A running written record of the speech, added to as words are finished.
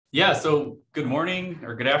Yeah, so good morning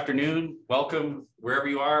or good afternoon. Welcome wherever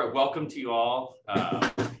you are. Welcome to you all.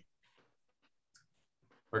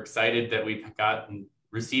 We're excited that we've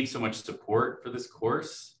received so much support for this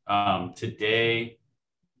course. Today,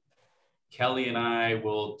 Kelly and I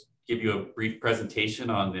will give you a brief presentation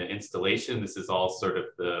on the installation. This is all sort of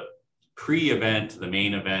the pre-event to the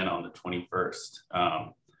main event on the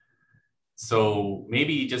 21st. So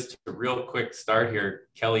maybe just a real quick start here,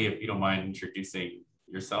 Kelly, if you don't mind introducing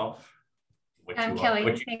yourself. I'm Kelly.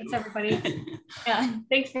 Thanks, everybody. Yeah,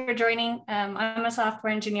 thanks for joining. I'm a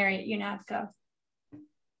software engineer at UNAVCO.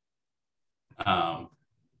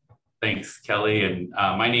 Thanks, Kelly. And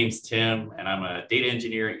my name's Tim, and I'm a data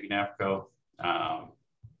engineer at UNAVCO.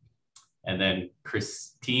 And then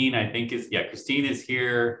Christine, Christine is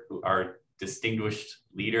here, our distinguished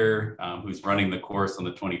leader who's running the course on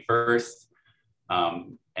the 21st.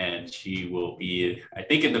 And she will be, I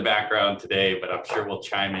think, in the background today, but I'm sure we'll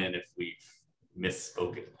chime in if we've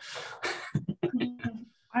misspoken.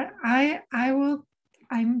 I will,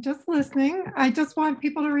 I'm just listening. I just want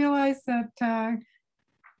people to realize that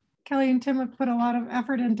Kelly and Tim have put a lot of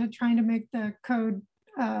effort into trying to make the code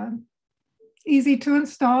easy to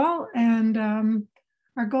install. And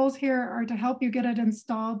our goals here are to help you get it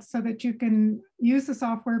installed so that you can use the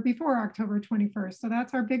software before October 21st. So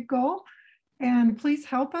that's our big goal. And please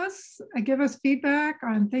help us, give us feedback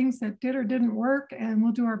on things that did or didn't work, and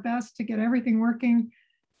we'll do our best to get everything working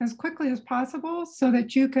as quickly as possible so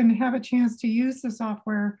that you can have a chance to use the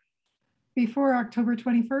software before October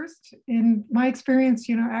 21st. In my experience,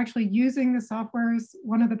 actually using the software is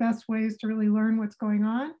one of the best ways to really learn what's going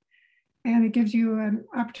on. And it gives you an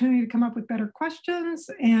opportunity to come up with better questions.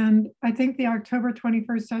 And I think the October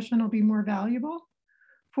 21st session will be more valuable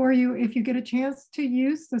for you if you get a chance to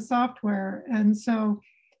use the software. And so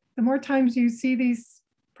the more times you see these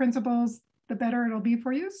principles, the better it'll be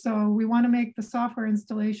for you. So we want to make the software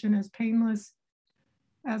installation as painless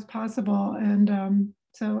as possible. And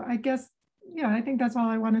so I guess, I think that's all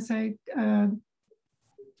I want to say. They're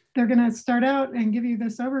going to start out and give you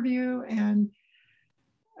this overview and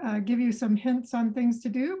give you some hints on things to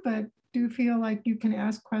do, but do feel like you can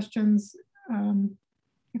ask questions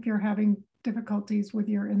if you're having difficulties with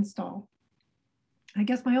your install. I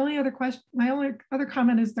guess my only other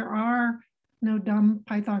comment is there are no dumb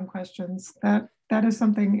Python questions. That is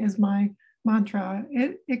my mantra.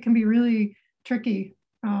 It can be really tricky.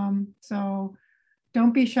 So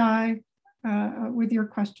don't be shy with your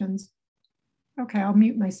questions. Okay, I'll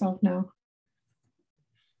mute myself now.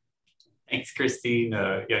 Thanks, Christine.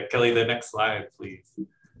 Kelly, the next slide, please.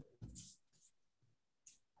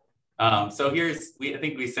 So I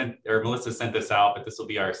think Melissa sent this out, but this will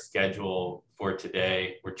be our schedule for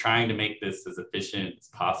today. We're trying to make this as efficient as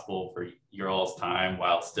possible for your all's time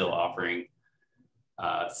while still offering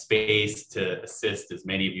space to assist as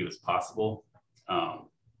many of you as possible.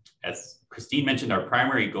 As Christine mentioned, our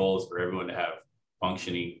primary goal is for everyone to have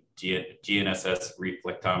functioning GNSS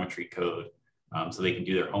reflectometry code so they can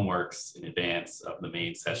do their homeworks in advance of the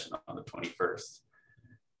main session on the 21st.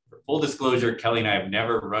 For full disclosure, Kelly and I have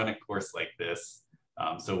never run a course like this.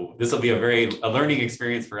 So this will be a learning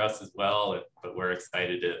experience for us as well, but we're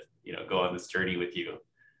excited to go on this journey with you.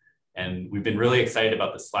 And we've been really excited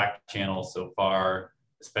about the Slack channel so far,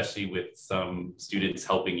 especially with some students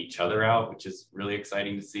helping each other out, which is really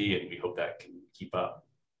exciting to see, and we hope that can keep up.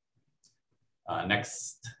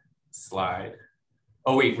 Next slide.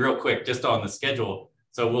 Oh wait, real quick, just on the schedule.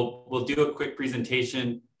 So we'll do a quick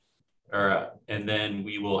presentation, and then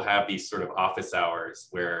we will have these sort of office hours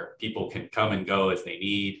where people can come and go as they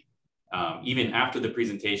need. Even after the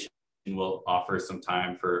presentation, we'll offer some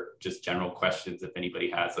time for just general questions if anybody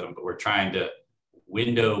has them, but we're trying to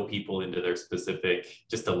window people into their specific,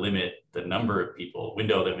 just to limit the number of people,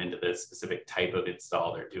 window them into the specific type of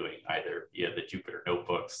install they're doing, either via the Jupyter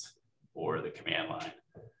notebooks or the command line.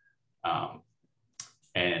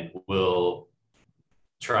 And we'll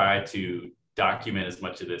try to document as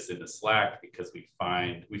much of this in the Slack because we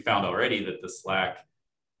found already that the Slack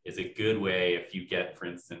is a good way if you get, for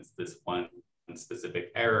instance, this one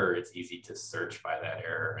specific error, it's easy to search by that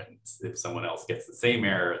error. And if someone else gets the same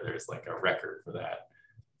error, there's like a record for that.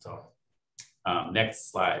 So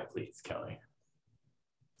next slide, please, Kelly.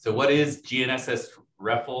 So what is GNSS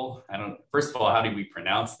REFL? First of all, how do we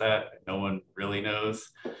pronounce that? No one really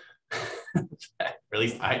knows. Or at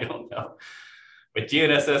least I don't know. But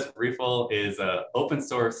GNSS REFL is an open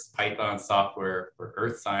source Python software for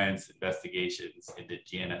earth science investigations into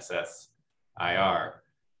GNSS IR.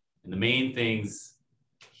 And the main things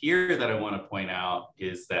here that I want to point out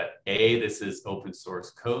is that this is open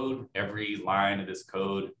source code. Every line of this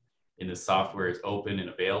code and the software is open and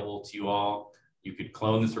available to you all. You could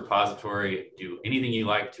clone this repository, do anything you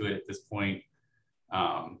like to it at this point.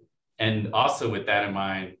 And also with that in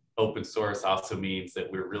mind, open source also means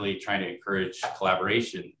that we're really trying to encourage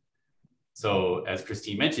collaboration. So as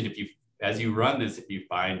Christine mentioned, as you run this, if you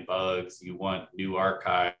find bugs, you want new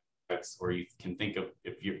archives, or you can think of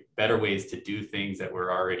if you're better ways to do things that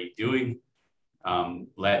we're already doing,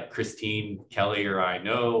 let Christine, Kelly, or I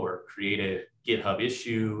know, or create a GitHub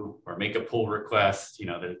issue or make a pull request. You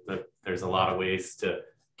know, there's a lot of ways to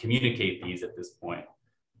communicate these at this point.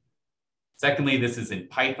 Secondly, this is in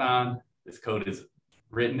Python. This code is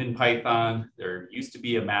written in Python. There used to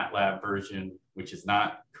be a MATLAB version, which is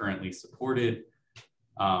not currently supported.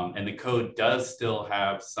 And the code does still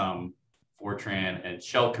have some Fortran and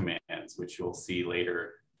shell commands, which you'll see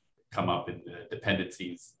later come up in the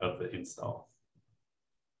dependencies of the install.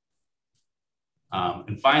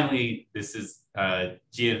 And finally, this is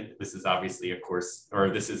obviously a course, or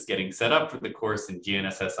this is getting set up for the course in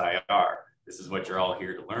GNSS IR. This is what you're all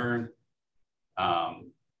here to learn.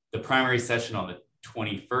 The primary session on the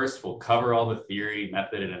 21st will cover all the theory,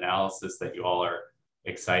 method, and analysis that you all are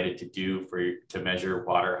excited to do to measure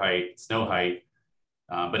water height, snow height.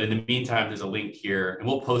 But in the meantime, there's a link here, and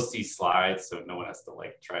we'll post these slides so no one has to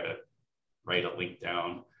like try to write a link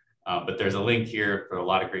down. But there's a link here for a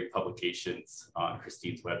lot of great publications on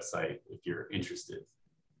Christine's website if you're interested.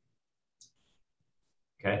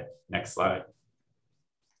 Okay, next slide.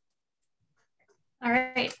 All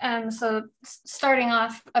right, so starting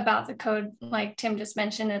off about the code, like Tim just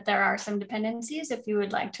mentioned, that there are some dependencies if you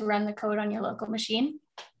would like to run the code on your local machine.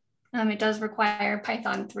 It does require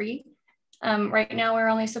Python 3. Right now, we're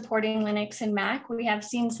only supporting Linux and Mac. We have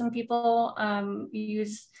seen some people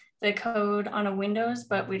use the code on a Windows,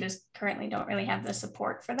 but we just currently don't really have the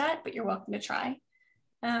support for that, but you're welcome to try.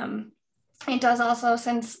 It does also,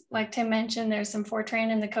 since like Tim mentioned, there's some Fortran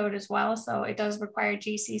in the code as well. So it does require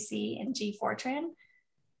GCC and Gfortran.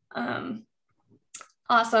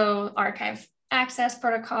 Also archive access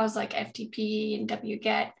protocols like FTP and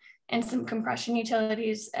wget, and some compression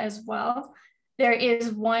utilities as well. There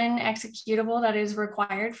is one executable that is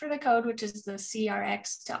required for the code, which is the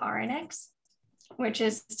CRX to RNX, which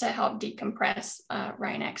is to help decompress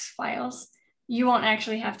RINX files. You won't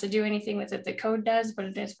actually have to do anything with it. The code does, but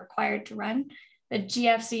it is required to run. The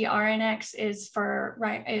GFC RNX is for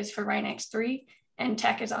RINX 3, and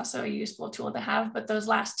TeX is also a useful tool to have, but those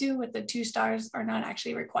last two with the 2 stars are not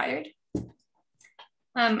actually required.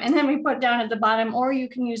 And then we put down at the bottom, or you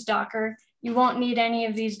can use Docker. You won't need any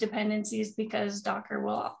of these dependencies because Docker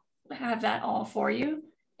will have that all for you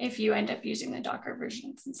if you end up using the Docker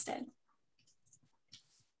versions instead.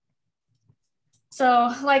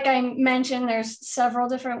 So like I mentioned, there's several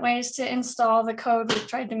different ways to install the code. We've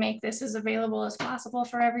tried to make this as available as possible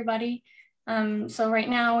for everybody. So right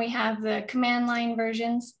now we have the command line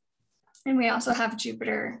versions, and we also have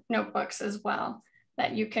Jupyter notebooks as well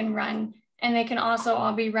that you can run. And they can also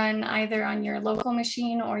all be run either on your local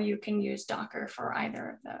machine, or you can use Docker for either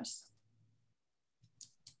of those.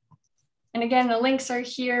 And again, the links are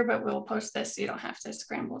here, but we'll post this so you don't have to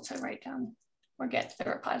scramble to write down or get to the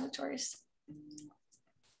repositories.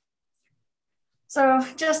 So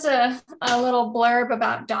just a little blurb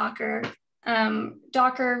about Docker.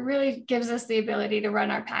 Docker really gives us the ability to run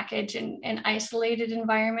our package in an isolated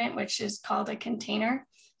environment, which is called a container.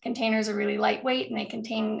 Containers are really lightweight, and they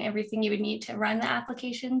contain everything you would need to run the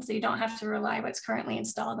application, so you don't have to rely on what's currently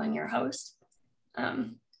installed on your host,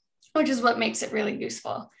 which is what makes it really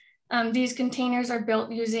useful. These containers are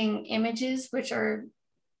built using images, which are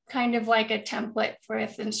kind of like a template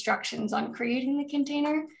with instructions on creating the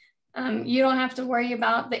container. You don't have to worry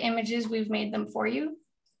about the images, we've made them for you.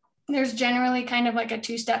 There's generally kind of like a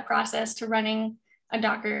 2-step process to running a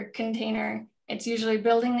Docker container. It's usually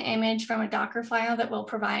building the image from a Docker file that we'll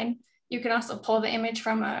provide. You can also pull the image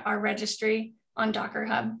from our registry on Docker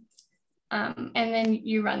Hub, and then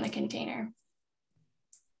you run the container.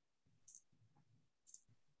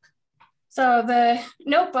 So the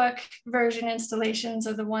notebook version installations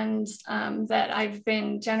are the ones that I've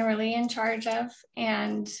been generally in charge of,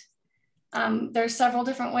 and there's several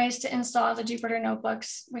different ways to install the Jupyter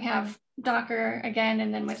notebooks. We have Docker again,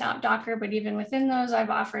 and then without Docker, but even within those,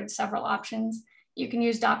 I've offered several options. You can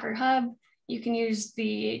use Docker Hub, you can use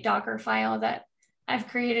the Docker file that I've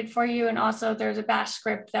created for you, and also there's a bash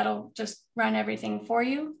script that'll just run everything for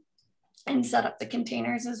you and set up the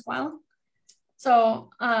containers as well. So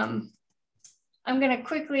I'm going to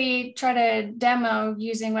quickly try to demo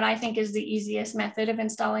using what I think is the easiest method of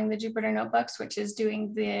installing the Jupyter notebooks, which is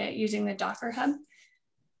using the Docker Hub.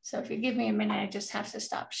 So if you give me a minute, I just have to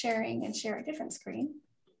stop sharing and share a different screen.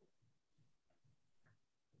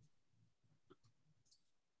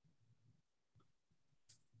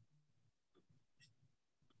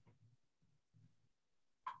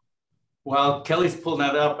 While Kelly's pulling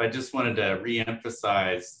that up, I just wanted to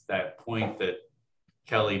re-emphasize that point that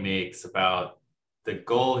Kelly makes about the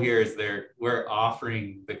goal here is we're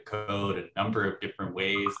offering the code a number of different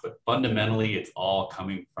ways, but fundamentally it's all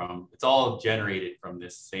generated from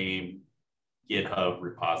this same GitHub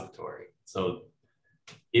repository. So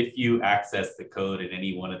if you access the code in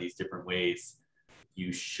any one of these different ways,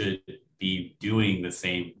 you should be doing the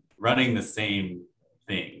same, running the same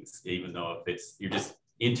things, even though if you're just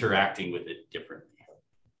interacting with it differently,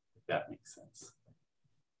 if that makes sense.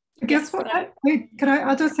 Guess what?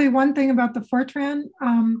 I'll just say one thing about the Fortran.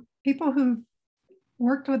 People who've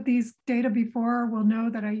worked with these data before will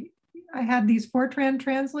know that I had these Fortran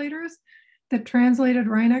translators that translated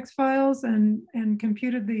Rhinex files and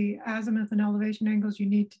computed the azimuth and elevation angles you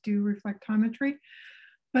need to do reflectometry.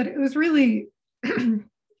 But it was really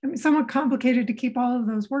somewhat complicated to keep all of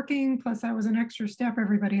those working. Plus that was an extra step.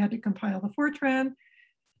 Everybody had to compile the Fortran.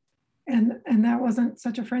 And that wasn't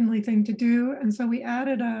such a friendly thing to do. And so we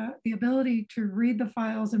added the ability to read the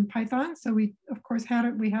files in Python. So we, of course,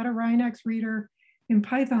 we had a Rhinex reader in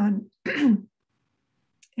Python. And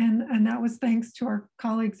that was thanks to our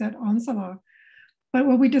colleagues at Onsala. But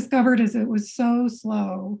what we discovered is it was so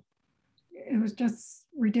slow. It was just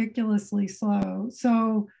ridiculously slow.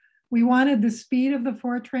 So we wanted the speed of the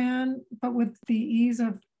Fortran, but with the ease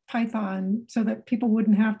of Python so that people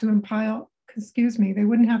wouldn't have to they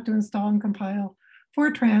wouldn't have to install and compile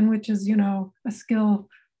Fortran, which is, a skill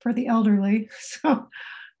for the elderly. So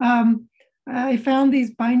I found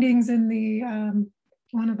these bindings in the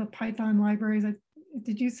one of the Python libraries.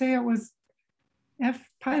 Did you say it was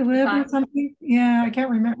fpylib or something? Yeah, I can't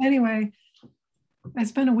remember. Anyway, I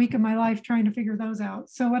spent a week of my life trying to figure those out.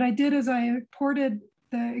 So what I did is I ported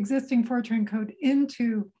the existing Fortran code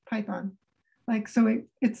into Python.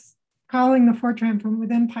 It's calling the Fortran from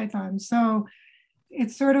within Python. So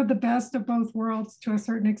it's sort of the best of both worlds to a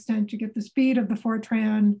certain extent. You get the speed of the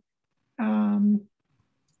Fortran,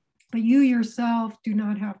 but you yourself do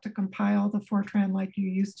not have to compile the Fortran like you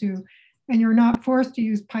used to. And you're not forced to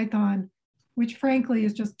use Python, which frankly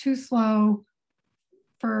is just too slow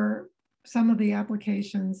for some of the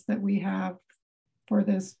applications that we have for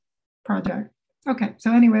this project. Okay,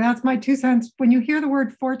 so anyway, that's my 2 cents. When you hear the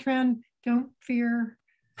word Fortran, don't fear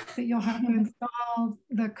that you'll have to install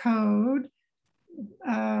the code.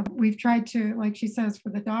 We've tried to, like she says, for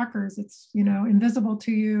the Dockers, it's invisible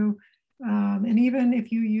to you. And even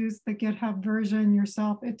if you use the GitHub version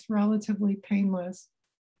yourself, it's relatively painless.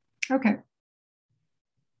 Okay.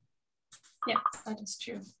 Yeah, that is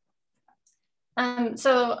true.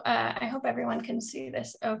 So I hope everyone can see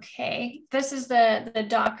this okay. This is the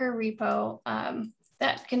Docker repo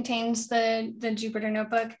that contains the Jupyter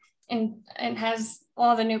notebook and has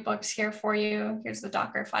all the notebooks here for you. Here's the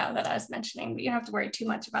Docker file that I was mentioning, but you don't have to worry too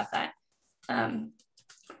much about that.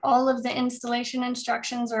 All of the installation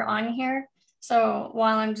instructions are on here. So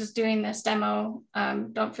while I'm just doing this demo,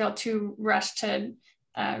 don't feel too rushed to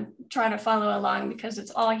try to follow along, because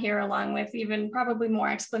it's all here along with even probably more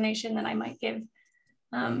explanation than I might give.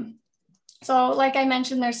 So like I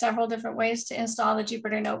mentioned, there's several different ways to install the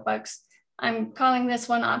Jupyter notebooks. I'm calling this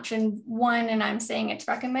one option 1, and I'm saying it's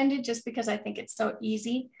recommended just because I think it's so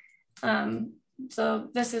easy. So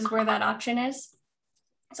this is where that option is.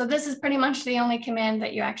 So this is pretty much the only command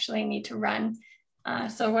that you actually need to run.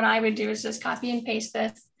 So what I would do is just copy and paste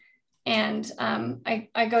this. And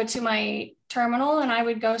I go to my terminal, and I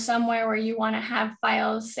would go somewhere where you want to have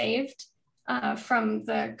files saved from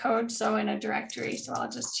the code. So in a directory, so I'll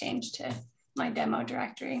just change to my demo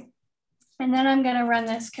directory. And then I'm going to run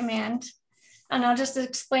this command. And I'll just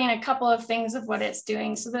explain a couple of things of what it's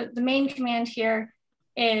doing. So the main command here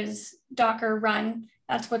is docker run.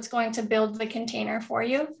 That's what's going to build the container for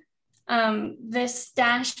you. This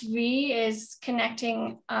 -v is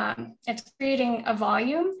connecting, it's creating a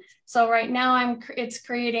volume. So right now it's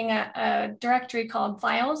creating a directory called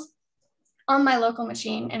files on my local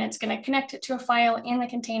machine, and it's going to connect it to a file in the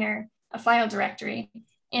container, a file directory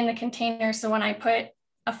in the container. So when I put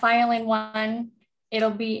a file in one,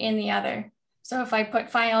 it'll be in the other. So if I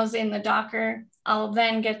put files in the Docker, I'll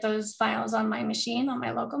then get those files on my machine, on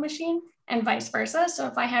my local machine, and vice versa. So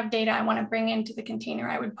if I have data I want to bring into the container,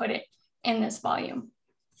 I would put it in this volume.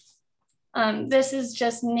 This is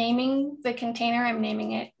just naming the container. I'm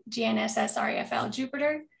naming it GNSS REFL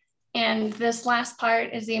Jupyter. And this last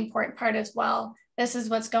part is the important part as well. This is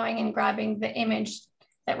what's going and grabbing the image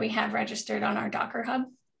that we have registered on our Docker Hub.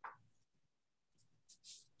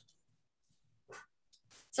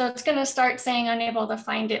 So it's going to start saying unable to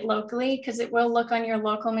find it locally, because it will look on your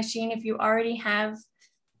local machine if you already have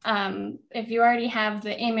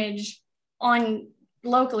the image on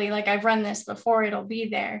locally, like I've run this before, it'll be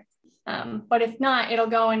there. But if not, it'll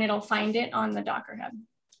go and it'll find it on the Docker Hub.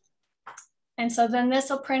 And so then this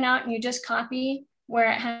will print out and you just copy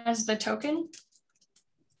where it has the token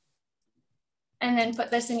and then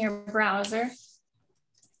put this in your browser.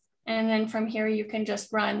 And then from here, you can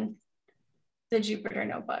just run the Jupyter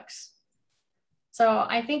notebooks. So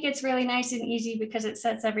I think it's really nice and easy because it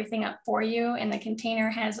sets everything up for you and the container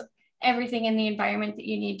has everything in the environment that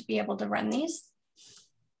you need to be able to run these.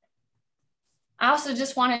 I also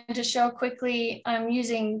just wanted to show quickly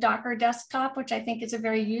using Docker Desktop, which I think is a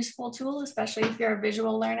very useful tool, especially if you're a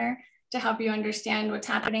visual learner, to help you understand what's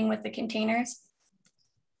happening with the containers.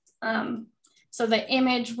 So the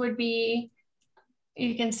image would be,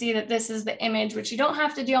 you can see that this is the image, which you don't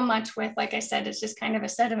have to deal much with. Like I said, it's just kind of a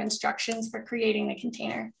set of instructions for creating the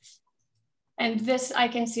container. And this, I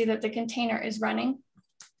can see that the container is running.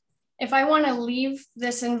 If I want to leave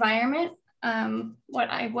this environment, what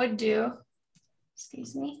I would do,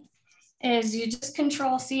 excuse me, is you just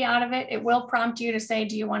Control-C out of it. It will prompt you to say,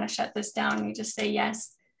 do you want to shut this down? You just say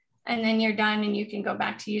yes, and then you're done and you can go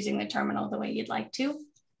back to using the terminal the way you'd like to.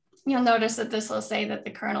 You'll notice that this will say that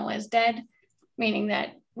the kernel is dead, meaning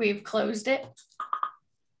that we've closed it.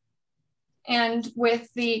 And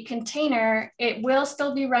with the container, it will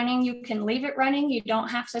still be running. You can leave it running. You don't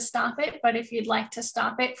have to stop it. But if you'd like to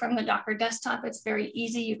stop it from the Docker desktop, it's very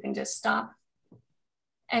easy. You can just stop.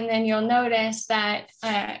 And then you'll notice that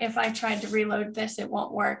if I tried to reload this, it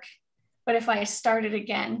won't work. But if I start it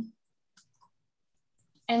again,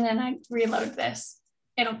 and then I reload this,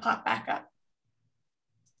 it'll pop back up.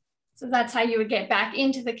 So that's how you would get back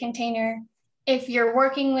into the container. If you're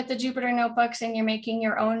working with the Jupyter notebooks and you're making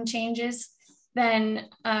your own changes, then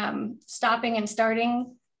stopping and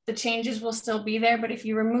starting, the changes will still be there. But if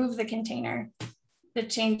you remove the container, the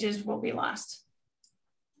changes will be lost.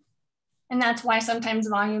 And that's why sometimes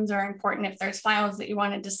volumes are important if there's files that you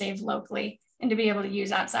wanted to save locally and to be able to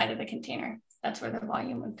use outside of the container. That's where the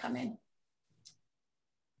volume would come in.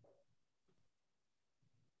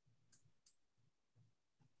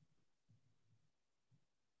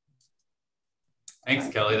 Thanks,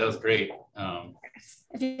 Kelly. That was great.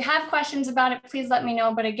 If you have questions about it, please let me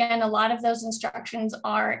know. But again, a lot of those instructions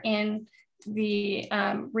are in the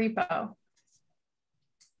repo.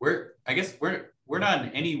 I guess we're not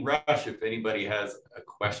in any rush if anybody has a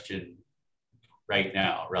question right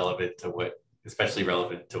now relevant to especially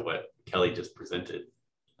relevant to what Kelly just presented.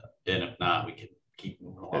 And if not, we can keep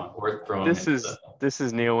moving along or throw this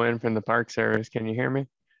is Neil Wynn from the Park Service. Can you hear me?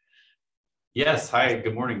 Yes. Hi.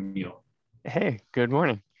 Good morning, Neil. Hey, good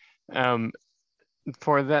morning.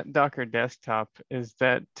 For that Docker desktop, is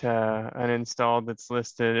that an install that's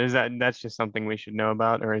listed? That's just something we should know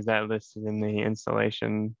about, or is that listed in the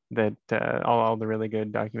installation that all the really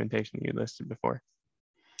good documentation that you listed before?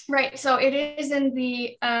 Right. So it is in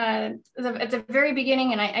at the very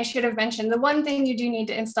beginning, and I should have mentioned the one thing you do need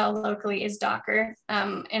to install locally is Docker.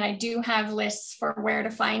 And I do have lists for where to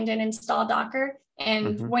find and install Docker.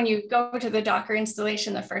 And when you go to the Docker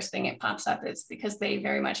installation, the first thing it pops up is, because they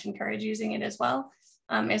very much encourage using it as well,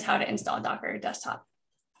 is how to install Docker Desktop.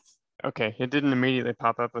 Okay, it didn't immediately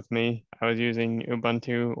pop up with me. I was using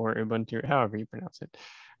Ubuntu or Ubuntu, however you pronounce it.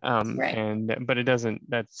 Right. But it doesn't,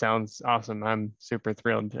 that sounds awesome. I'm super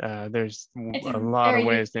thrilled. There's a lot of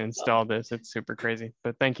ways to install this. It's super crazy,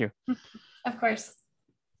 but thank you. Of course.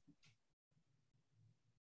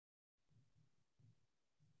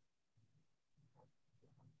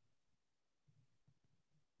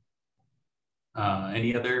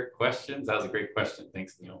 Any other questions? That was a great question.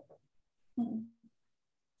 Thanks, Neil.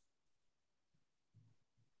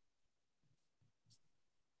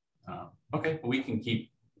 Okay, well, we can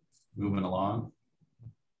keep moving along.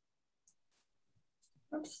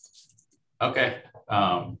 Oops. Okay.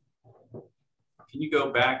 Can you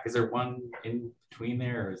go back? Is there one in between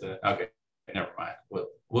there, or is it? Okay, never mind.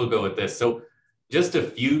 We'll go with this. So just a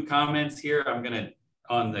few comments here. I'm gonna,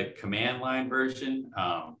 on the command line version,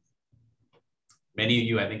 many of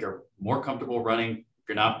you, I think, are more comfortable running. If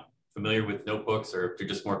you're not familiar with notebooks, or if you're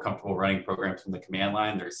just more comfortable running programs from the command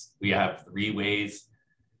line, we have 3 ways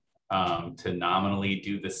to nominally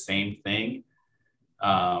do the same thing.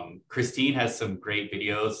 Christine has some great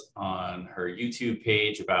videos on her YouTube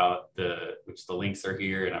page about which the links are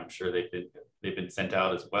here, and I'm sure they've been sent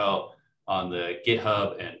out as well, on the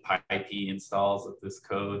GitHub and PyP installs of this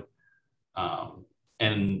code.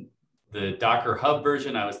 And the Docker Hub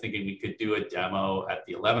version, I was thinking we could do a demo at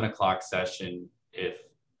the 11 o'clock session if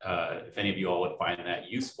any of you all would find that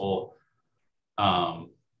useful.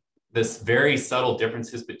 This very subtle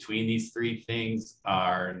differences between these 3 things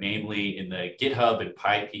are namely in the GitHub and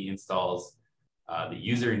PyP installs, The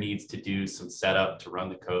user needs to do some setup to run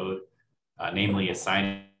the code, namely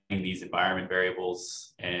assigning these environment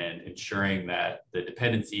variables and ensuring that the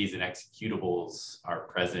dependencies and executables are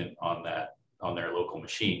present on their local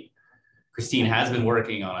machine. Christine has been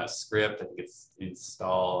working on a script, I think it's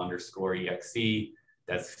install_exe,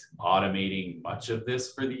 that's automating much of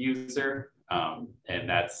this for the user. And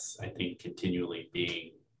that's, I think, continually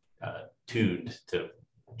being tuned to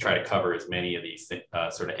try to cover as many of these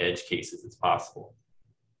sort of edge cases as possible.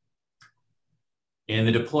 In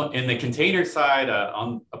the container side,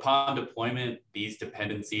 upon deployment, these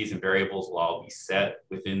dependencies and variables will all be set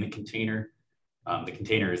within the container.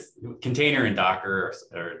 The container in Docker,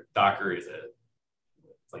 or Docker is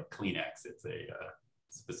it's like Kleenex. It's a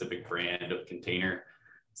specific brand of container.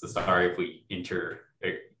 So sorry if we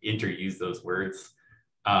interuse those words.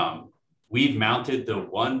 We've mounted the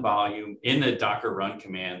one volume in the Docker run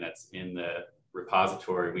command that's in the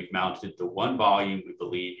repository. We've mounted the one volume we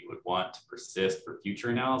believe you would want to persist for future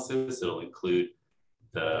analysis. It'll include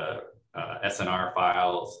the SNR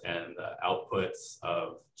files and the outputs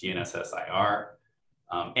of GNSS IR.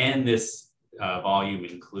 And this volume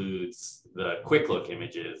includes the quick look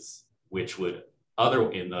images, which would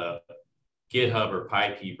in the GitHub or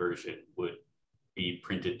PyP version would be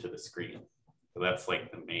printed to the screen. So that's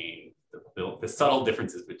like the main, the subtle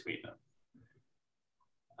differences between them.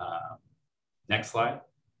 Next slide.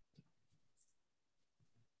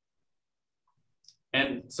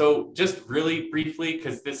 And so just really briefly,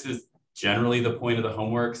 because this is generally the point of the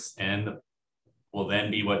homeworks and will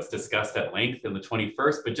then be what's discussed at length in the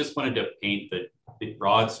 21st, but just wanted to paint the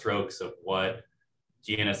broad strokes of what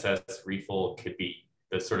GNSS refill could be,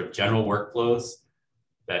 the sort of general workflows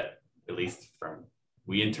that, at least from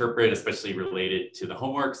we interpret, especially related to the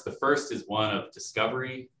homeworks. The first is one of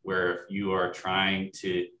discovery, where if you are trying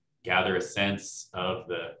to gather a sense of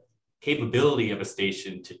the capability of a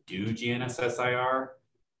station to do GNSS IR,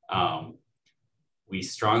 we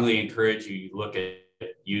strongly encourage you to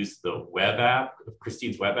use the web app,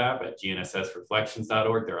 Christine's web app at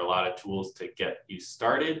gnssreflections.org. There are a lot of tools to get you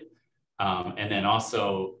started. And then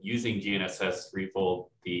also using GNSS refill,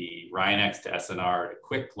 the RyanX to SNR to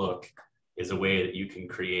quick look is a way that you can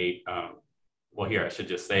create, well, here, I should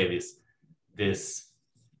just say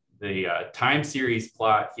the time series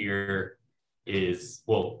plot here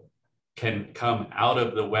can come out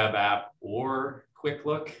of the web app or quick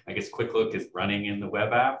look. I guess quick look is running in the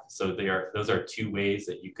web app. So those are two ways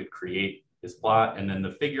that you could create this plot. And then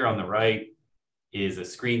the figure on the right is a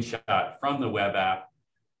screenshot from the web app.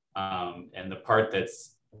 And the part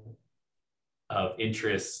that's of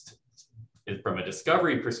interest from a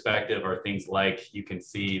discovery perspective are things like you can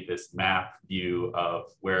see this map view of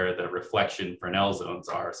where the reflection Fresnel zones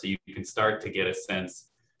are. So you can start to get a sense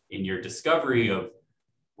in your discovery of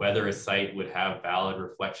whether a site would have valid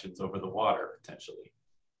reflections over the water potentially.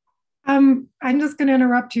 I'm just going to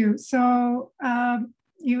interrupt you. So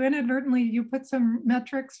you inadvertently, put some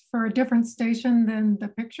metrics for a different station than the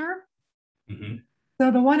picture. Mm-hmm. So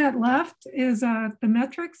the one at left is the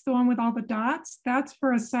metrics, the one with all the dots. That's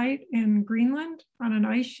for a site in Greenland on an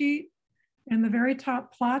ice sheet. And the very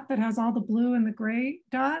top plot that has all the blue and the gray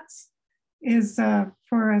dots is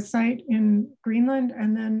for a site in Greenland.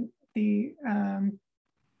 And then the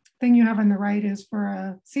thing you have on the right is for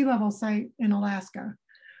a sea level site in Alaska.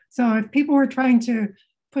 So if people were trying to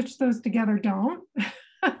push those together, don't.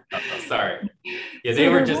 Oh, sorry. Yeah, they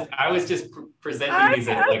were just, I was just presenting these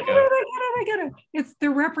as like I get it. It's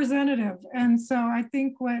the representative. And so I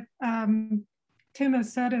think what Tim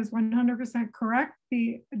has said is 100% correct.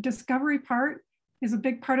 The discovery part is a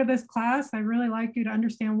big part of this class. I really like you to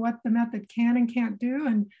understand what the method can and can't do.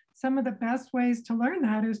 And some of the best ways to learn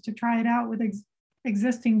that is to try it out with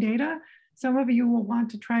existing data. Some of you will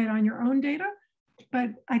want to try it on your own data,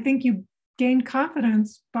 but I think you gain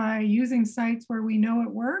confidence by using sites where we know it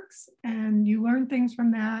works and you learn things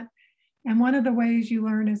from that. And one of the ways you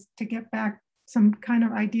learn is to get back some kind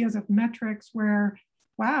of ideas of metrics where,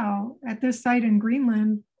 wow, at this site in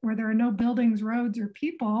Greenland, where there are no buildings, roads, or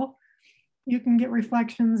people, you can get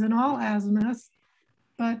reflections in all azimuths.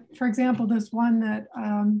 But for example, this one that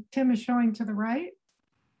Tim is showing to the right,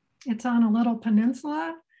 it's on a little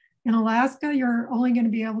peninsula. In Alaska, you're only going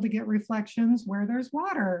to be able to get reflections where there's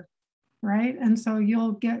water, right? And so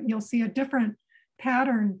you'll see a different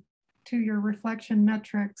pattern to your reflection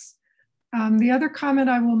metrics. The other comment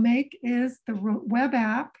I will make is the web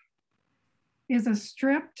app is a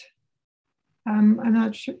stripped, I'm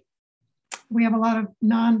not sure, we have a lot of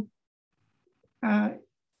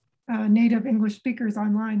non-native English speakers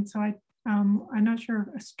online, so I'm not sure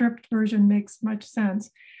if a stripped version makes much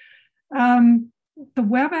sense. The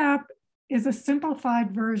web app is a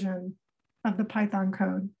simplified version of the Python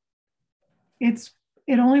code. It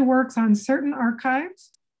only works on certain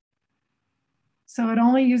archives. So it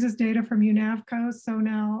only uses data from UNAVCO,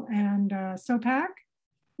 SONAL, and SOPAC.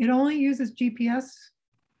 It only uses GPS,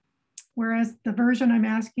 whereas the version I'm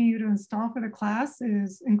asking you to install for the class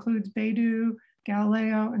includes Beidou,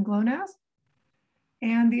 Galileo, and GLONASS.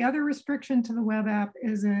 And the other restriction to the web app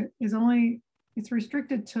is it's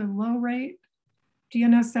restricted to low rate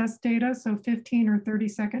GNSS data, so 15 or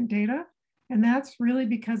 30-second data. And that's really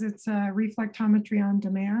because it's reflectometry on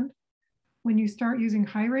demand. When you start using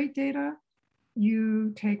high rate data,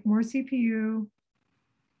 you take more CPU.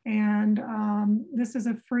 And this is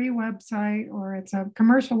a free website, or it's a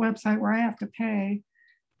commercial website where I have to pay.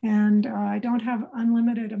 And I don't have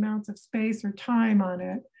unlimited amounts of space or time on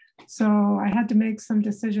it. So I had to make some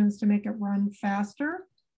decisions to make it run faster.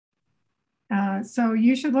 So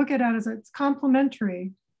you should look at it as it's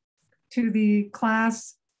complementary to the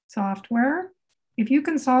class software. If you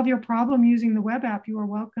can solve your problem using the web app, you are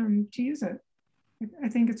welcome to use it. I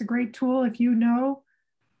think it's a great tool if you know.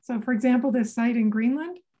 So for example, this site in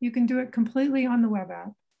Greenland, you can do it completely on the web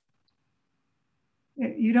app.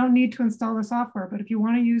 You don't need to install the software, but if you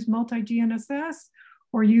want to use multi-GNSS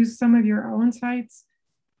or use some of your own sites,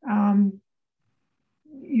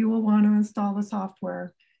 you will want to install the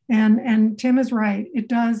software. And Tim is right. It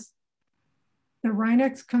does the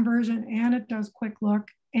Rhinex conversion, and it does quick look,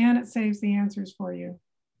 and it saves the answers for you.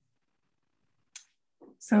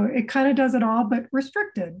 So it kind of does it all, but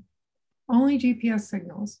restricted. Only GPS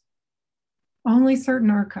signals, only certain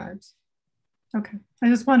archives. Okay, I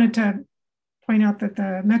just wanted to point out that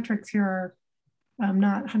the metrics here are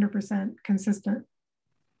not 100% consistent.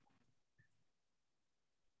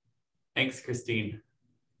 Thanks, Christine.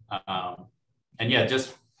 And yeah,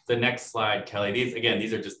 just the next slide, Kelly.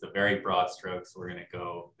 These are just the very broad strokes. We're gonna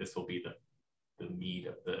go, this will be the meat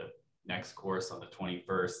of the next course on the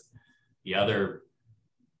 21st. The other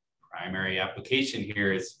primary application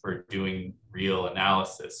here is for doing real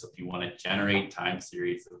analysis. So if you want to generate time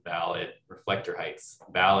series of valid reflector heights,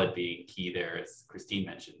 valid being key there, as Christine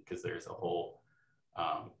mentioned, because there's a whole,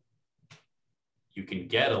 you can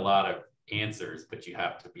get a lot of answers, but you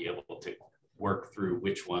have to be able to work through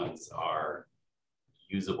which ones are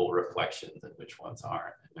usable reflections and which ones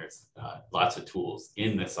aren't. And there's lots of tools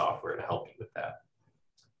in the software to help you with that.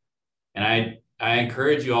 And I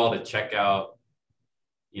encourage you all to check out,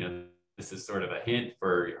 this is sort of a hint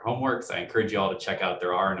for your homeworks. I encourage you all to check out,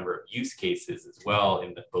 there are a number of use cases as well,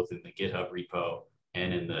 both in the GitHub repo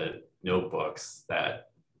and in the notebooks that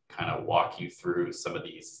kind of walk you through some of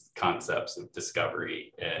these concepts of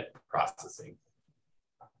discovery and processing.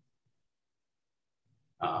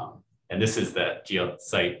 And this is that GL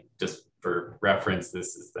site, just for reference,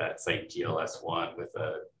 this is that site GLS1 with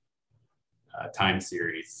a time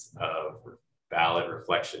series of valid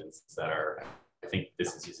reflections that are, I think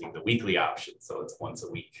this is using the weekly option, so it's once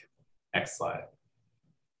a week. Next slide.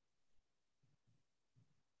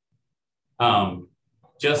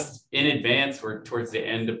 Just in advance, we're towards the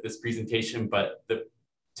end of this presentation, but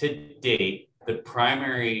to date, the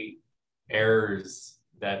primary errors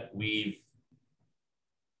that we've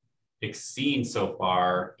seen so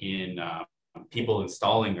far in people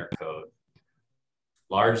installing their code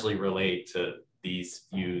largely relate to these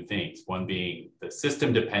few things. One being the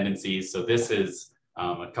system dependencies. So this is,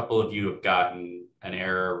 a couple of you have gotten an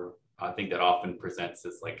error, I think that often presents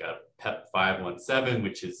as like a PEP 517,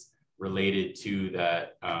 which is related to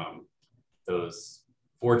that, those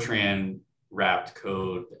Fortran wrapped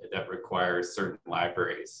code that requires certain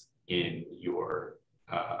libraries in your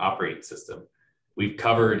operating system. We've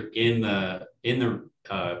covered in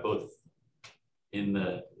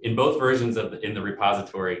both versions of in the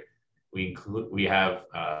repository, we have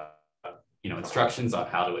instructions on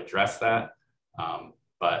how to address that,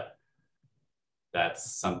 but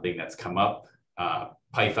that's something that's come up.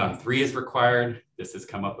 Python 3 is required. This has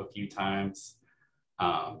come up a few times.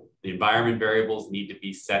 The environment variables need to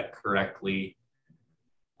be set correctly.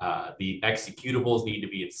 The executables need to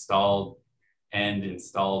be installed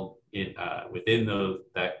within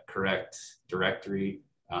that correct directory.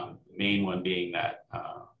 The main one being that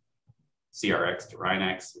CRX to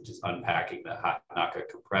Rhinex, which is unpacking the Hatnaka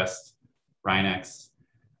compressed Rhinex.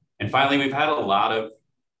 And finally, we've had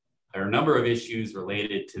a number of issues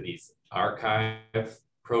related to these archive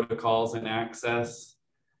protocols and access.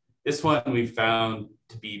 This one we found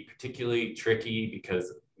to be particularly tricky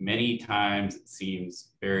because many times it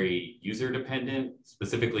seems very user dependent,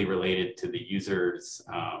 specifically related to the user's,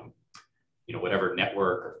 whatever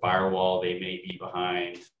network or firewall they may be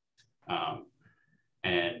behind.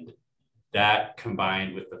 And that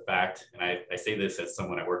combined with the fact, and I say this as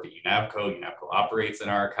someone, I work at UNAVCO. UNAVCO operates an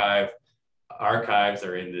archive. Archives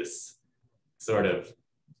are in this sort of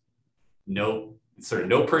no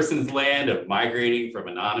person's land of migrating from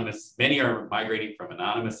anonymous. Many are migrating from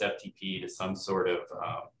anonymous FTP to some sort of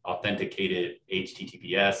authenticated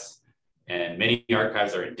HTTPS, and many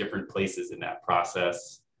archives are in different places in that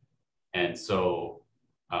process. And so,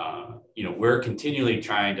 you know, we're continually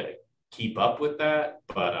trying to keep up with that.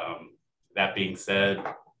 But that being said,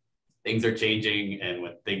 things are changing, and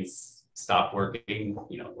when things stop working,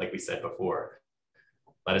 you know, like we said before,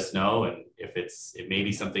 let us know. And if it may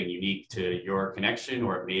be something unique to your connection,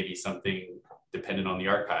 or it may be something dependent on the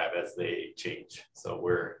archive as they change. So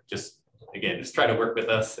we're just try to work with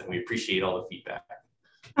us, and we appreciate all the feedback.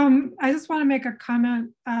 I just want to make a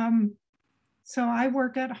comment. So I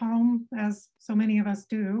work at home, as so many of us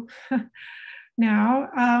do now.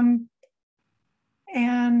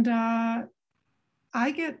 And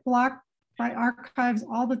I get blocked by archives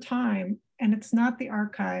all the time, and it's not the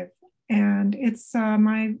archive. And it's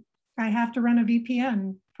I have to run a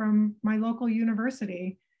VPN from my local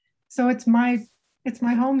university. So it's my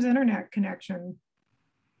home's internet connection.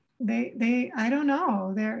 I don't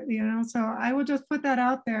know, so I will just put that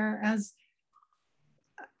out there, as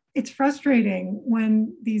it's frustrating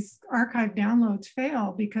when these archive downloads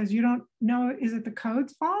fail, because you don't know, is it the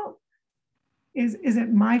code's fault? Is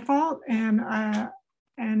it my fault? And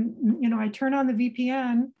you know, I turn on the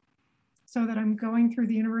VPN so that I'm going through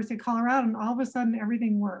the University of Colorado, and all of a sudden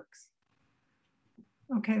everything works.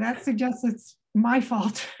 Okay, that suggests it's my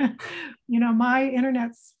fault, you know, my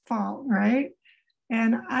internet's fault, right?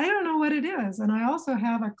 And I don't know what it is. And I also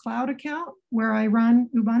have a cloud account where I run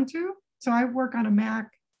Ubuntu. So I work on a Mac,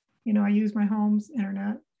 you know, I use my home's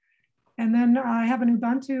internet. And then I have an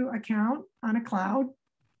Ubuntu account on a cloud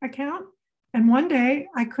account. And one day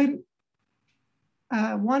I couldn't,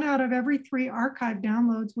 1 out of every 3 archive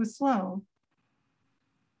downloads was slow.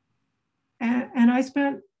 And I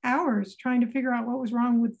spent hours trying to figure out what was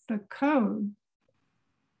wrong with the code.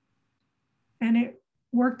 And it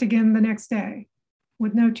worked again the next day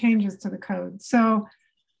with no changes to the code. So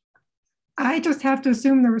I just have to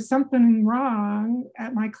assume there was something wrong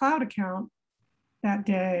at my cloud account that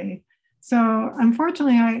day. So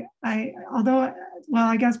unfortunately, I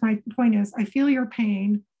guess my point is, I feel your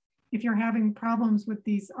pain if you're having problems with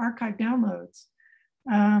these archive downloads.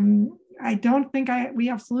 I don't think we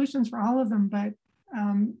have solutions for all of them, but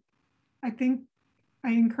I think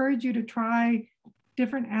I encourage you to try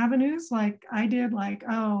different avenues like I did, like,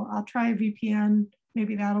 oh, I'll try a VPN,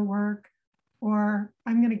 maybe that'll work. Or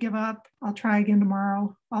I'm going to give up, I'll try again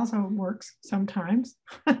tomorrow. Also works sometimes.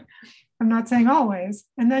 I'm not saying always.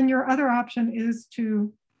 And then your other option is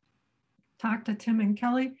to talk to Tim and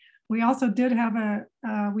Kelly. We also did have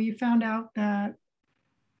we found out that,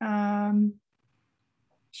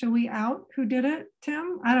 should we out who did it,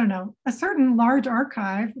 Tim? I don't know. A certain large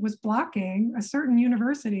archive was blocking a certain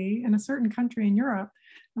university in a certain country in Europe.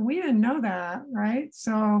 And we didn't know that, right?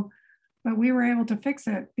 So, but we were able to fix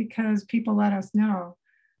it because people let us know.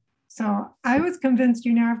 So I was convinced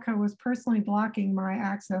UNAVCO was personally blocking my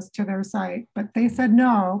access to their site, but they said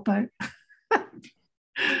no. But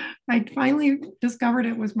I finally discovered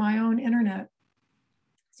it was my own internet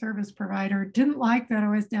service provider. Didn't like that I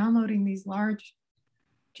was downloading these large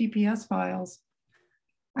GPS files.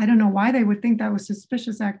 I don't know why they would think that was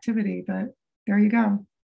suspicious activity, but there you go.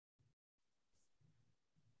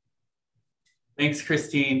 Thanks,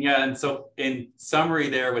 Christine. Yeah, and so in summary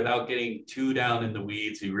there, without getting too down in the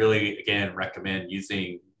weeds, we really, again, recommend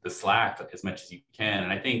using the Slack as much as you can.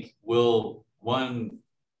 And I think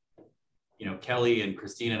Kelly and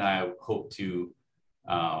Christine and I hope to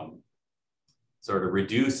sort of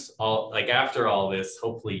reduce after all this,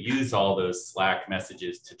 hopefully use all those Slack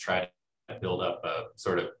messages to try to build up a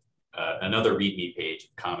sort of another README page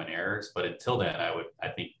of common errors. But until then, I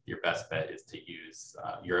think your best bet is to use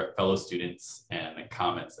your fellow students and the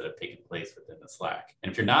comments that have taken place within the Slack.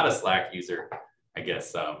 And if you're not a Slack user, I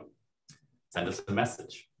guess send us a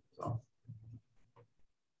message. So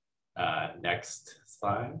next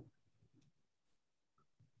slide.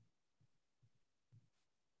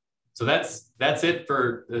 So that's it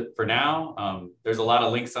for now. There's a lot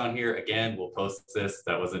of links on here. Again, we'll post this.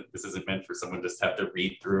 This isn't meant for someone to just have to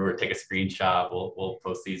read through or take a screenshot. We'll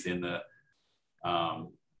post these in the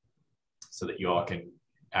so that you all can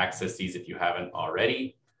access these if you haven't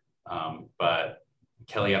already. But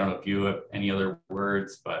Kelly, I don't know if you have any other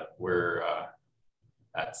words, but we're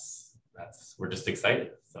just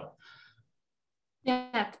excited. So.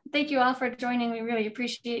 Yeah, thank you all for joining. We really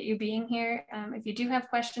appreciate you being here. If you do have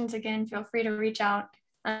questions, again, feel free to reach out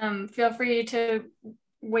Feel free to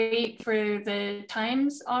wait for the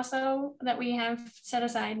times also that we have set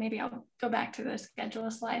aside. Maybe I'll go back to the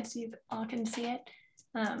schedule slide so you all can see it.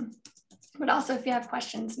 But also if you have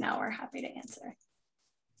questions now, we're happy to answer.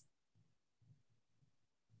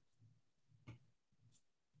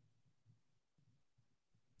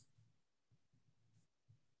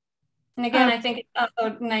 And again, I think it's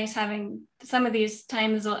also nice having some of these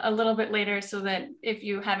times a little bit later so that if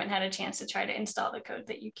you haven't had a chance to try to install the code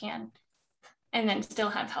that you can, and then still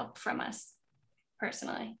have help from us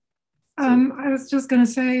personally. I was just going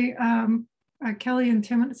to say, Kelly and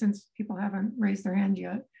Tim, since people haven't raised their hand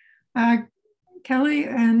yet, Kelly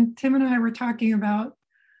and Tim and I were talking about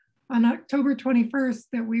on October 21st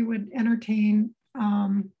that we would entertain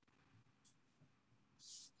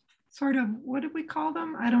sort of, what did we call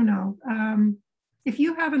them? I don't know. If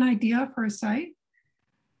you have an idea for a site,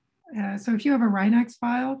 so if you have a Rhinex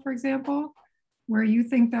file, for example, where you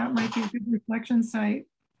think that might be a good reflection site,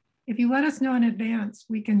 if you let us know in advance,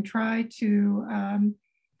 we can try to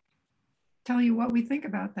tell you what we think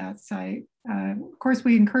about that site. Of course,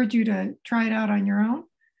 we encourage you to try it out on your own,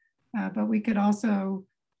 but we could also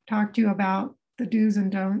talk to you about the do's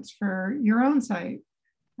and don'ts for your own site.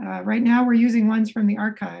 Right now, we're using ones from the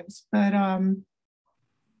archives, but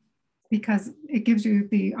because it gives you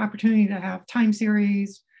the opportunity to have time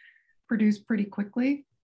series produced pretty quickly,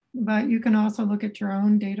 but you can also look at your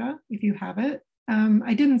own data if you have it.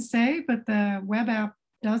 I didn't say, but the web app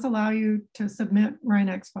does allow you to submit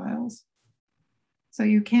Rhinex files. So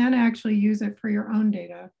you can actually use it for your own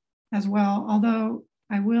data as well. Although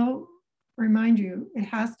I will remind you, it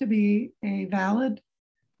has to be a valid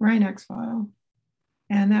Rhinex file.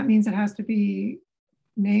 And that means it has to be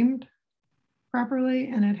named properly,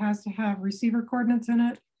 and it has to have receiver coordinates in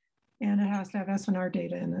it, and it has to have SNR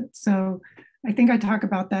data in it. So I think I talk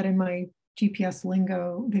about that in my GPS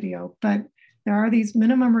lingo video, but there are these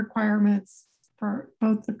minimum requirements for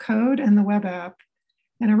both the code and the web app.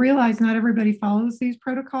 And I realize not everybody follows these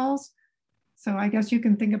protocols. So I guess you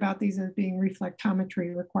can think about these as being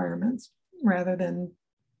reflectometry requirements rather than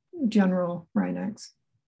general Rhinex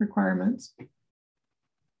requirements.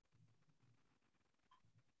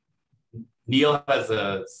 Neil has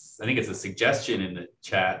I think it's a suggestion in the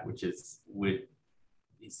chat, which is,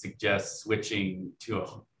 he suggests switching to a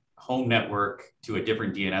home network to a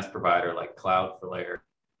different DNS provider like Cloudflare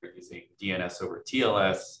using DNS over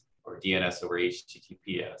TLS or DNS over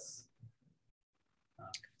HTTPS.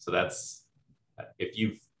 So that's, if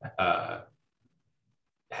you've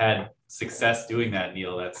had success doing that,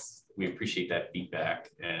 Neil, we appreciate that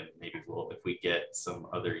feedback. And maybe if we get some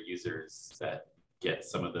other users that get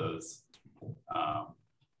some of those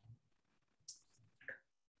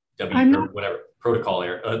or whatever protocol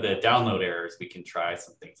error, the download errors, we can try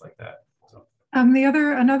some things like that. So.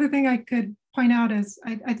 Another thing I could point out is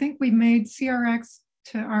I think we made CRX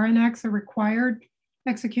to RNX a required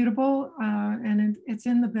executable, and it's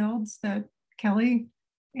in the builds that Kelly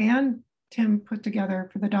and Tim put together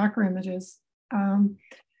for the Docker images. And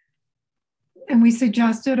we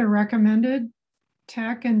suggested or recommended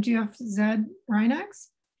TEC and GFZ Rhinex.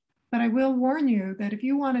 But I will warn you that if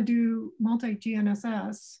you want to do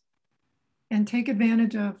multi-GNSS and take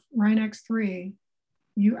advantage of Rhinex 3,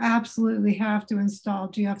 you absolutely have to install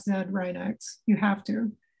GFZ Rhinex. You have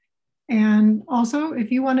to. And also,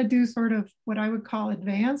 if you want to do sort of what I would call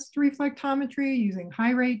advanced reflectometry using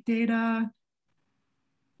high rate data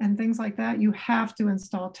and things like that, you have to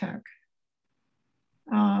install TEC.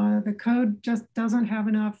 The code just doesn't have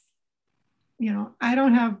enough, I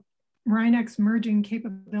don't have Rhinex merging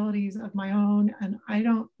capabilities of my own, and I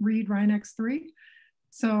don't read Rhinex 3.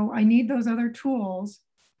 So I need those other tools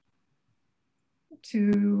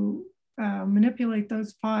to manipulate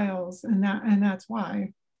those files, and that's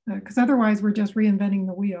why, because otherwise we're just reinventing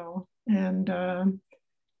the wheel. And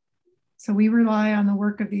so we rely on the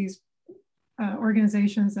work of these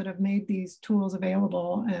organizations that have made these tools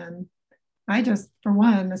available. And I just, for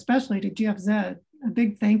one, especially to GFZ, a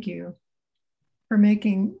big thank you for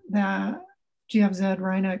making that GFZ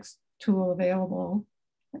Rhinex tool available.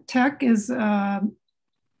 TEC is,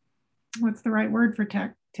 what's the right word for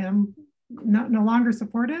TEC, Tim? No longer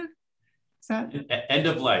supported? Is that? End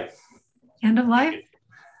of life. End of life?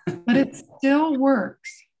 But it still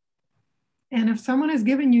works. And if someone has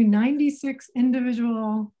given you 96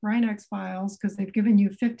 individual Rhinex files, because they've given you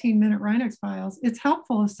 15-minute Rhinex files, it's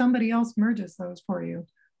helpful if somebody else merges those for you.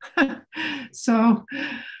 So,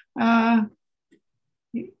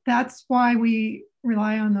 that's why we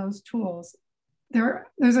rely on those tools.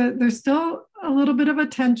 There's still a little bit of a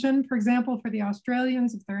tension, for example, for the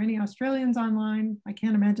Australians, if there are any Australians online. I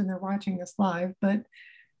can't imagine they're watching this live, but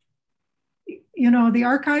the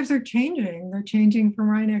archives are changing. They're changing from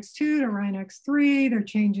RINEX2 to RINEX3. They're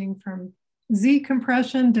changing from Z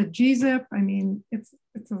compression to gzip. I mean, it's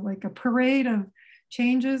like a parade of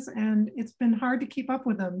changes, and it's been hard to keep up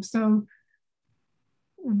with them. So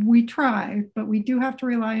we try, but we do have to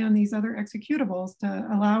rely on these other executables to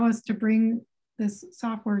allow us to bring this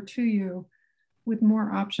software to you with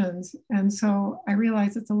more options. And so I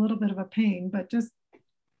realize it's a little bit of a pain, but just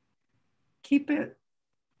keep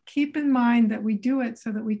in mind that we do it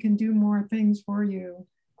so that we can do more things for you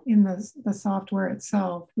in the software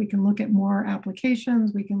itself. We can look at more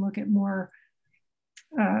applications. We can look at more,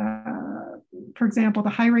 for example, the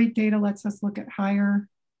high rate data lets us look at higher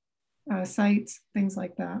sites, things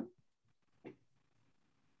like that.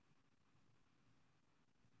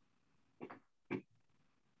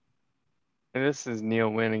 And this is Neil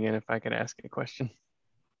Wynn again, if I could ask a question.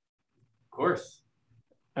 Of course.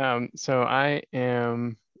 So I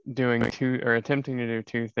am attempting to do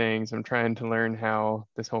two things. I'm trying to learn how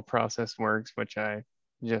this whole process works, which I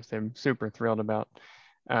just am super thrilled about.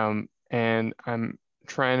 And I'm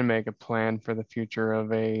trying to make a plan for the future of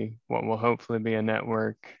what will hopefully be a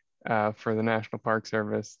network for the National Park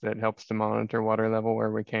Service that helps to monitor water level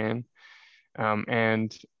where we can.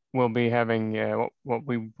 And we'll be having what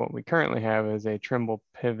we currently have is a Trimble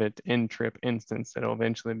Pivot in-trip instance that will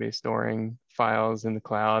eventually be storing files in the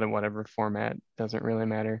cloud in whatever format, doesn't really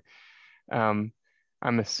matter. I'm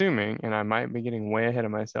assuming, and I might be getting way ahead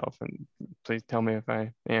of myself, and please tell me if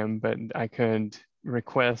I am, but I could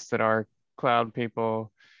request that our cloud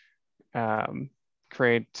people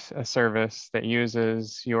create a service that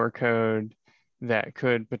uses your code that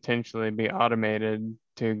could potentially be automated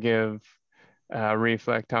to give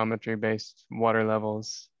reflectometry based water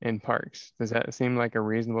levels in parks. Does that seem like a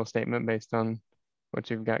reasonable statement based on what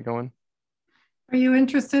you've got going? Are you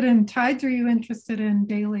interested in tides or are you interested in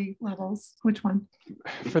daily levels? Which one?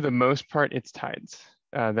 For the most part, it's tides.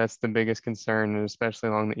 That's the biggest concern, and especially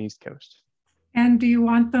along the East Coast. And do you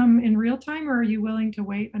want them in real time, or are you willing to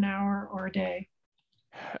wait an hour or a day?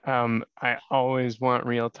 I always want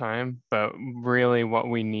real time, but really what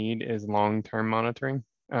we need is long-term monitoring.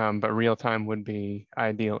 But real time would be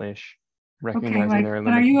ideal-ish, recognizing there are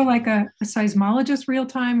limitations. Are you like a seismologist real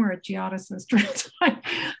time or a geodesist real time?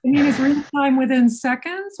 I mean, is real time within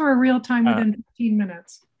seconds or real time within 15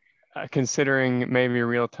 minutes? Considering maybe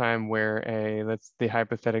real time where the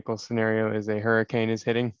hypothetical scenario is a hurricane is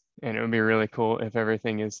hitting, and it would be really cool if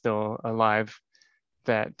everything is still alive,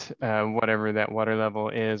 that whatever that water level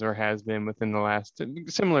is or has been within the last,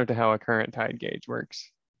 similar to how a current tide gauge works.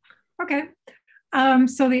 Okay.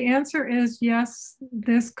 So the answer is yes,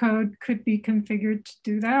 this code could be configured to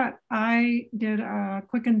do that. I did a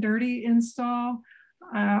quick and dirty install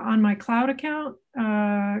on my cloud account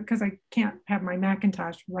because I can't have my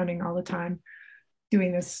Macintosh running all the time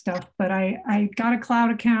doing this stuff, but I got a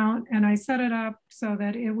cloud account and I set it up so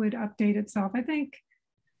that it would update itself. I think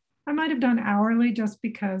I might have done hourly just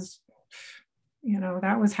because,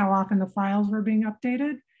 that was how often the files were being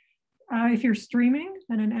updated. If you're streaming,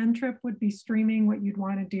 then an N-trip would be streaming. What you'd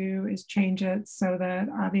want to do is change it so that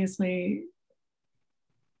obviously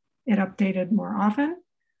it updated more often.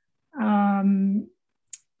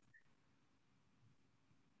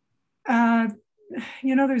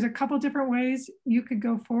 There's a couple different ways you could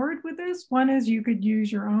go forward with this. One is you could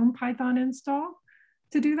use your own Python install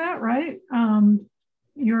to do that, right?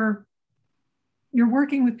 You're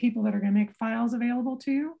working with people that are going to make files available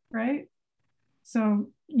to you, right? So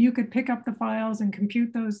you could pick up the files and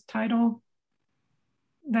compute those tidal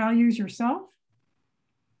values yourself.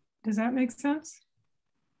 Does that make sense?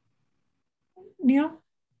 Neil?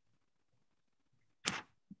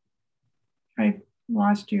 I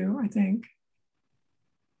lost you, I think.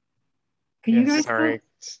 Can you guys? Sorry,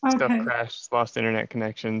 stuff crashed, lost internet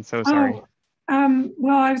connection, so sorry.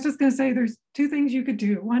 Well, I was just gonna say there's two things you could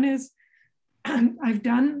do. One is I've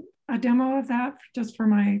done a demo of that just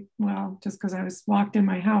because I was locked in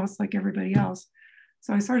my house like everybody else.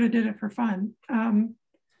 So I sort of did it for fun.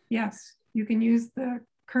 Yes, you can use the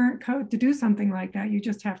current code to do something like that. You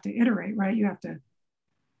just have to iterate, right? You have to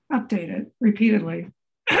update it repeatedly,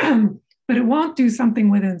 but it won't do something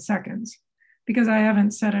within seconds because I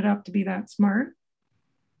haven't set it up to be that smart.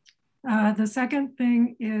 The second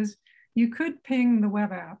thing is you could ping the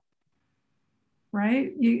web app,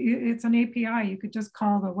 right? It's an API. You could just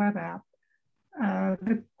call the web app.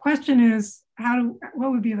 The question is,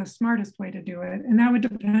 what would be the smartest way to do it? And that would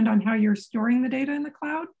depend on how you're storing the data in the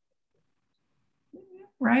cloud,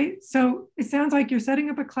 right? So it sounds like you're setting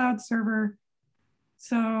up a cloud server.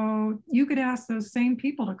 So you could ask those same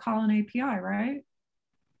people to call an API, right?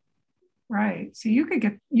 right. So you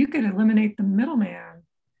could eliminate the middleman.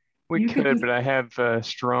 We You could, just, but I have a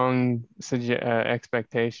strong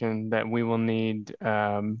expectation that we will need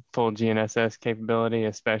full GNSS capability,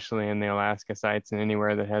 especially in the Alaska sites and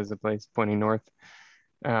anywhere that has a place pointing north.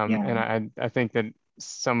 yeah. And I think that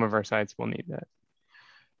some of our sites will need that.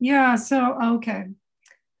 Yeah, so, okay.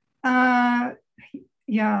 Yeah.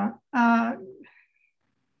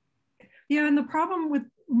 Yeah, and the problem with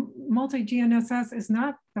multi-GNSS is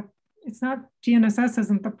it's not GNSS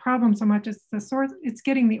isn't the problem so much, it's the source, it's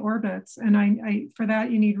getting the orbits. And I for that,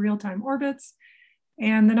 you need real-time orbits.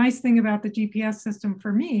 And the nice thing about the GPS system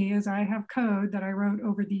for me is I have code that I wrote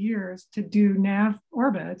over the years to do nav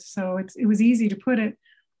orbits. So it was easy to put it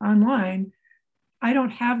online. I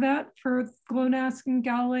don't have that for GLONASS and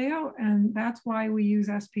Galileo, and that's why we use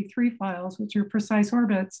SP3 files, which are precise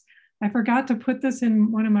orbits. I forgot to put this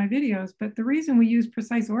in one of my videos, but the reason we use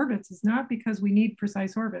precise orbits is not because we need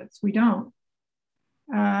precise orbits. We don't.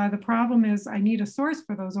 The problem is I need a source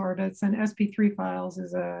for those orbits, and SP3 files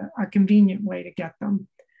is a convenient way to get them.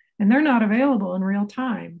 And they're not available in real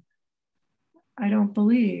time. I don't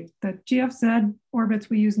believe. The GFZ orbits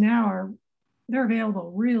we use now they're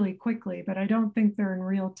available really quickly, but I don't think they're in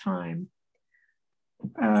real time.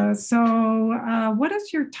 What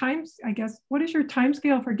is your time, I guess, what is your time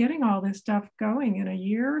scale for getting all this stuff going, in a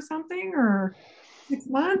year or something, or 6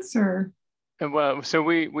 months, or? Well, so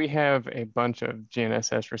we have a bunch of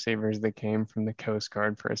GNSS receivers that came from the Coast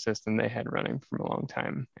Guard for a system they had running from a long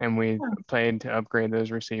time. And we played to upgrade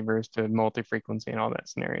those receivers to multi-frequency and all that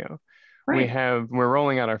scenario. Right. We're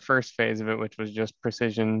rolling out our first phase of it, which was just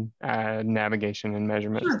precision navigation and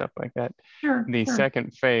measurement and stuff like that. The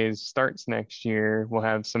second phase starts next year. We'll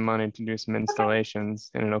have some money to do some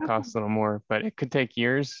installations, and it'll cost a little more, but it could take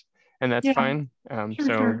years, and that's fine.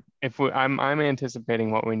 If I'm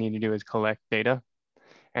anticipating what we need to do is collect data,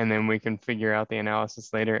 and then we can figure out the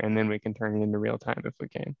analysis later, and then we can turn it into real time if we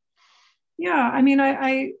can. Yeah, I mean,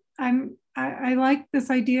 I like this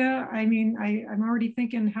idea. I mean, I'm already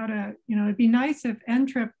thinking how to, it'd be nice if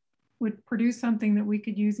NTRIP would produce something that we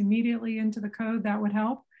could use immediately into the code. That would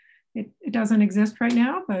help. It doesn't exist right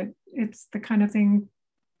now, but it's the kind of thing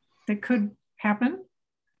that could happen.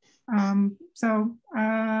 I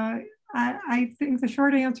think the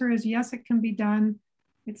short answer is yes, it can be done.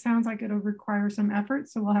 It sounds like it'll require some effort,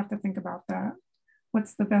 so we'll have to think about that.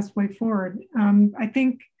 What's the best way forward? I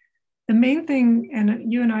think the main thing,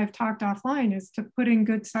 and you and I have talked offline, is to put in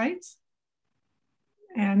good sites.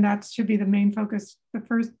 And that should be the main focus, the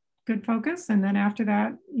first good focus. And then after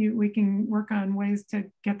that, we can work on ways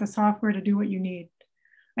to get the software to do what you need.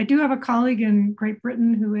 I do have a colleague in Great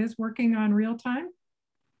Britain who is working on real time,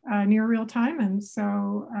 near real time. And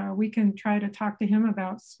so we can try to talk to him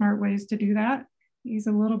about smart ways to do that. He's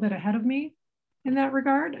a little bit ahead of me in that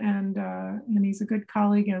regard. And he's a good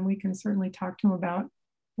colleague, and we can certainly talk to him about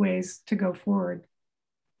ways to go forward.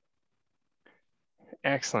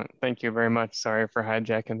 Excellent. Thank you very much. Sorry for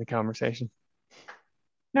hijacking the conversation.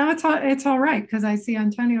 No, it's all right, because I see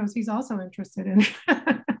Antonio's, he's also interested in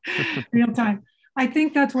real time. I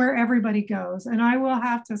think that's where everybody goes. And I will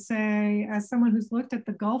have to say, as someone who's looked at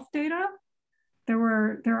the Gulf data, there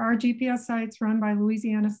are GPS sites run by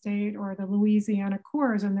Louisiana State or the Louisiana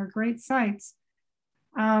Corps, and they're great sites.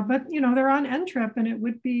 But they're on NTRIP, and it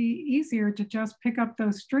would be easier to just pick up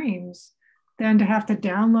those streams than to have to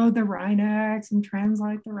download the RINEX and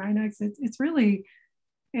translate the RINEX. It's really,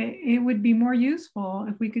 it would be more useful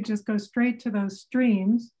if we could just go straight to those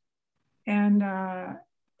streams and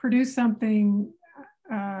produce something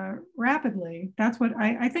rapidly. That's what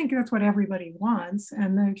I think that's what everybody wants.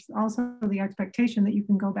 And there's also the expectation that you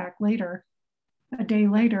can go back later, a day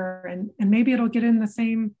later, and maybe it'll get in the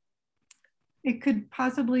same. It could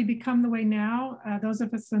possibly become the way now. Those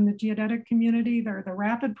of us in the geodetic community, they're the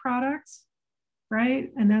rapid products,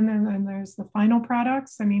 right? And then there's the final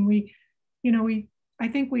products. I mean, I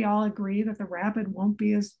think we all agree that the rapid won't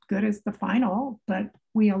be as good as the final, but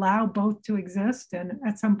we allow both to exist. And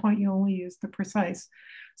at some point you only use the precise.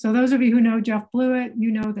 So those of you who know Jeff Blewett,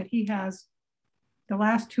 you know that he has the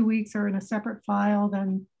last 2 weeks are in a separate file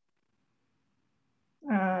than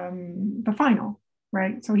the final.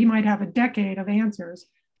 Right? So he might have a decade of answers,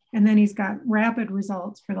 and then he's got rapid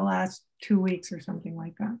results for the last 2 weeks or something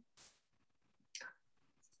like that.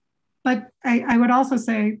 But I would also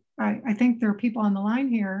say, I think there are people on the line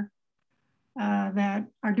here that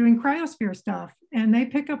are doing cryosphere stuff, and they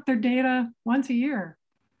pick up their data once a year,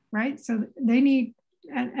 right? So they need,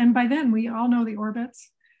 and by then we all know the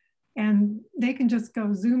orbits, and they can just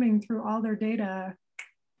go zooming through all their data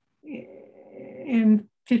in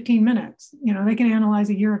 15 minutes. They can analyze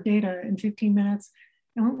a year of data in 15 minutes,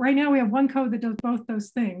 And right now we have one code that does both those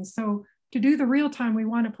things. So to do the real time, we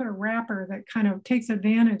want to put a wrapper that kind of takes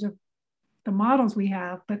advantage of the models we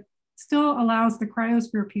have, but still allows the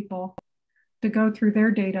cryosphere people to go through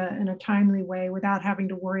their data in a timely way without having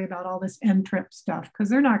to worry about all this M-trip stuff, because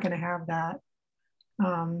they're not going to have that.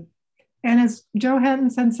 And as Joe Hatton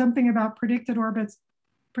said something about predicted orbits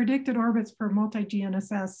for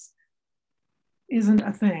multi-GNSS isn't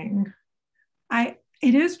a thing.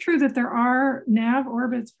 It is true that there are nav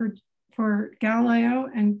orbits for Galileo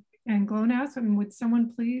and GLONASS, and would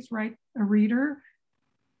someone please write a reader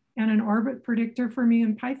and an orbit predictor for me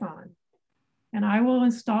in Python? And I will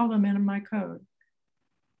install them in my code.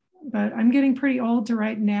 But I'm getting pretty old to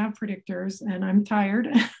write nav predictors, and I'm tired.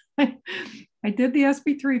 I did the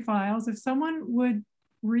SP3 files. If someone would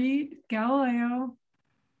read Galileo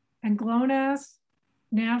and GLONASS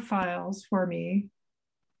nav files for me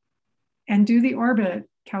and do the orbit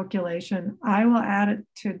calculation, I will add it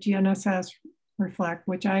to GNSS Reflect,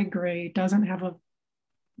 which I agree doesn't have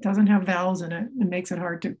vowels in it and makes it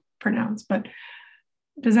hard to pronounce. But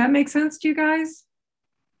does that make sense to you guys?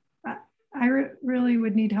 I really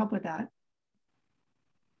would need help with that.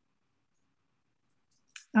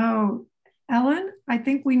 Oh, Ellen, I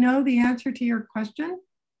think we know the answer to your question.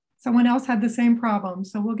 Someone else had the same problem,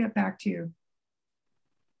 so we'll get back to you.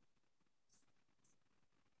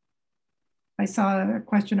 I saw a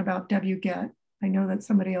question about wget. I know that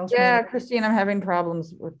somebody else. Yeah, Christine, I'm having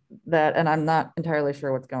problems with that, and I'm not entirely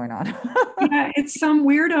sure what's going on. Yeah, it's some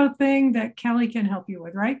weirdo thing that Kelly can help you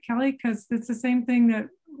with, right, Kelly? Because it's the same thing that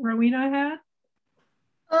Rowena had.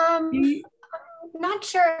 I'm not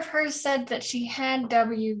sure if hers said that she had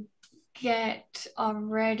wget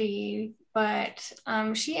already, but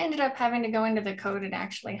she ended up having to go into the code and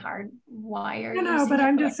actually hardwire. No, but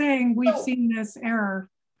I'm just saying we've seen this error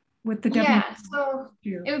with the yeah, so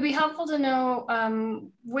it would be helpful to know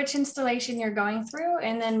which installation you're going through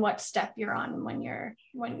and then what step you're on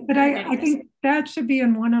but I think that should be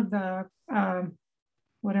in one of the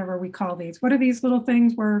whatever we call these. What are these little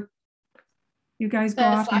things where you guys go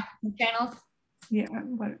off channels? Yeah,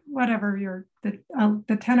 whatever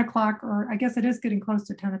the 10 o'clock, or I guess it is getting close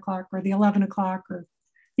to 10 o'clock, or the 11 o'clock, or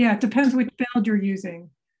yeah, it depends which build you're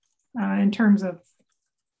using in terms of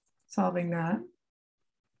solving that.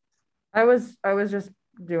 I was just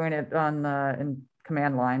doing it on in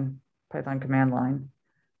command line, Python command line.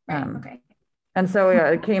 Okay. And so yeah,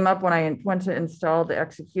 it came up when I went to install the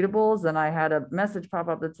executables, and I had a message pop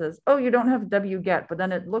up that says, "Oh, you don't have wget," but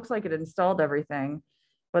then it looks like it installed everything.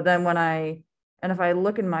 But then if I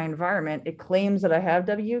look in my environment, it claims that I have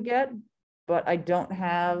wget, but I don't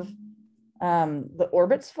have the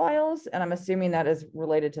orbits files, and I'm assuming that is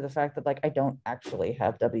related to the fact that I don't actually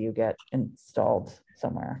have wget installed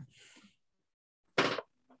somewhere.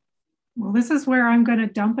 Well, this is where I'm going to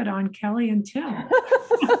dump it on Kelly and Tim.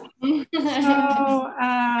 So,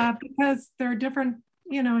 because there are different,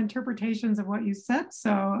 interpretations of what you said.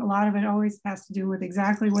 So a lot of it always has to do with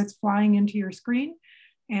exactly what's flying into your screen.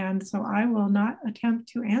 And so I will not attempt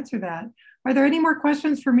to answer that. Are there any more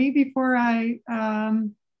questions for me before I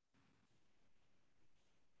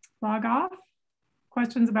log off?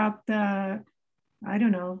 Questions about I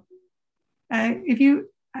don't know. If you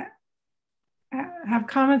have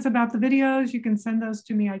comments about the videos, you can send those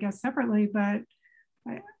to me, I guess, separately. But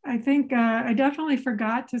I think I definitely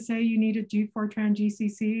forgot to say you needed G4tran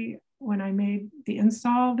GCC when I made the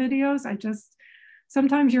install videos.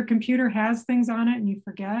 Sometimes your computer has things on it and you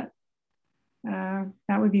forget. That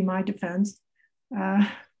would be my defense.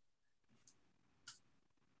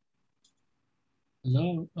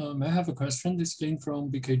 Hello, I have a question. This is Lin from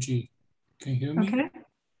BKG. Can you hear me? Okay.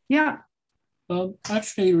 Yeah.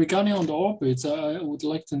 Actually, regarding on the orbits, I would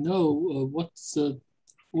like to know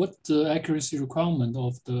what the accuracy requirement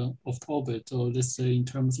of the orbit, or let's say in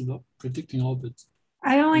terms of predicting orbit.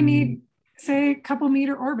 I only need, say, a couple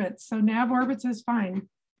meter orbits. So nav orbits is fine.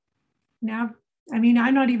 Nav, I'm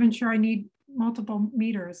not even sure I need multiple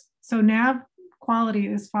meters. So nav quality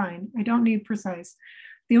is fine. I don't need precise.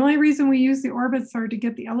 The only reason we use the orbits are to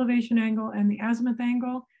get the elevation angle and the azimuth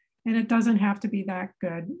angle, and it doesn't have to be that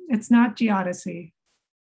good. It's not geodesy.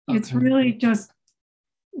 Okay. It's really just,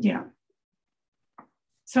 yeah.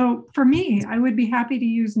 So for me, I would be happy to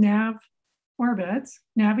use nav orbits,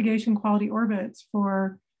 navigation quality orbits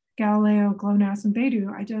for Galileo, GLONASS, and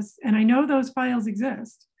Beidou. And I know those files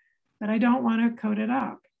exist, but I don't want to code it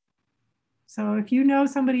up. So if you know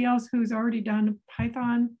somebody else who's already done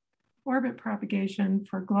Python orbit propagation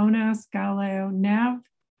for GLONASS, Galileo, nav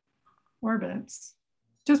orbits,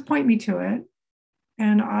 just point me to it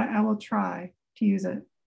and I will try to use it.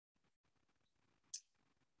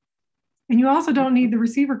 And you also don't need the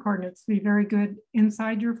receiver coordinates to be very good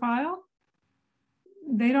inside your file.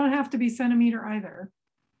 They don't have to be centimeter either,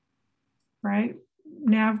 right?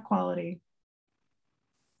 Nav quality.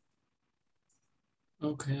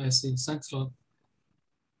 Okay, I see. Thanks a lot.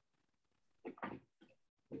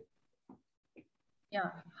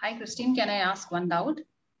 Yeah. Hi, Christine. Can I ask one doubt?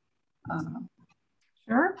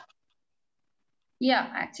 Sure. Yeah,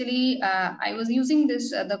 actually, I was using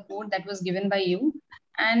this the code that was given by you,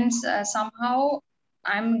 and somehow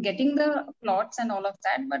I'm getting the plots and all of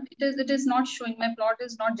that, but it is not showing. My plot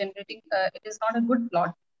is not generating. It is not a good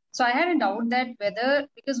plot. So I had a doubt that whether,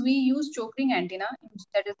 because we use choke ring antenna,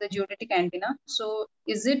 that is the geodetic antenna. So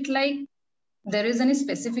is it like there is any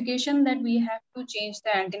specification that we have to change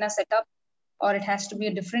the antenna setup, or it has to be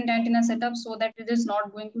a different antenna setup so that it is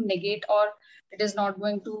not going to negate, or it is not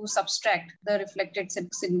going to subtract the reflected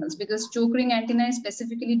signals, because choke ring antenna is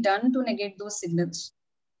specifically done to negate those signals.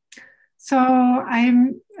 So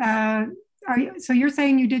so you're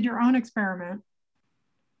saying you did your own experiment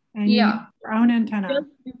and you used your own antenna? Just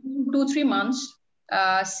 2-3 months,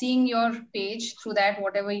 seeing your page through that,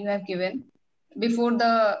 whatever you have given, before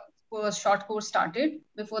the short course started,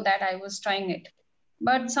 before that I was trying it.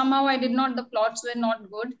 But somehow I did not, the plots were not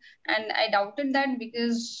good. And I doubted that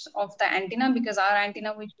because of the antenna, because our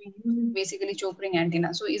antenna which we use is basically choke ring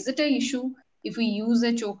antenna. So is it an issue if we use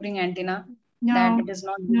a choke ring antenna? No, that it is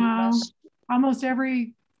not good for us? Almost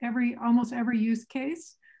every use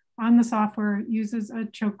case on the software uses a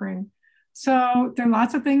choke ring. So there are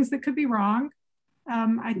lots of things that could be wrong.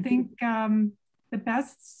 I think the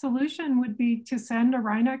best solution would be to send a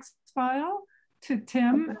Rhinex file to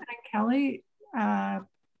Tim and Kelly.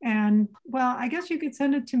 And well, I guess you could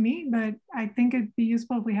send it to me, but I think it'd be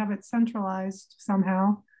useful if we have it centralized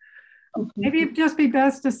somehow. Okay. Maybe it'd just be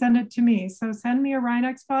best to send it to me. So send me a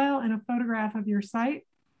Rhinex file and a photograph of your site.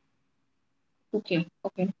 Okay.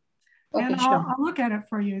 And sure. I'll look at it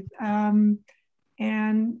for you.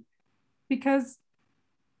 And because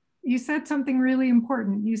you said something really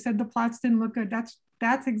important, you said the plots didn't look good.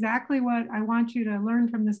 That's exactly what I want you to learn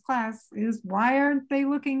from this class, is why aren't they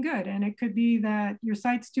looking good? And it could be that your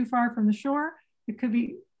site's too far from the shore. It could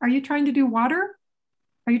be, are you trying to do water?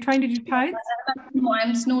 Are you trying to do tides? No,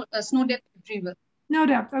 I'm snow depth retrieval. No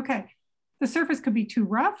depth, okay. The surface could be too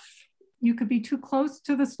rough. You could be too close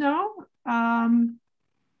to the snow. I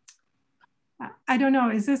don't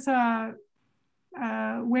know, is this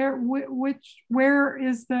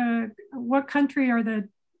what country are the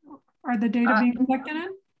data being collected in?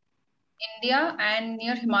 India and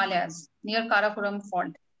near Himalayas, near Karakoram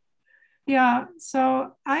fault. Yeah,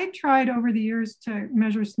 so I tried over the years to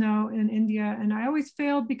measure snow in India, and I always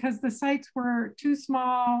failed because the sites were too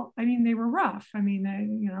small. I mean, they were rough. I mean,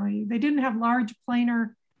 they didn't have large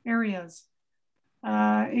planar areas.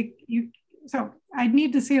 So I'd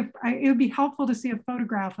need to see it would be helpful to see a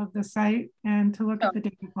photograph of the site and to look at the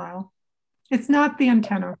data file. It's not the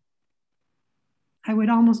antenna. I would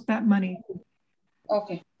almost bet money.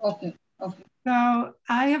 Okay. So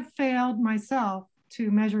I have failed myself to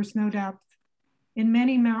measure snow depth in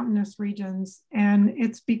many mountainous regions. And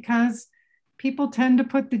it's because people tend to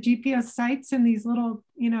put the GPS sites in these little,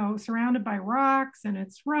 surrounded by rocks, and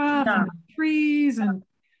it's rough and trees, and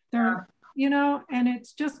they're, and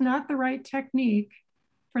it's just not the right technique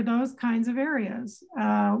for those kinds of areas.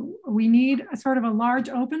 We need a sort of a large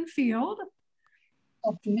open field,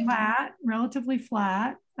 flat, relatively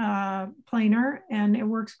flat, planar, and it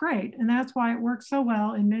works great. And that's why it works so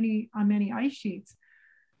well on many ice sheets.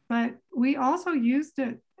 But we also used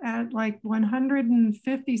it at like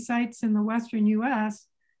 150 sites in the Western US.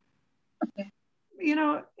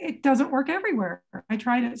 It doesn't work everywhere. I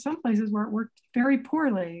tried it some places where it worked very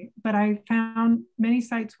poorly, but I found many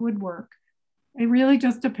sites would work. It really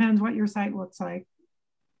just depends what your site looks like.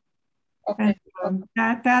 Okay. And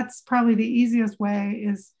that's probably the easiest way.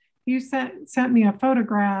 Is you sent me a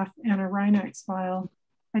photograph and a Rhinex file.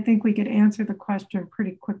 I think we could answer the question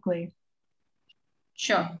pretty quickly.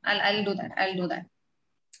 Sure, I'll do that.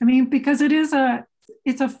 I mean, because it's a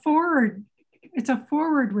forward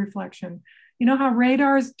reflection. You know how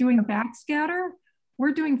radar's doing backscatter?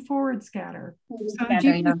 We're doing forward scatter.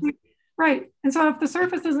 Right. And so if the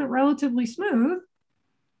surface isn't relatively smooth,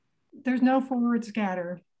 there's no forward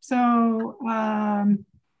scatter. So,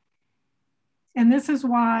 and this is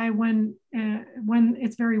why when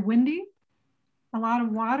it's very windy, a lot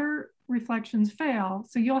of water reflections fail.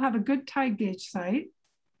 So you'll have a good tide gauge site.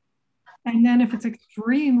 And then if it's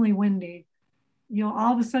extremely windy,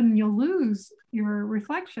 all of a sudden you'll lose your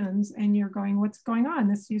reflections, and you're going, what's going on?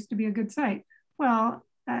 This used to be a good site. Well,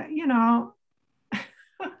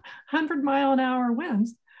 100-mile-an-hour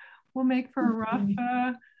winds will make for a rough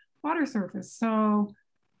water surface. So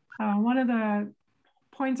one of the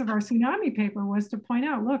points of our tsunami paper was to point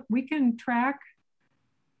out, look, we can track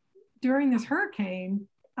during this hurricane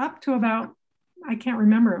up to about, I can't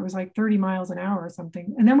remember, it was like 30 miles an hour or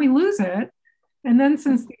something. And then we lose it. And then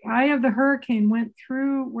since the eye of the hurricane went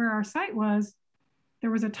through where our site was, there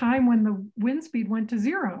was a time when the wind speed went to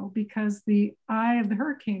 0 because the eye of the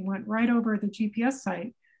hurricane went right over the GPS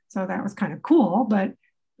site. So that was kind of cool. But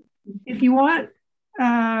if you want,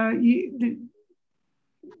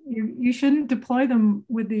 you shouldn't deploy them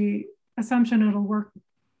with the assumption it'll work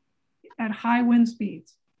at high wind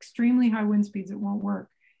speeds, extremely high wind speeds, it won't work.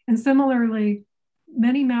 And similarly,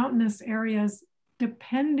 many mountainous areas,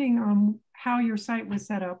 depending on how your site was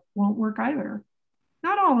set up, won't work either.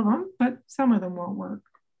 Not all of them, but some of them won't work.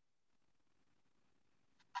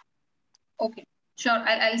 Okay, sure.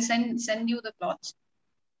 I'll send you the plots.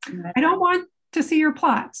 I don't want to see your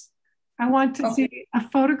plots. I want to see a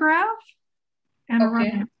photograph and a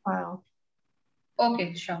reference file.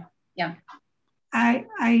 Okay, sure. Yeah.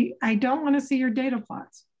 I don't want to see your data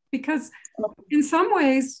plots because in some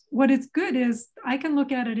ways, what it's good is I can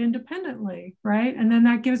look at it independently, right? And then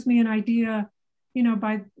that gives me an idea, you know,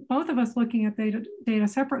 by both of us looking at data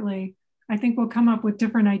separately, I think we'll come up with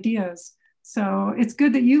different ideas. So it's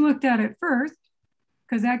good that you looked at it first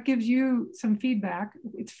because that gives you some feedback.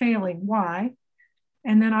 It's failing, why?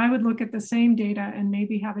 And then I would look at the same data and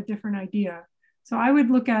maybe have a different idea. So I would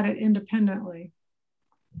look at it independently.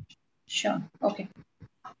 Sure. Okay.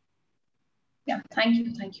 Yeah. Thank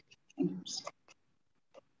you. Thank you. Thank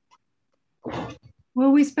you.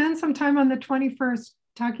 Will we spend some time on the 21st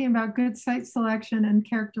talking about good site selection and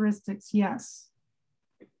characteristics? Yes.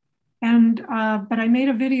 And, but I made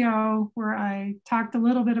a video where I talked a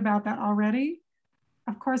little bit about that already.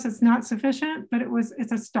 Of course, it's not sufficient, but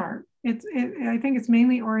it's a start. I think it's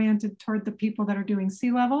mainly oriented toward the people that are doing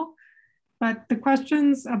sea level, but the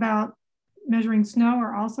questions about measuring snow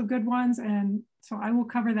are also good ones. And so I will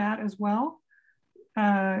cover that as well.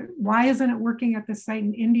 Why isn't it working at this site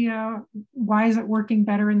in India? Why is it working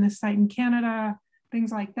better in this site in Canada?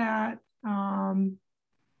 Things like that. I'm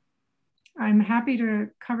happy to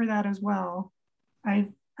cover that as well. I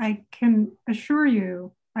can assure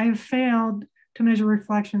you, I have failed to measure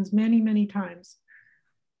reflections many, many times.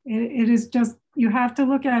 It is just, you have to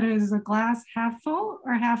look at it as a glass half full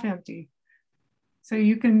or half empty. So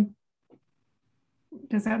you can,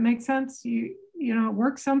 does that make sense? You know, it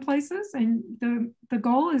works some places and the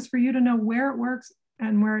goal is for you to know where it works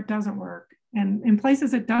and where it doesn't work. And in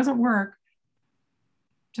places it doesn't work,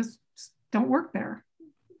 just don't work there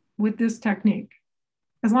with this technique.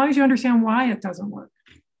 As long as you understand why it doesn't work,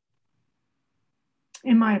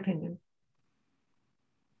 in my opinion.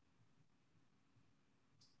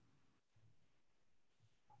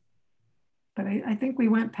 But I think we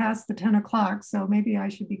went past the 10 o'clock, so maybe I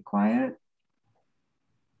should be quiet.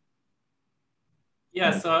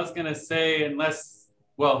 Yeah, so I was gonna say, unless,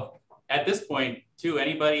 well, at this point too,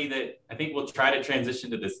 anybody that, I think we'll try to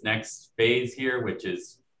transition to this next phase here, which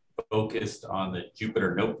is focused on the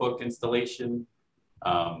Jupyter Notebook installation.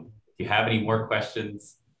 If you have any more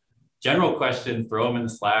questions, general questions, throw them in the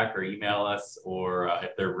Slack or email us, or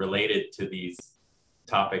if they're related to these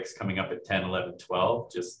topics coming up at 10, 11,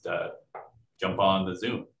 12, just jump on the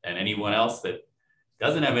Zoom. And anyone else that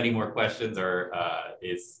doesn't have any more questions or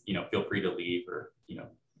is, you know, feel free to leave or, you know.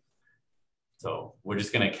 So we're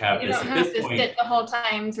just going to cap this at this point. You don't have to sit the whole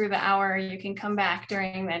time through the hour. You can come back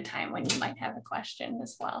during that time when you might have a question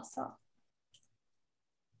as well. So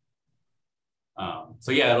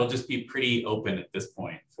yeah, it'll just be pretty open at this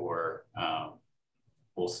point for,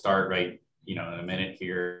 we'll start right, you know, in a minute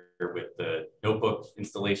here with the notebook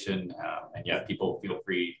installation. And yeah, people feel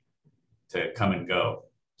free to come and go.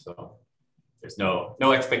 So there's no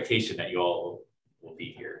expectation that you all will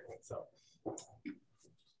be here.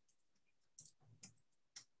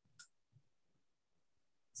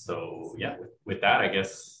 So yeah, with that, I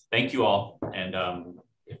guess, thank you all. And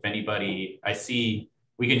if anybody, I see,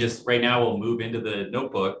 we can just, right now we'll move into the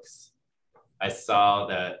notebooks. I saw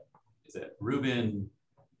that, is it Ruben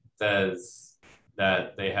says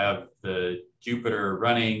that they have the Jupyter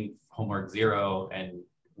running homework 0, and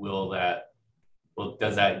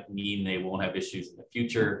does that mean they won't have issues in the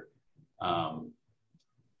future? That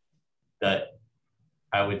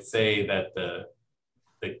I would say that the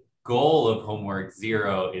goal of homework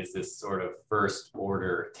 0 is this sort of first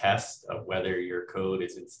order test of whether your code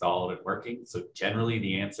is installed and working. So generally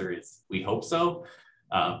the answer is we hope so,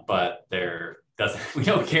 but we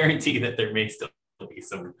don't guarantee that there may still be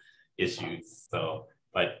some issues. So,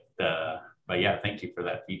 but yeah, thank you for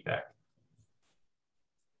that feedback.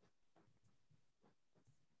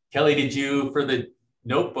 Kelly, did you, for the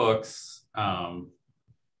notebooks,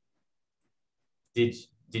 did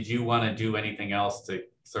you want to do anything else to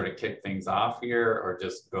sort of kick things off here, or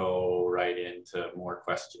just go right into more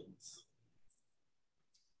questions?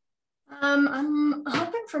 I'm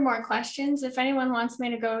hoping for more questions. If anyone wants me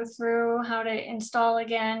to go through how to install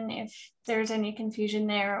again, if there's any confusion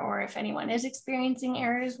there, or if anyone is experiencing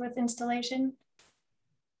errors with installation,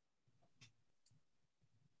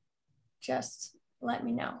 just let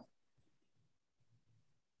me know.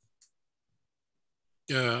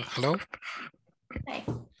 Hello. Hey.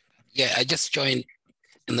 Yeah, I just joined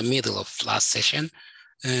in the middle of last session,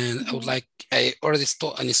 and I would like, I already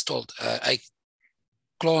installed. I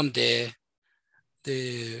cloned the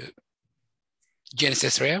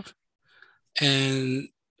GNSS rev, and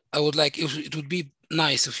I would like, it would be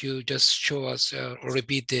nice if you just show us or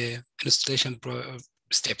repeat the installation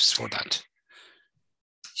steps for that.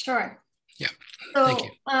 Sure. Yeah. So, thank you.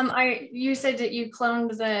 You said that you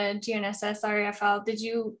cloned the GNSS REFL. Did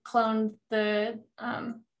you clone the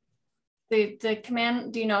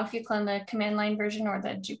command? Do you know if you cloned the command line version or the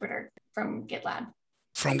Jupyter from GitLab?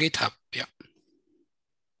 From GitHub, yeah.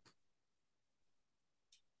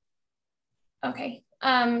 Okay.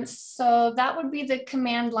 So that would be the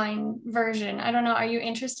command line version. I don't know. Are you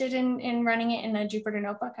interested in running it in a Jupyter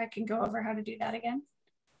notebook? I can go over how to do that again.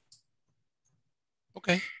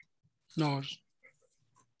 Okay. No.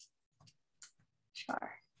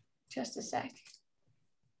 Sure. Just a sec.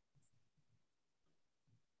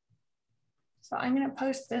 So I'm going to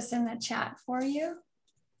post this in the chat for you.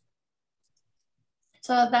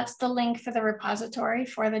 So that's the link for the repository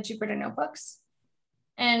for the Jupyter notebooks.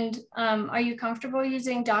 And are you comfortable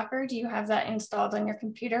using Docker? Do you have that installed on your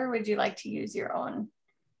computer? Or would you like to use your own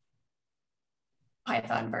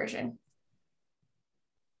Python version?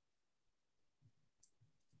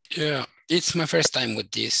 Yeah, it's my first time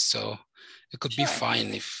with this, so it could Sure. be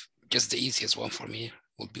fine if just the easiest one for me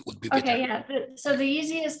would be better. Okay, yeah. So the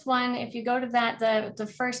easiest one, if you go to that, the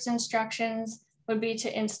first instructions would be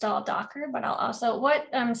to install Docker, but I'll also, what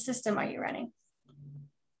system are you running?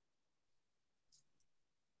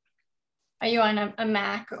 Are you on a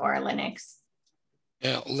Mac or a Linux?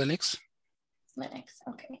 Yeah, Linux. Linux,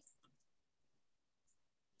 okay.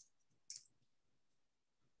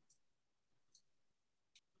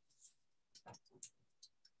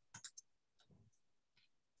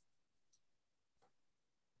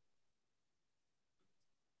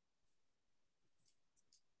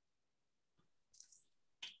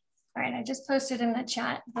 All right, I just posted in the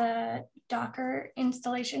chat the Docker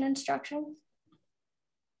installation instructions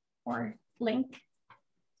or link.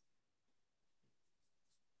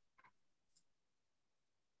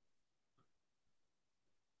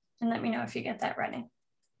 And let me know if you get that running.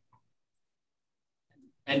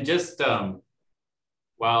 And just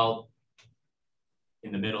while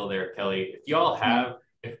in the middle there, Kelly, if you all have,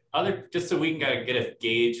 just so we can kind of get a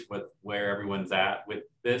gauge with where everyone's at with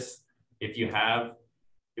this, if you have,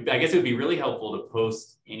 I guess it would be really helpful to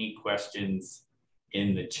post any questions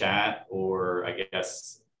in the chat, or I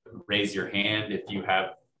guess raise your hand if you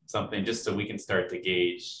have something, just so we can start to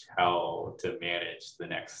gauge how to manage the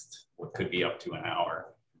next, what could be up to an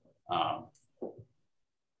hour.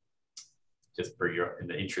 Just for your, in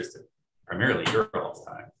the interest of primarily your all's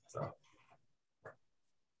time, so.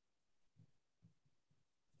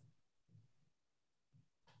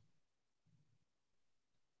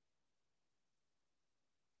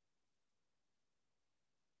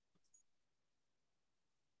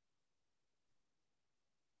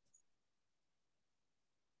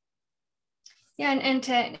 Yeah, and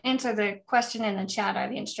to answer the question in the chat, are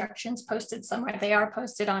the instructions posted somewhere? They are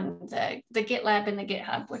posted on the GitLab and the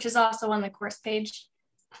GitHub, which is also on the course page.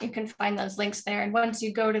 You can find those links there. And once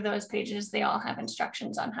you go to those pages, they all have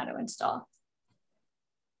instructions on how to install.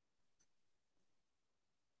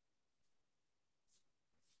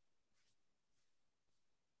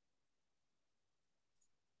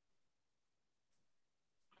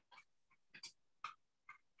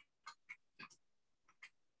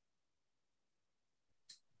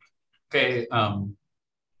 Okay,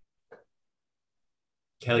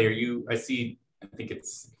 Kelly, are you, I see, I think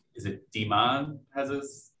it's, is it Dimon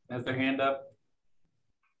has their hand up?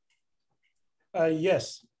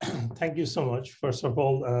 Yes, thank you so much. First of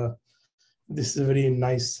all, this is a very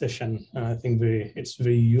nice session, and I think it's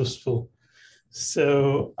very useful.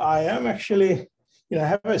 So I am actually, I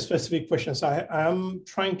have a specific question. So I am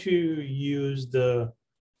trying to use the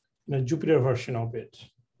Jupyter version of it,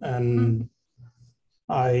 and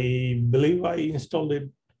I believe I installed it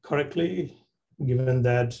correctly, given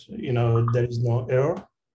that there is no error.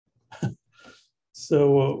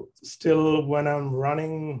 So still when I'm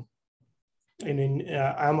running,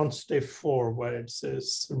 I'm on step 4 where it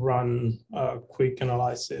says run quick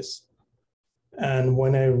analysis. And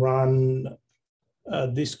when I run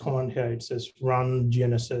this command here, it says run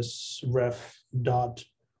GNSS ref dot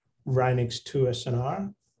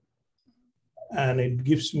Rhinix2SNR. And it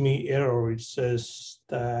gives me error. It says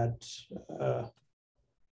that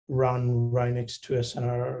run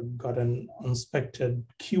Rhinix2SNR got an unexpected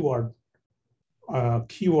keyword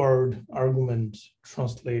argument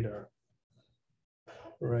translator,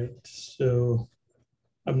 right? So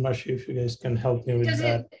I'm not sure if you guys can help me with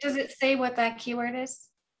that. Does it say what that keyword is?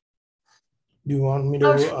 Do you want me to?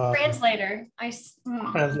 Oh, translator.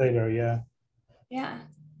 Translator, yeah. Yeah.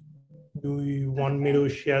 Do you want me to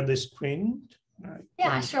share the screen?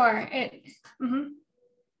 Yeah, sure.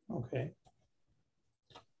 Okay.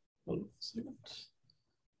 Hold on a second.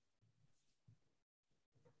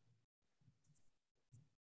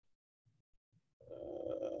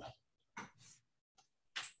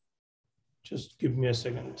 Just give me a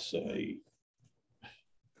second.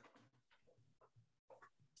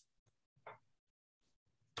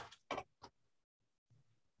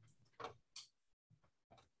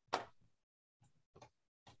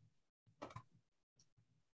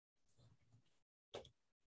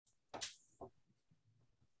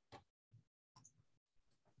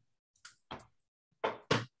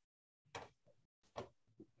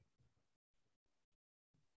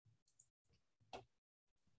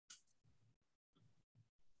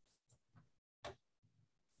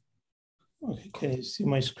 Okay, can you see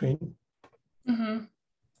my screen? Mm-hmm.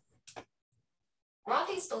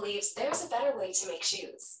 Rothy's believes there's a better way to make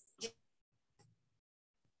shoes.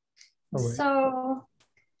 All right. So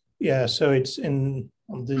yeah, so it's on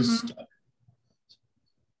this.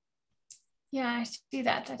 Yeah, I see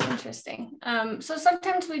that. That's interesting. So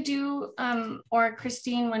sometimes we do, or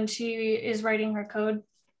Christine, when she is writing her code.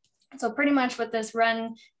 So pretty much what this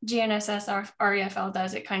run GNSS REFL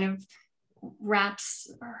does, it kind of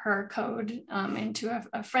wraps her code into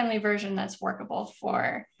a friendly version that's workable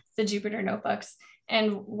for the Jupyter notebooks.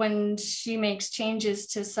 And when she makes changes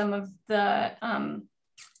to some of the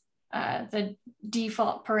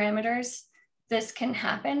default parameters, this can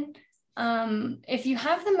happen. If you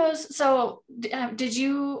have the most, so did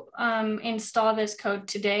you install this code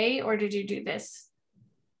today, or did you do this?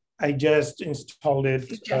 I just installed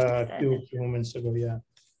it a few moments ago, yeah.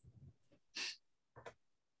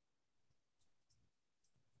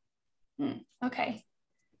 Okay.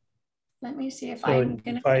 Let me see if So I'm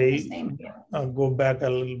going to get the same. I'll go back a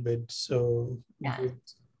little bit. So, yeah.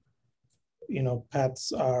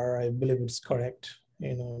 Paths are, I believe it's correct.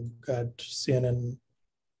 Got CNR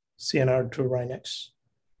to Rhinix.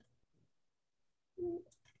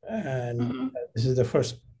 And this is the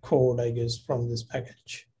first code, I guess, from this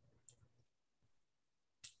package.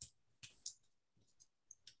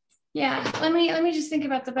 Yeah, let me just think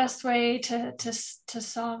about the best way to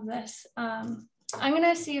solve this. I'm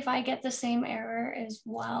gonna see if I get the same error as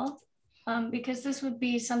well, because this would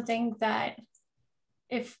be something that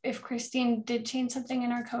if Christine did change something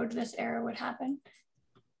in our code, this error would happen.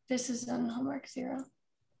 This is on homework 0.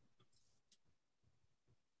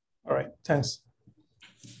 All right, thanks.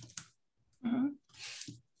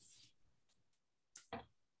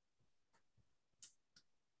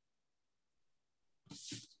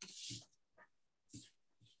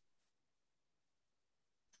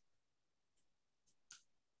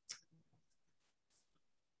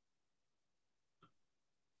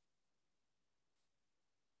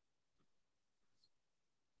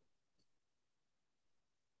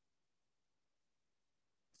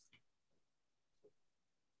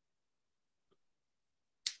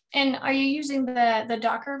 And are you using the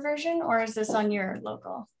Docker version, or is this on your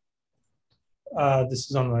local? This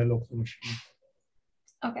is on my local machine.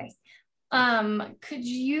 Okay. Could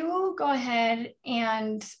you go ahead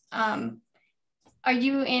and, are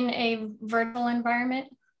you in a virtual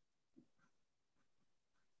environment?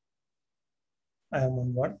 I am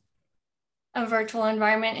on what? A virtual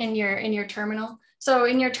environment in your terminal. So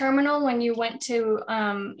in your terminal, when you went to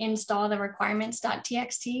install the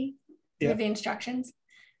requirements.txt, yeah, the instructions.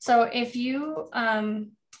 So if you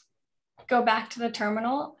go back to the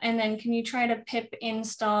terminal, and then can you try to pip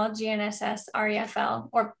install GNSS REFL,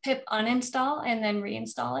 or pip uninstall and then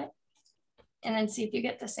reinstall it, and then see if you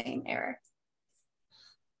get the same error.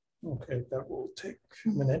 Okay, that will take a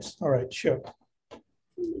few minutes. All right, sure.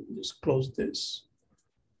 Just close this.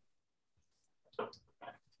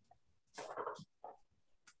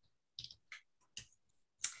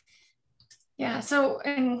 Yeah, so,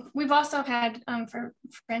 and we've also had, for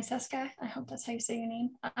Francesca, I hope that's how you say your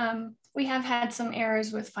name, we have had some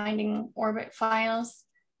errors with finding orbit files.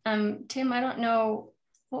 Tim, I don't know,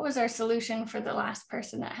 what was our solution for the last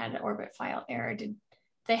person that had an orbit file error? Did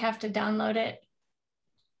they have to download it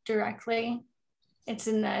directly? It's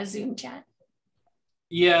in the Zoom chat.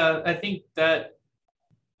 Yeah, I think that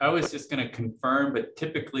I was just going to confirm, but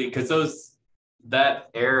typically, because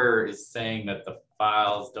that error is saying that the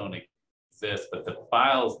files don't exist, but the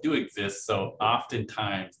files do exist. So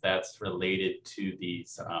oftentimes that's related to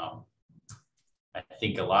these. I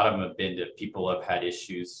think a lot of them have been to people have had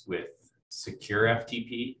issues with secure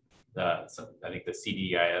FTP. So I think the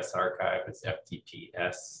CDIS archive is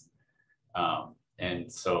FTPS.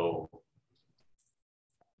 And so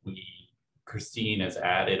Christine has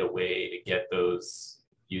added a way to get those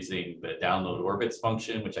using the download orbits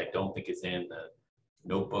function, which I don't think is in the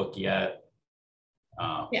notebook yet.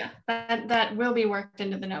 Yeah, that will be worked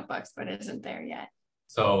into the notebooks, but isn't there yet.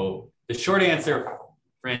 So the short answer,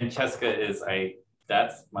 Francesca, is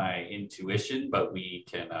that's my intuition, but we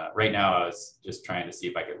can, right now I was just trying to see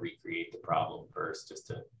if I could recreate the problem first, just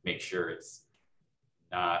to make sure it's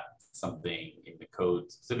not something in the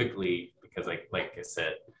code specifically, because like I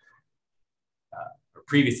said, our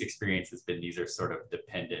previous experience has been these are sort of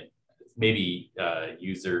dependent, maybe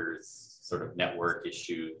users sort of network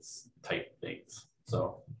issues type things.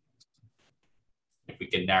 So if we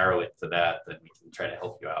can narrow it to that, then we can try to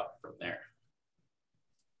help you out from there.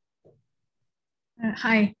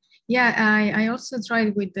 Hi. Yeah, I also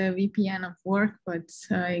tried with the VPN of work, but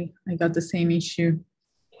I got the same issue.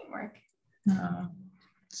 Didn't work.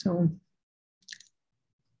 So.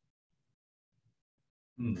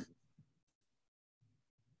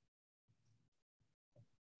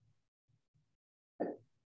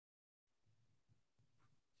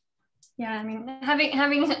 Yeah, I mean,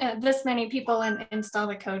 having this many people install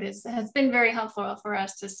the code has been very helpful for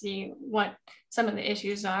us to see what some of the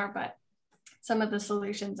issues are, but some of the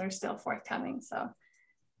solutions are still forthcoming. So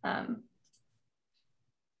yeah,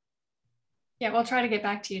 we'll try to get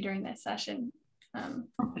back to you during this session. Okay.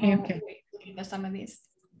 We'll look at some of these.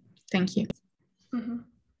 Thank you. Mm-hmm.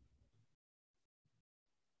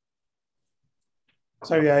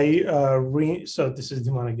 Sorry, so this is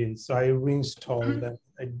Diman again. So I reinstalled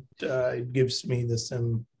and it gives me the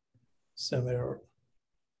same error.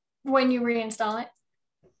 When you reinstall it?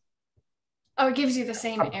 Oh, it gives you the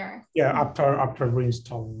same error. Yeah, after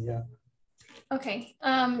reinstalling, yeah. Okay,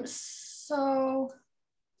 so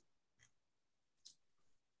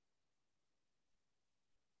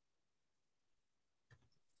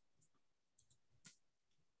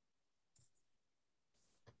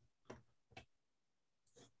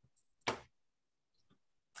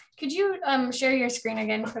could you share your screen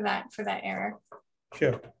again for that error?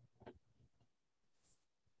 Sure.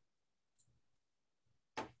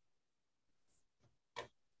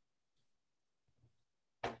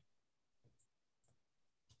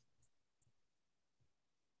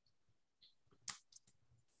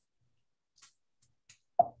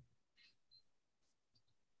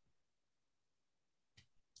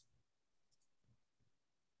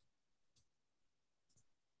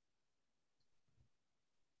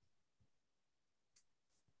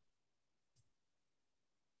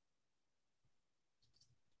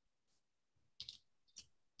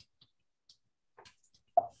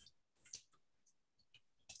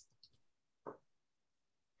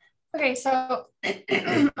 Okay, so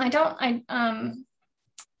I don't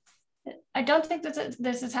think that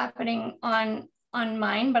this is happening on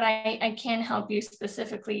mine, but I can help you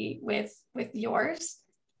specifically with yours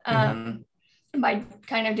by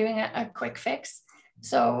kind of doing a quick fix.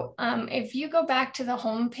 So if you go back to the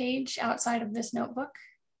home page outside of this notebook,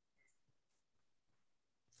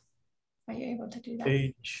 are you able to do that?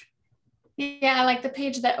 Page. Yeah, like the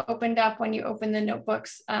page that opened up when you opened the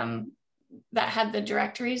notebooks that had the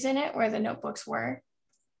directories in it where the notebooks were.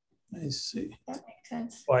 I see. That makes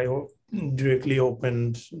sense. I directly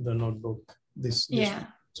opened the notebook. This Yeah.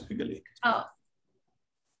 specifically. Oh.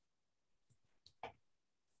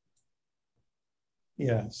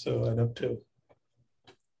 Yeah, so I'd have to.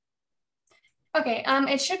 Okay,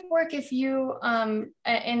 it should work if you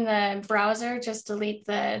in the browser just delete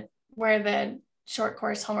where the short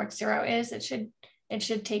course homework 0 is. It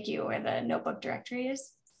should take you where the notebook directory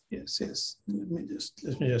is. Yes. Let me just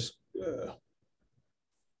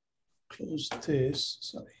close this.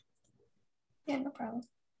 Sorry. Yeah, no problem.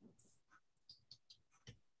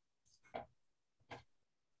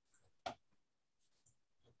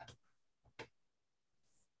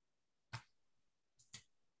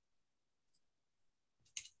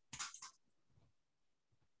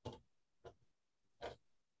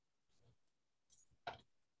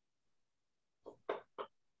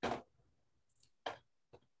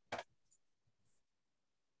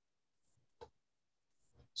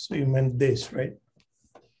 So you meant this, right?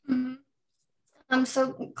 Mm-hmm.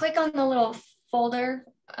 So click on the little folder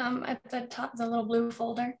at the top, the little blue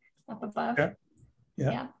folder up above. Yeah.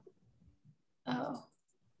 Yeah. Oh.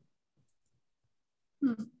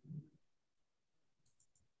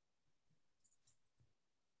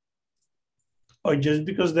 Or just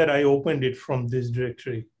because that I opened it from this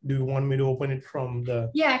directory, do you want me to open it from the?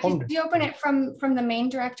 Yeah, can you open it from the main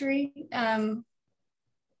directory? I'm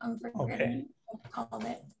forgetting what I called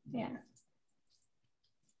it. Yeah.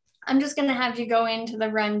 I'm just going to have you go into the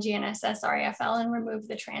run GNSS REFL and remove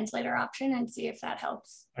the translator option and see if that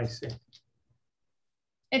helps. I see.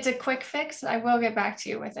 It's a quick fix. I will get back to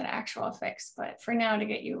you with an actual fix, but for now to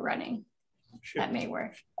get you running, sure, that may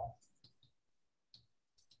work.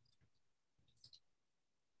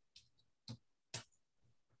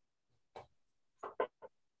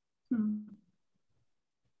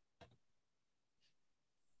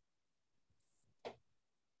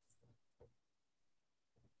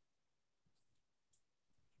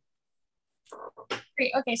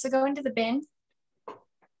 Great. Okay, so go into the bin.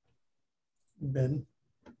 Bin.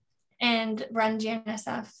 And run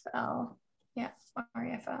GNSFL. Yeah,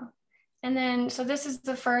 REFL. And then, so this is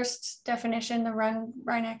the first definition, the run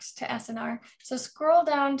right next to SNR. So scroll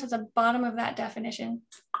down to the bottom of that definition.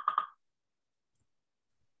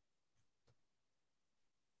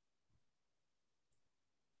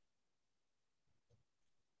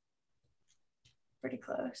 Pretty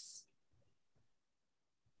close.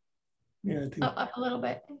 Yeah, I think. Oh, up a little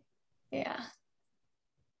bit. Yeah.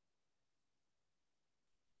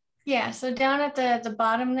 Yeah, so down at the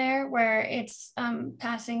bottom there where it's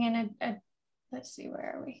passing in a, let's see,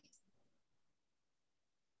 where are we?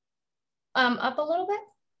 Up a little bit.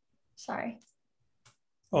 Sorry.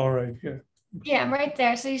 All right, here. Yeah, I'm right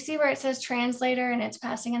there. So you see where it says translator and it's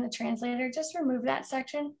passing in the translator. Just remove that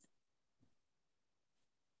section.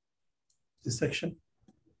 This section?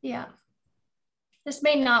 Yeah. This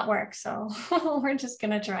may not work, so we're just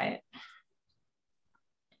gonna try it.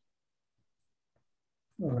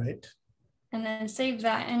 All right. And then save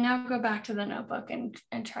that and now go back to the notebook and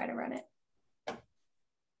try to run it.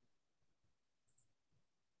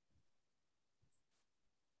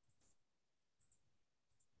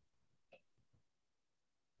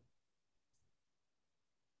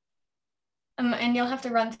 And you'll have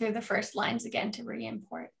to run through the first lines again to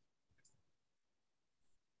re-import.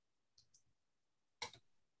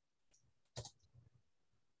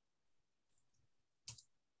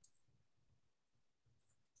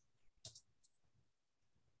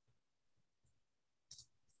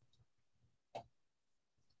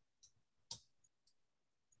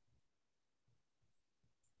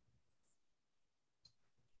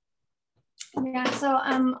 Yeah, so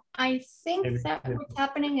I think that what's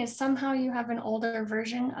happening is somehow you have an older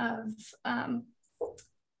version of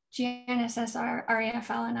GNSS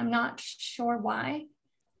REFL, and I'm not sure why.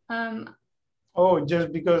 Oh,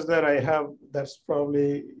 just because that I have, that's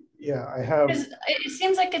probably, yeah, I have. It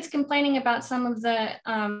seems like it's complaining about some of the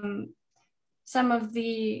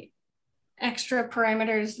extra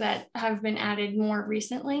parameters that have been added more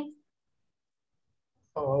recently.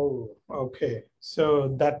 Oh, okay.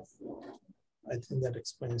 So that, I think that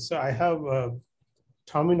explains. So I have a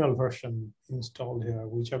terminal version installed here,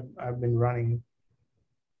 which I've been running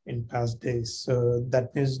in past days. So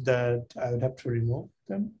that means that I would have to remove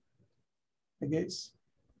them, I guess.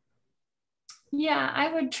 Yeah,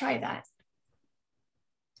 I would try that.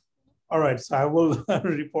 All right, so I will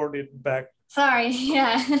report it back. Sorry,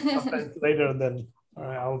 yeah. Sometime later then. All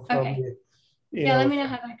right, I'll probably. Okay. Yeah, let me know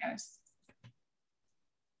how that goes.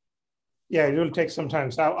 Yeah, it will take some time.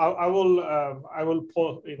 So I will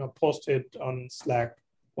post it on Slack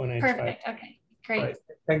when I try. Perfect. Okay, great. Right.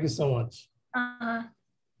 Thank you so much.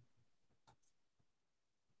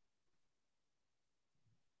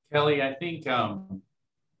 Kelly, I think I'm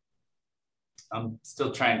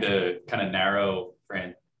still trying to kind of narrow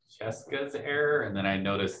Francesca's error, and then I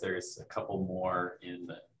noticed there's a couple more in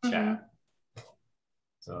the chat.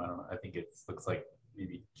 So I don't know, I think it looks like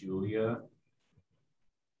maybe Julia.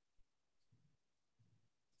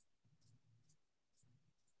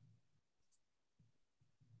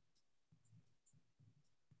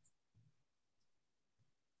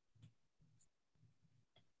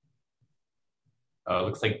 It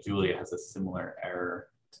looks like Julia has a similar error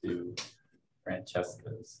to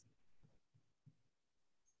Francesca's.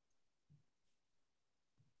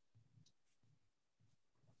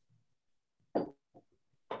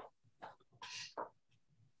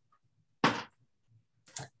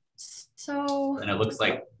 So, and it looks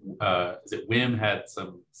like, is it Wim had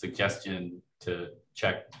some suggestion to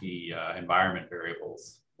check the environment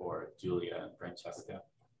variables for Julia and Francesca.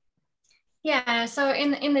 Yeah, so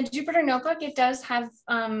in the Jupyter Notebook, it does have,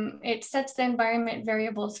 it sets the environment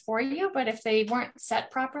variables for you, but if they weren't set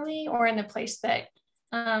properly or in the place that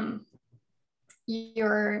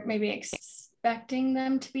you're maybe expecting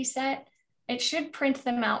them to be set, it should print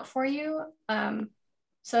them out for you.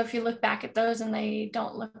 So if you look back at those and they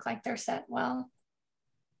don't look like they're set well.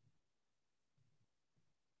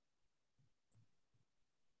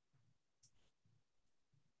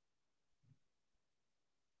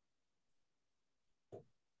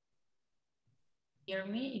 Hear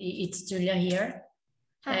me? It's Julia here.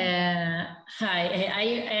 Hi. Hi, I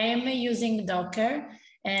am using Docker,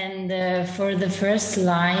 and for the first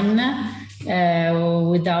line,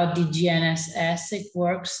 without the GNSS, it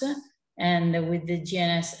works. And with the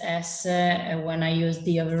GNSS, when I use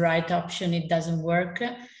the overwrite option, it doesn't work.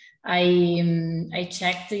 I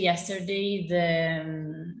checked yesterday the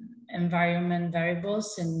environment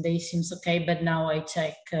variables and they seems okay, but now I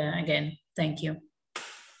check again. Thank you.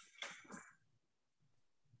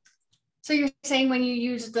 So you're saying when you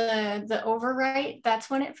use the overwrite, that's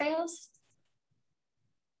when it fails?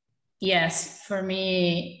 Yes, for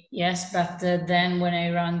me, yes, but then when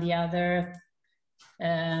I run the other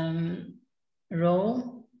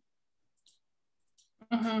row,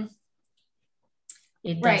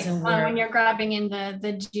 it doesn't work. When you're grabbing in the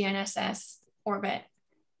GNSS orbit.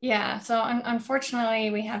 Yeah, so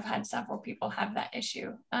unfortunately, we have had several people have that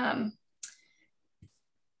issue.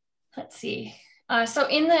 Let's see. So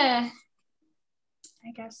in the,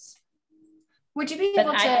 I guess, would you be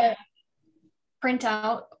able to print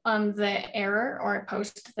out the error or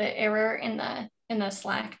post the error in the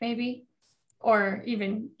Slack maybe, or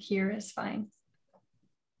even here is fine.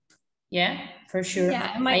 Yeah, for sure.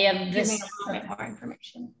 Yeah, it might give me a little bit more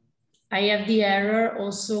information. I have the error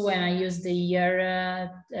also when I use the year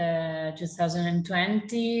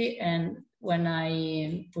 2020 and when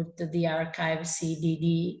I put the archive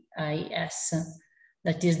CDDIS,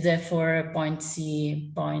 that is the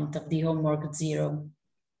 4.c point of the homework 0.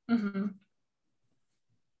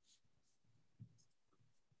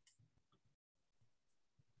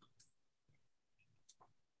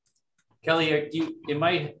 Kelly,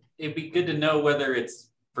 it'd be good to know whether it's,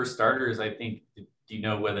 for starters, I think, do you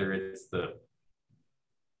know whether it's the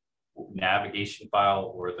navigation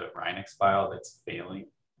file or the Rhinix file that's failing?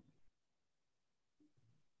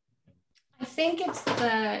 I think it's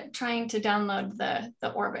the trying to download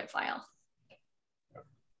the orbit file.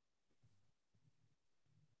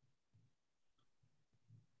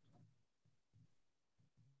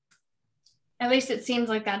 At least it seems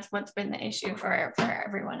like that's what's been the issue for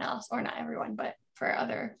everyone else, or not everyone, but for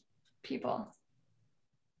other people.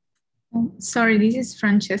 Sorry, this is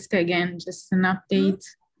Francesca again, just an update.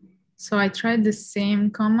 So I tried the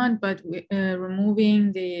same command, but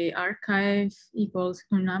removing the archive equals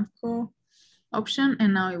unavco option,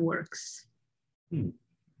 and now it works.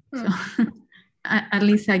 So at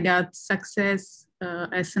least I got success.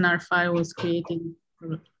 SNR file was creating.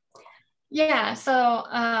 Yeah,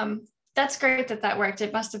 so that's great that worked.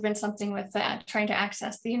 It must have been something with trying to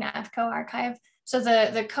access the unavco archive. So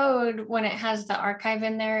the code, when it has the archive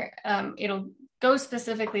in there, it'll go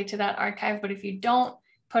specifically to that archive, but if you don't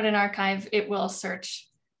put an archive, it will search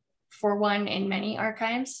for one in many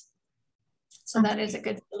archives. So that is a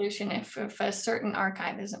good solution. If a certain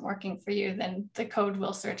archive isn't working for you, then the code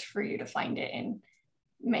will search for you to find it in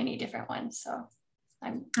many different ones. So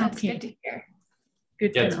that's good to hear.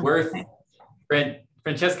 Good. Yeah, it's worth,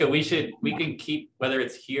 Francesca, we can keep, whether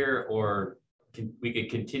it's here or we could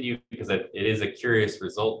continue, because it is a curious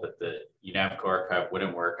result that the UNAVCO archive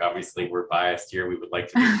wouldn't work. Obviously, we're biased here. We would like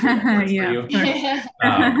to make sure that works for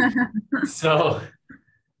you. So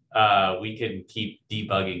we can keep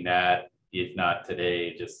debugging that. If not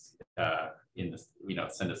today, just in this,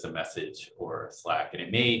 send us a message or Slack. And it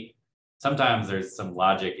may, sometimes there's some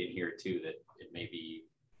logic in here too that it may be,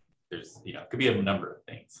 there's, it could be a number of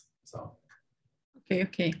things. So.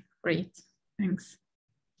 Okay, great, thanks.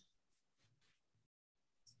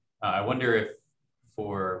 I wonder if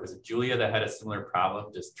was it Julia that had a similar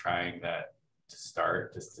problem, just trying that to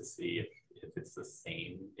start, just to see if it's the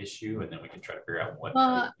same issue, and then we can try to figure out what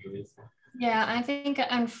the issue is. Yeah, I think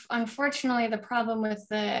unfortunately the problem with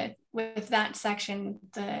that section,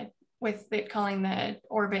 with it calling the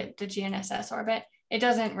orbit the GNSS orbit, it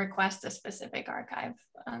doesn't request a specific archive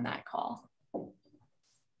on that call.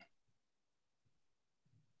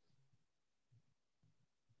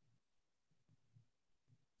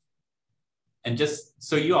 And just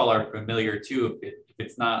so you all are familiar too, if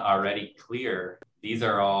it's not already clear, these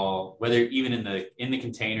are all, whether even in the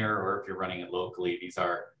container or if you're running it locally, these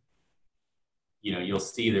are, you'll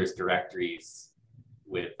see there's directories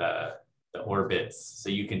with orbits, so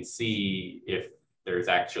you can see if there's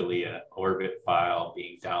actually an orbit file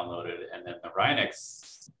being downloaded, and then the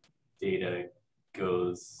Rhinex data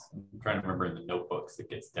goes, I'm trying to remember in the notebooks, it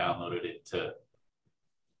gets downloaded into,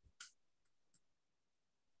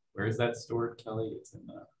 where is that stored, Kelly? It's in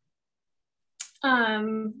the...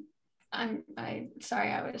 I'm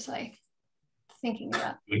sorry, I was like thinking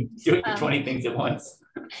about doing 20 things at once.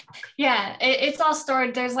 Yeah, it's all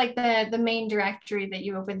stored. There's like the main directory that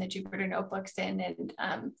you open the Jupyter notebooks in,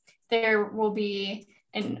 and there will be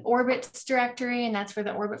an orbits directory, and that's where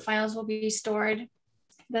the orbit files will be stored.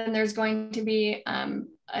 Then there's going to be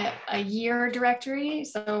a year directory.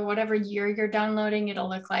 So whatever year you're downloading, it'll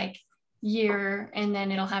look like year, and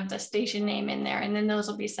then it'll have the station name in there, and then those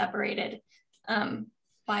will be separated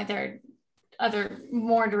by their other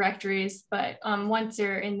more directories. But once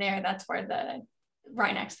you're in there, that's where the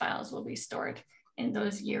Rhinex files will be stored in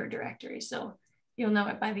those year directories. So you'll know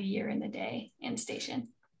it by the year and the day and station.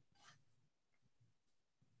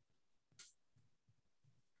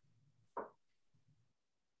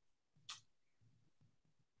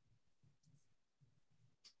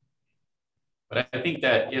 But I think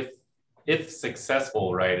that if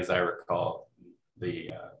successful, right, as I recall,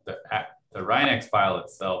 the Rhinex file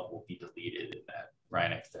itself will be deleted in that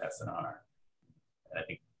Rhinex to SNR. And I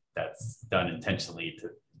think that's done intentionally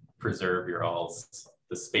to preserve your all's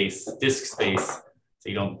disk space, so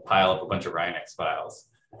you don't pile up a bunch of Rhinex files.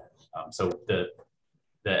 So the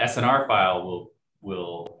SNR file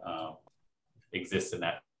will exist in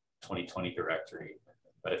that 2020 directory.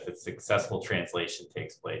 But if a successful translation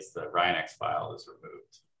takes place, the Rhinex file is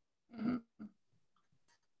removed. Mm-hmm.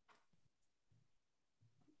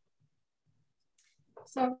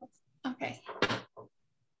 So, okay.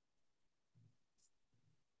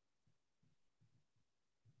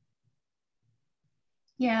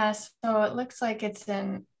 Yeah, so it looks like it's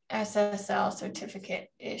an SSL certificate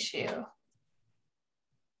issue.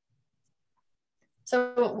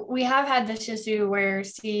 So we have had this issue where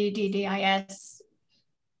CDDIS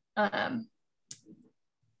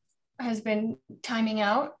has been timing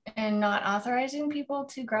out and not authorizing people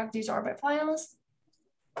to grab these orbit files.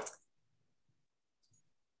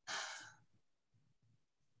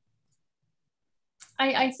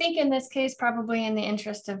 I think in this case, probably in the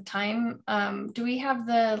interest of time, do we have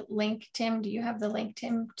the link, Tim? Do you have the link,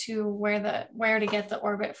 Tim, to where to get the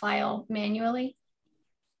orbit file manually?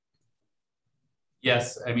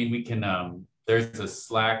 Yes, I mean, we can, there's a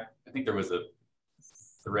Slack, I think there was a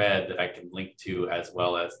thread that I can link to, as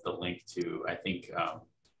well as the link to, I think,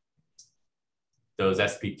 those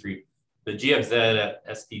SP3, the GFZ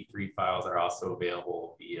SP3 files are also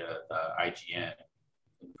available via IGN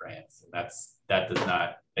in France. And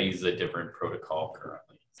that uses a different protocol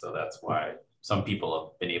currently. So that's why some people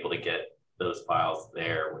have been able to get those files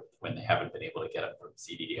there when they haven't been able to get them from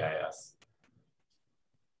CDDIS.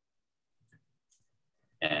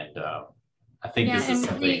 And I think this is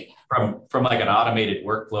something from like an automated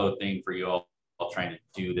workflow thing for you all trying to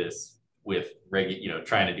do this with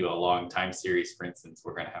trying to do a long time series, for instance.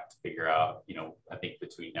 We're going to have to figure out, I think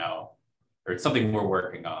between now, or it's something we're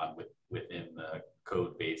working on within the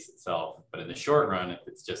code base itself. But in the short run, if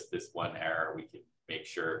it's just this one error, we can make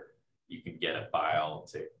sure you can get a file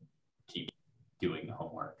to keep doing the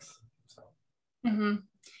homeworks. So. Mm-hmm.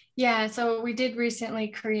 Yeah, so we did recently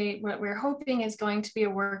create what we're hoping is going to be a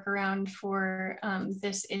workaround for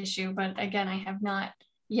this issue, but again, I have not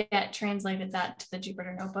yet translated that to the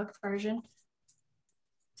Jupyter Notebook version.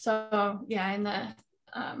 So yeah, in the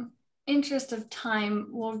interest of time,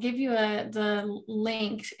 we'll give you the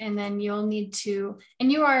link, and then you'll need to,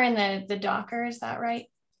 and you are in the Docker, is that right?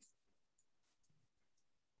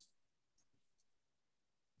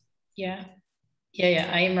 Yeah,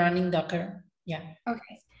 I am running Docker, yeah.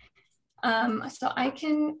 Okay. So I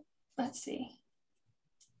can, let's see.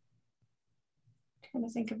 I'm trying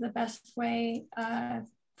to think of the best way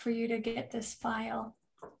for you to get this file.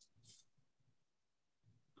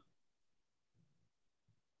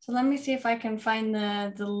 So let me see if I can find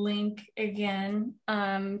the link again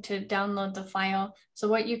to download the file. So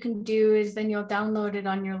what you can do is then you'll download it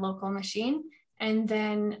on your local machine, and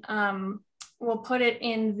then we'll put it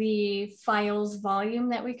in the files volume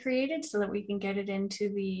that we created so that we can get it into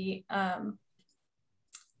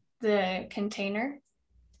the container.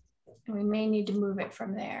 And we may need to move it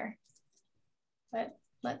from there, but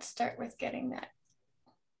let's start with getting that.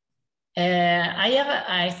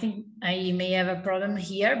 I think I may have a problem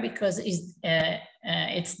here because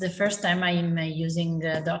it's the first time I'm using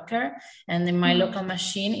Docker, and in my local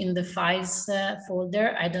machine in the files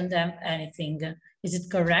folder, I don't have anything. Is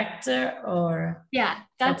it correct or? Yeah,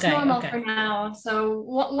 that's okay, normal okay. for now. So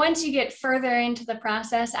once you get further into the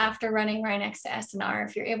process after running right next to SNR,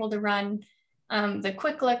 if you're able to run the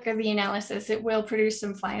quick look or the analysis, it will produce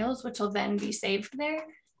some files, which will then be saved there.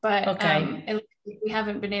 But okay. We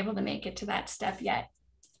haven't been able to make it to that step yet.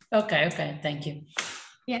 Okay, okay, thank you.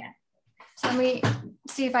 Yeah. So let me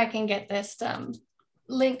see if I can get this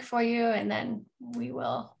link for you, and then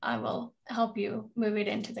I will help you move it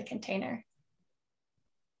into the container.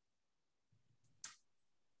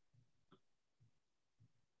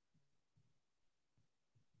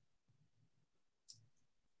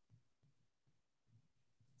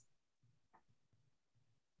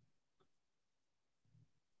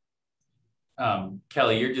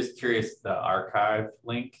 Kelly, you're just curious the archive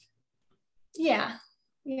link? Yeah,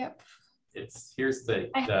 yep. Here's I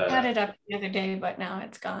had it up the other day, but now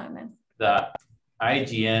it's gone. And the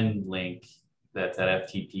IGN link that's at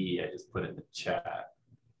FTP, I just put in the chat.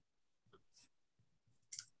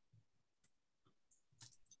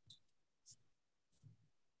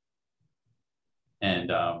 And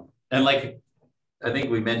like I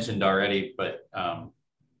think we mentioned already, but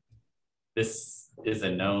this is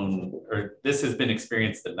a known, or this has been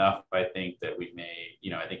experienced enough, I think, that we may,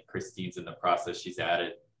 I think Christine's in the process. She's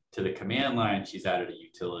added to the command line, she's added a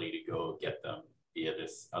utility to go get them via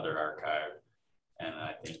this other archive. And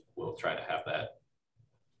I think we'll try to have that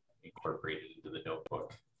incorporated into the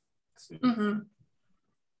notebook soon. Mm-hmm.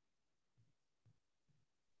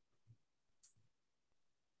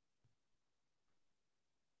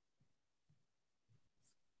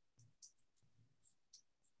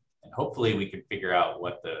 And hopefully we can figure out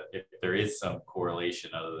if there is some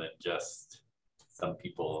correlation other than just some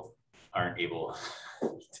people aren't able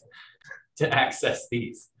to access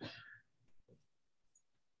these.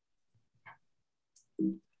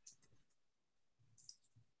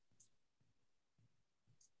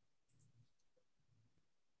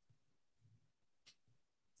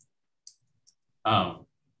 Are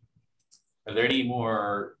there any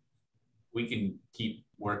more? We can keep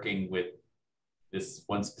working with this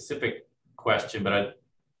one specific question, but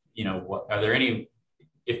are there any?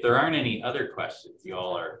 If there aren't any other questions,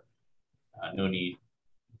 y'all are no need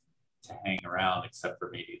to hang around, except for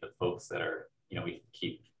maybe the folks that are, we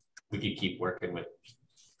could keep working with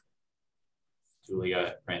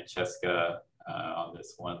Julia, Francesca on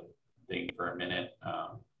this one thing for a minute,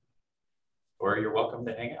 or you're welcome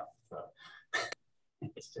to hang out. So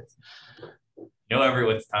it's just,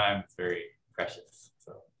 everyone's time is very precious.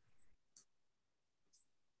 So.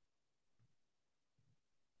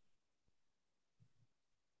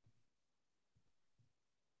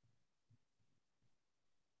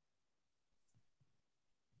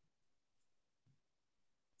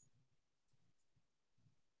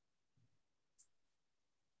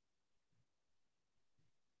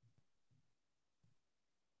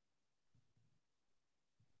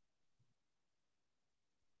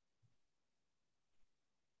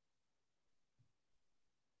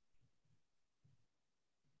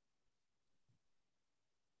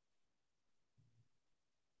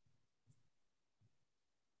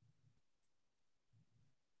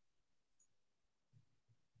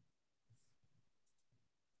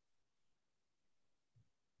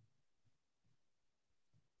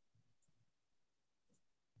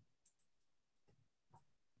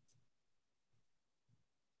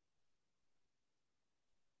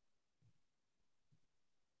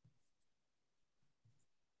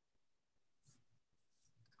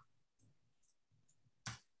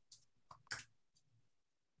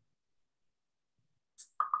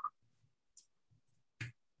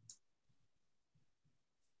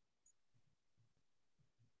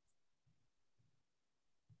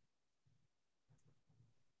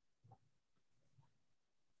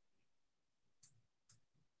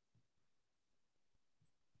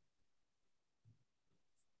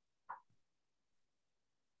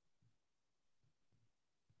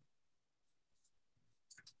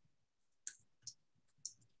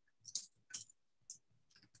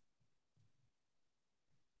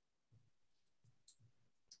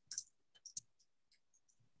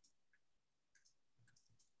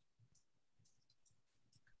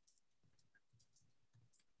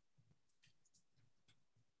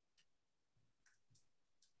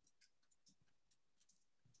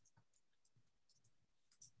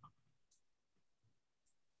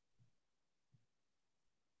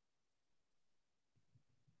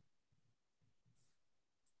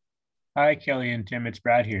 Hi, Kelly and Tim. It's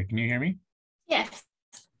Brad here. Can you hear me? Yes.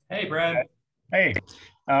 Hey, Brad. Hey.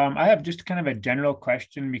 I have just kind of a general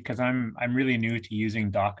question because I'm really new to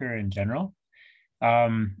using Docker in general.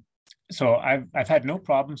 So I've had no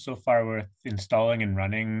problem so far with installing and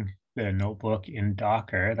running the notebook in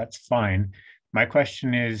Docker. That's fine. My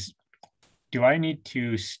question is, do I need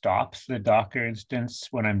to stop the Docker instance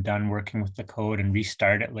when I'm done working with the code and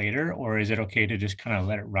restart it later? Or is it okay to just kind of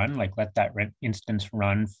let it run, like let that instance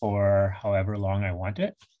run for however long I want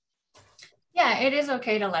it? Yeah, it is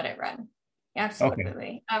okay to let it run.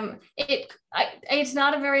 Absolutely. Okay. It's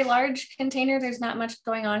not a very large container. There's not much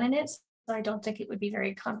going on in it. So I don't think it would be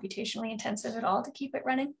very computationally intensive at all to keep it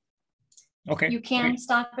running. Okay. You can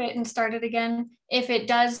stop it and start it again. If it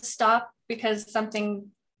does stop because something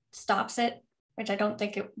stops it, which I don't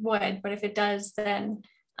think it would, but if it does, then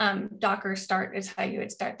Docker start is how you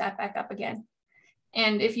would start that back up again.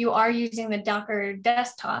 And if you are using the Docker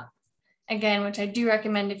desktop, again, which I do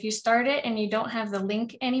recommend, if you start it and you don't have the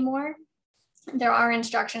link anymore, there are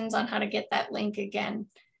instructions on how to get that link again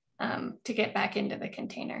to get back into the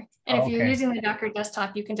container. And if you're using the Docker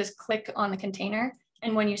desktop, you can just click on the container.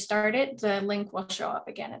 And when you start it, the link will show up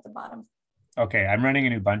again at the bottom. Okay, I'm running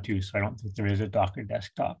an Ubuntu, so I don't think there is a Docker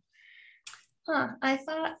desktop. Huh, I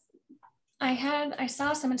thought I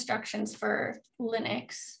saw some instructions for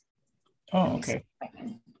Linux. Oh, okay. I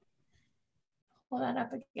can pull that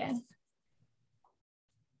up again.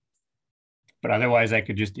 But otherwise, I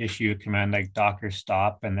could just issue a command like docker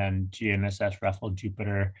stop and then GNSS ruffle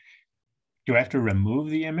Jupyter. Do I have to remove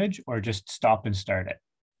the image or just stop and start it?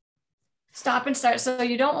 Stop and start. So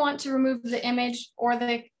you don't want to remove the image or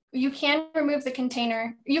you can remove the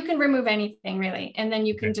container. You can remove anything really. And then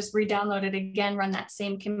you can just re-download it again, run that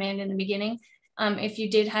same command in the beginning. If you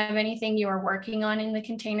did have anything you were working on in the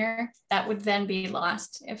container, that would then be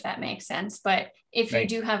lost, if that makes sense. But if you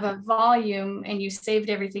do have a volume and you saved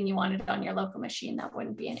everything you wanted on your local machine, that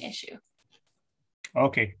wouldn't be an issue.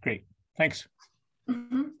 Okay, great. Thanks.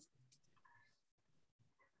 Mm-hmm.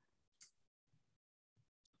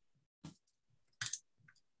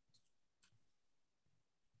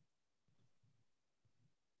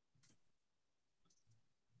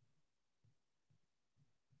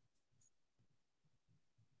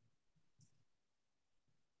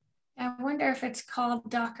 I wonder if it's called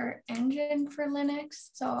Docker Engine for Linux.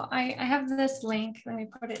 So I have this link. Let me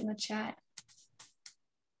put it in the chat.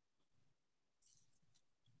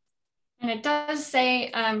 And it does say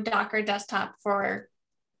Docker Desktop for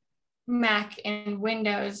Mac and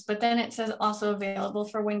Windows, but then it says also available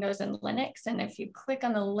for Windows and Linux. And if you click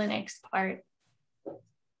on the Linux part,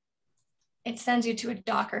 it sends you to a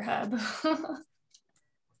Docker hub.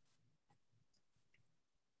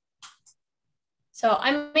 So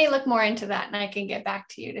I may look more into that and I can get back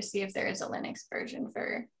to you to see if there is a Linux version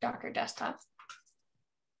for Docker Desktop.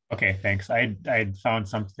 Okay, thanks. I'd found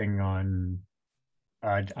something on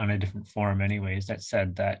a different forum anyways that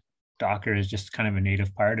said that Docker is just kind of a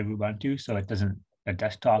native part of Ubuntu, so it doesn't, a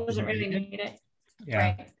desktop doesn't really need it. Yeah.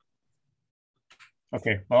 Right.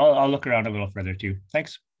 Okay, well, I'll look around a little further too.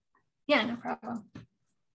 Thanks. Yeah, no problem.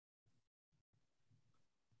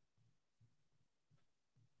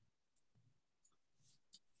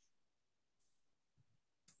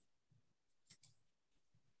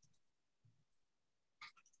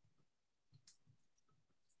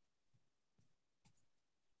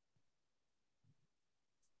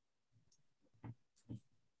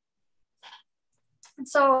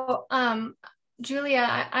 So,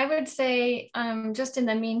 Julia, I would say just in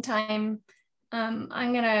the meantime,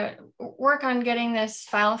 I'm going to work on getting this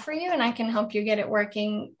file for you and I can help you get it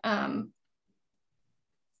working. I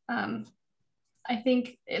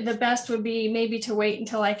think the best would be maybe to wait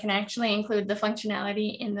until I can actually include the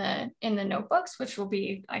functionality in the notebooks, which will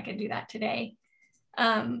be, I could do that today.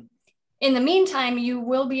 In the meantime, you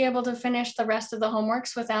will be able to finish the rest of the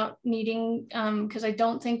homeworks without needing, because I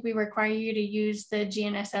don't think we require you to use the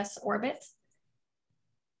GNSS orbits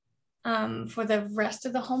for the rest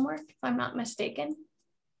of the homework, if I'm not mistaken.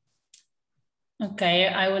 Okay,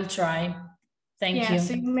 I will try. Thank you. Yeah,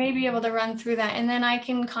 so you may be able to run through that and then I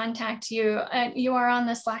can contact you. You are on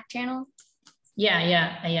the Slack channel?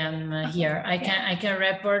 Yeah, I am here. I can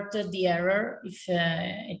report the error if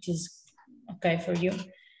it is okay for you.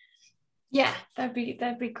 Yeah, that'd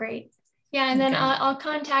be great. Yeah, and then I'll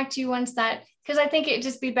contact you once that, because I think it'd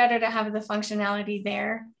just be better to have the functionality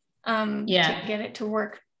there to get it to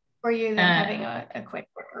work for you than having a quick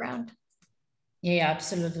workaround. Yeah,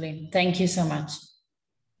 absolutely. Thank you so much.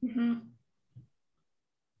 Mm-hmm.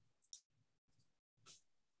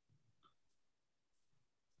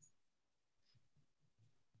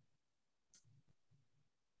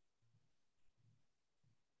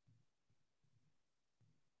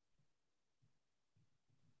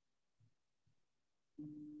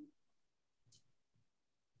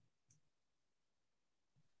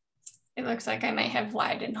 It looks like I might have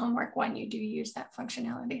lied in homework 1. You do use that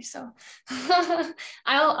functionality. So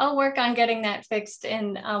I'll work on getting that fixed,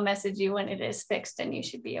 and I'll message you when it is fixed, and you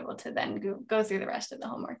should be able to then go through the rest of the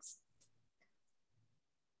homeworks.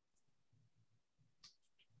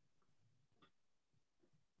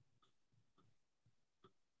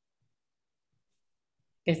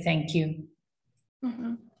 Okay, thank you.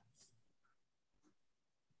 Mm-hmm.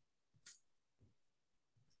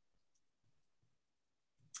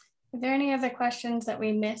 Are there any other questions that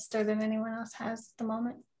we missed or that anyone else has at the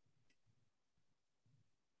moment?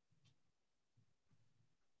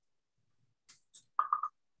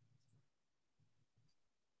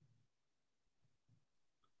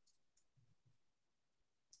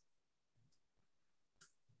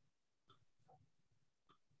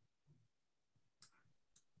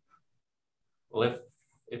 Well,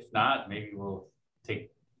 if not, maybe we'll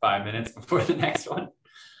take 5 minutes before the next one.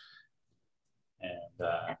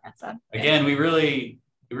 And again, we really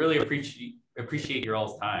appreciate your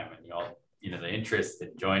all's time and y'all, the interest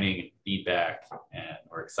in joining and feedback, and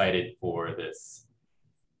we're excited for this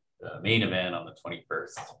main event on the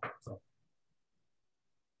 21st.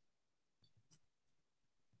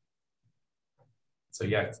 So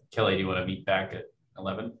yeah, Kelly, do you want to meet back at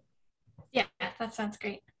 11? Yeah, that sounds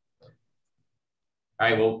great. All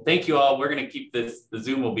right, well, thank you all. We're going to keep this, the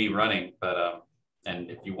Zoom will be running, but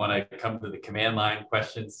and if you want to come to the command line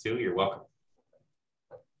questions too, you're welcome.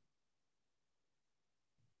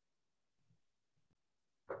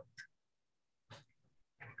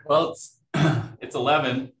 Well, it's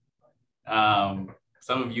 11.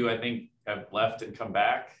 Some of you, I think, have left and come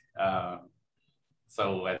back.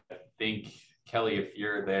 So I think, Kelly, if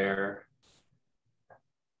you're there,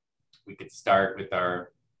 we could start with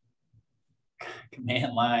our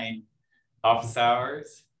command line office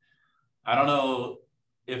hours. I don't know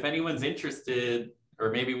if anyone's interested,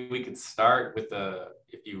 or maybe we could start with what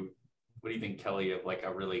do you think, Kelly, of like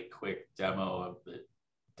a really quick demo of the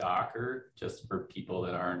Docker, just for people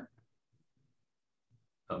that aren't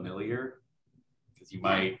familiar? Because you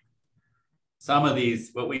might, some of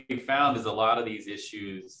these, what we found is a lot of these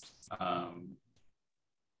issues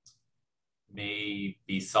may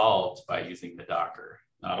be solved by using the Docker.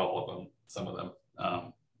 Not all of them, some of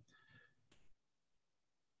them.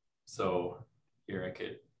 So here I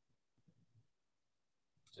could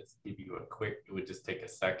just give you a quick, it would just take a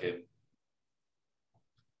second.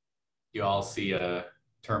 You all see a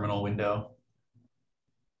terminal window?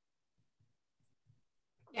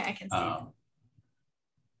 Yeah, I can see it.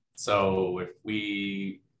 So if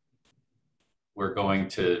we're going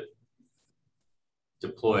to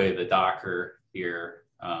deploy the Docker here,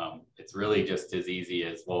 it's really just as easy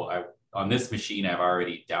as, well, on this machine, I've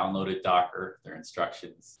already downloaded Docker. There are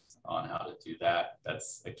instructions on how to do that.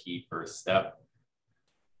 That's a key first step.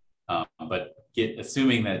 But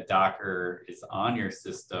assuming that Docker is on your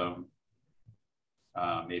system,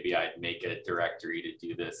 maybe I'd make a directory to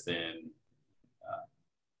do this in,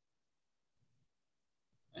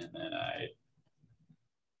 and then I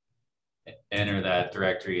enter that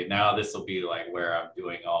directory. And now this will be like where I'm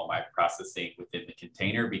doing all my processing within the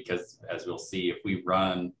container, because as we'll see, if we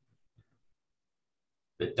run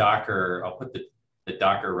the Docker, I'll put the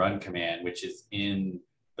Docker run command, which is in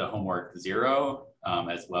the homework 0,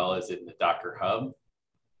 as well as in the Docker hub.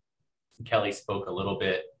 Kelly spoke a little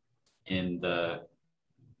bit in the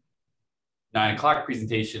 9 o'clock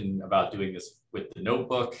presentation about doing this with the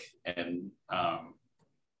notebook, and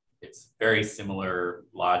it's very similar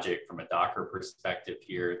logic from a Docker perspective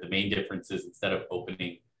here. The main difference is, instead of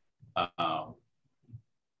opening an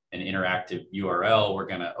interactive URL, we're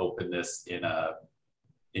going to open this in a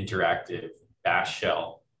interactive bash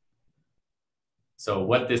shell. So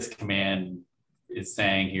what this command is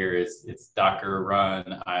saying here is it's Docker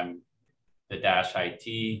run. The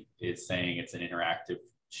 -it is saying it's an interactive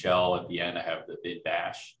shell. At the end, I have the bin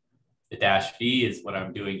bash. The -v is what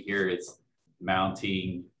I'm doing here is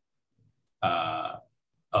mounting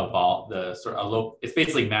it's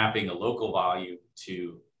basically mapping a local volume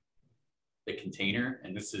to the container.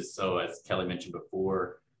 And this is so, as Kelly mentioned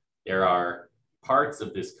before, there are parts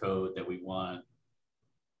of this code that we want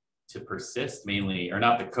to persist, mainly, or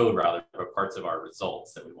not the code rather, but parts of our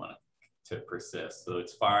results that we want to persist. So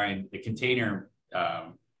it's fine. The container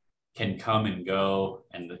can come and go,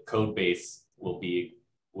 and the code base will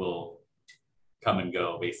come and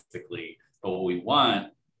go basically. But what we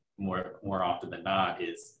want more often than not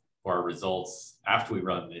is for our results, after we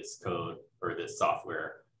run this code or this software,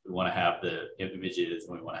 we want to have the images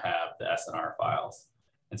and we want to have the SNR files.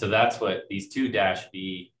 And so that's what these two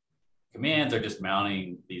 -v commands are, just mounting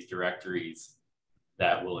these directories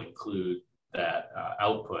that will include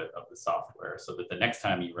output of the software so that the next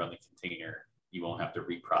time you run the container, you won't have to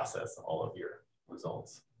reprocess all of your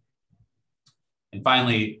results. And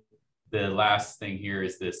finally, the last thing here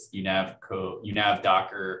is this UNAV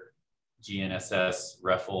Docker GNSS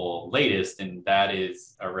REFL latest, and that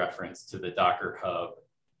is a reference to the Docker Hub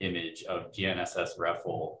image of GNSS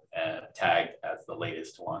REFL tagged as the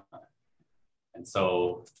latest one. And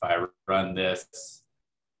so if I run this,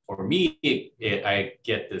 for me, I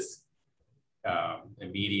get this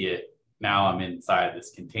immediate, now I'm inside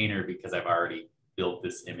this container because I've already built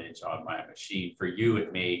this image on my machine. For you,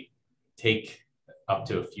 it may take up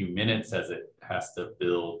to a few minutes as it has to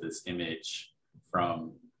build this image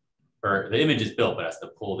from, or the image is built, but has to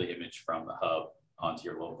pull the image from the hub onto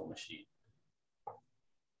your local machine.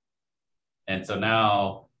 And so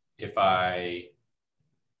now if I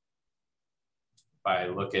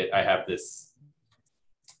look at, I have this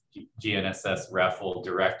GNSS REFL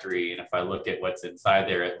directory, and if I look at what's inside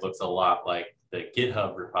there, it looks a lot like the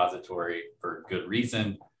GitHub repository for good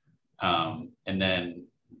reason. And then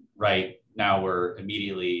right now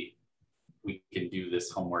we can do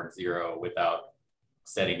this homework 0 without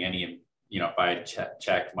setting any, if I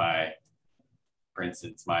check my, for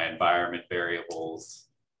instance, my environment variables,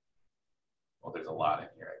 well, there's a lot in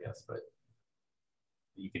here, I guess, but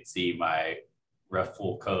you can see my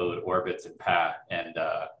REFL code, orbits, and path, and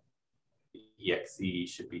EXE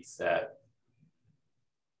should be set.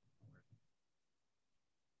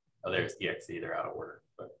 Oh, there's EXE, they're out of order.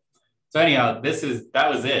 But so anyhow, that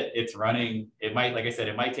was it. It's running. It might, like I said,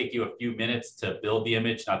 it might take you a few minutes to build the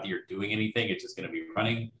image, not that you're doing anything, it's just gonna be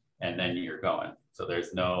running, and then you're going. So there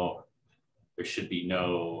should be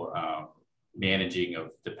no managing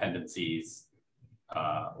of dependencies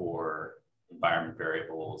or environment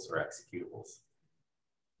variables or executables.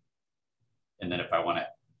 And then if I want to,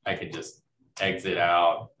 I could just exit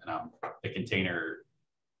out, and the container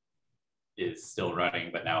is still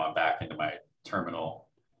running, but now I'm back into my terminal.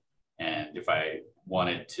 And if I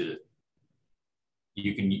wanted to,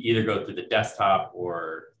 you can either go through the desktop,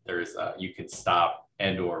 or you can stop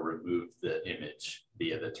and or remove the image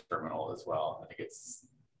via the terminal as well. I think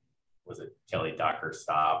was it Kelly Docker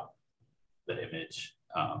stop the image,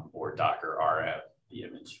 or Docker RM the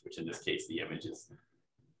image, which in this case, the image is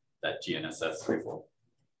that GNSS REFL.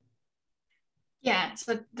 Yeah,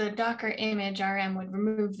 so the Docker image RM would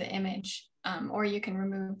remove the image, or you can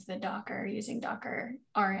remove the Docker using Docker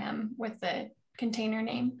RM with the container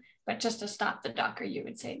name. But just to stop the Docker, you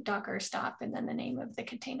would say Docker stop and then the name of the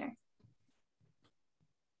container.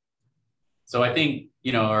 So I think,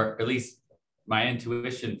 or at least my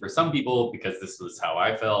intuition for some people, because this was how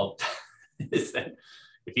I felt, is that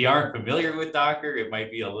if you aren't familiar with Docker, it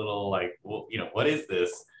might be a little like, well, what is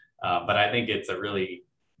this? But I think it's a really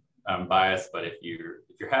biased, but if you're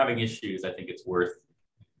having issues, I think it's worth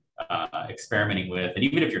experimenting with. And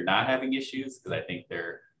even if you're not having issues, because I think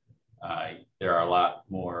there are a lot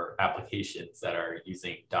more applications that are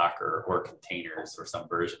using Docker or containers or some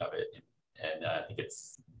version of it. And I think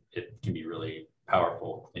it can be really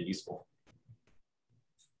powerful and useful.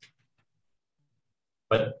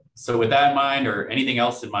 But so with that in mind, or anything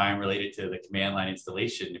else in mind related to the command line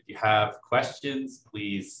installation, if you have questions,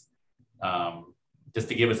 please, just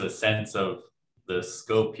to give us a sense of the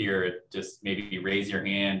scope here, just maybe raise your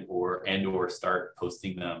hand or start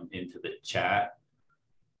posting them into the chat.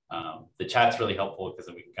 The chat's really helpful because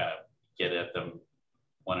then we can kind of get at them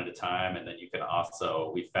one at a time. And then you can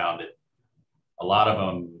also, we found it, a lot of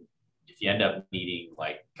them, if you end up needing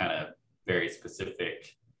like kind of very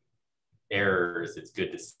specific errors, it's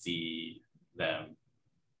good to see them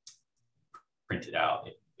printed out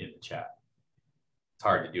in the chat. It's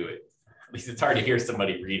hard to do it. At least it's hard to hear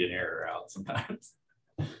somebody read an error out sometimes,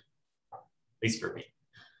 at least for me.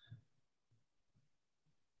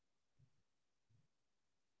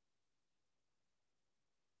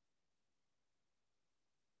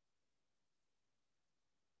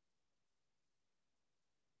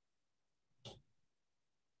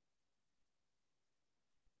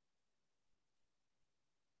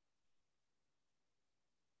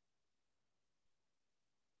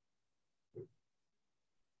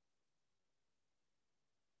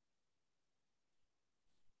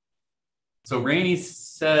 So Rainey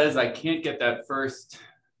says, I can't get that first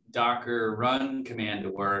Docker run command to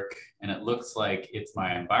work, and it looks like it's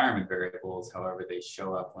my environment variables. However, they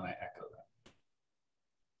show up when I echo them.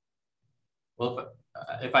 Well,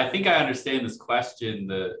 if I think I understand this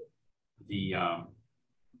question, I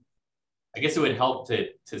guess it would help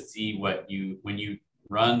to see when you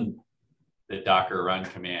run the Docker run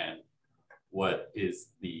command, what is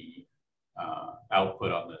the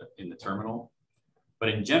output in the terminal. But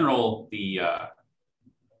in general, the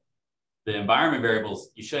environment variables,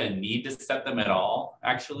 you shouldn't need to set them at all,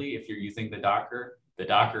 actually, if you're using the Docker. The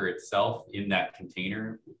Docker itself in that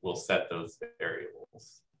container will set those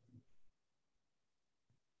variables.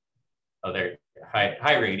 Oh, there.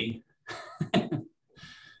 Hi, Rainey.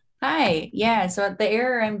 Hi, yeah, so the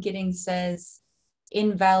error I'm getting says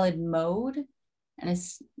invalid mode, and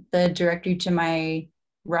it's the directory to my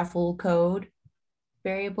ruffle code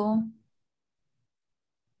variable.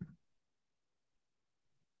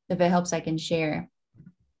 If it helps, I can share.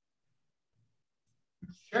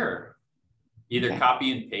 Sure. Either Okay.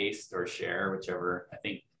 copy and paste or share, whichever. I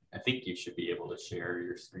think you should be able to share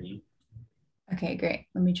your screen. Okay, great.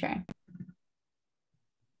 Let me try.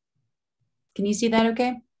 Can you see that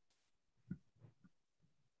okay?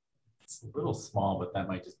 It's a little small, but that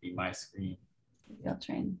might just be my screen. Maybe I'll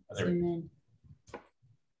try and Oh, there zoom in.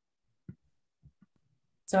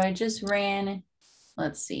 So I just ran,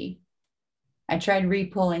 let's see. I tried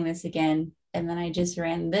repulling this again, and then I just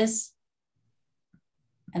ran this,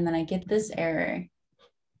 and then I get this error.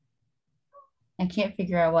 I can't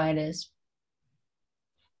figure out why it is.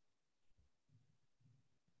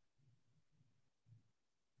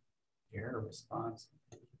 Error response.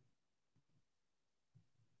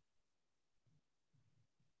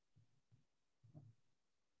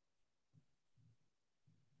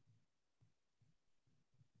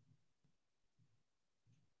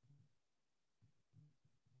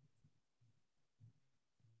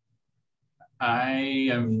 I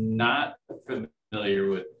am not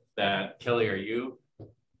familiar with that. Kelly, are you?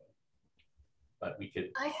 But we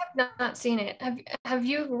could. I have not seen it. Have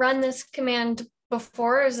you run this command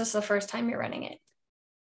before, or is this the first time you're running it?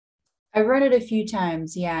 I run it a few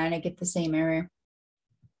times, yeah, and I get the same error.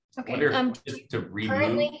 Okay. Just to remove.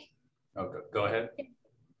 Currently, Oh, go ahead.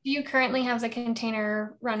 do you currently have the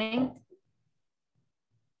container running?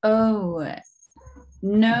 Oh,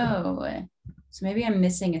 no. So maybe I'm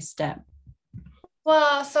missing a step.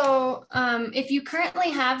 Well, so if you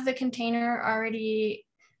currently have the container already,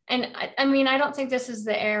 and I mean, I don't think this is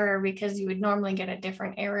the error because you would normally get a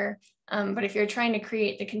different error. But if you're trying to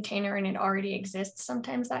create the container and it already exists,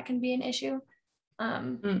 sometimes that can be an issue.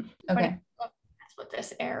 Okay. That's what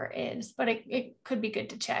this error is, but it could be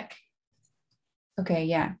good to check. Okay,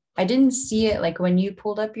 yeah. I didn't see it, like when you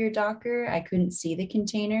pulled up your Docker, I couldn't see the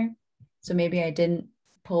container. So maybe I didn't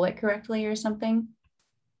pull it correctly or something.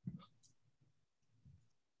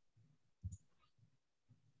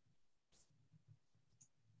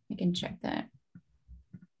 I can check that.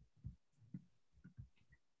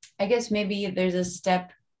 I guess maybe there's a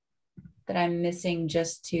step that I'm missing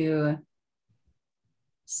just to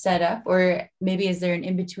set up, or maybe is there an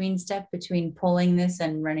in-between step between pulling this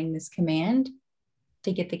and running this command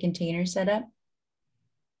to get the container set up?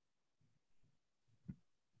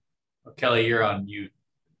 Well, Kelly, you're on mute.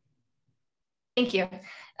 Thank you.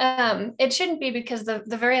 It shouldn't be because the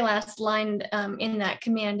very last line in that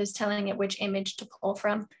command is telling it which image to pull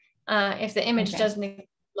from. If the image doesn't exist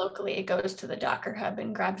locally, it goes to the Docker Hub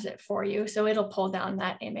and grabs it for you. So it'll pull down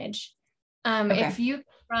that image. If you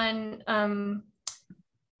run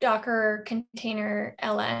Docker container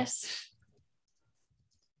ls,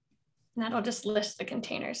 that'll just list the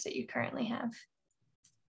containers that you currently have.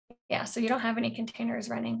 Yeah, so you don't have any containers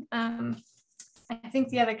running. I think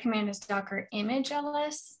the other command is Docker image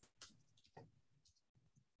ls.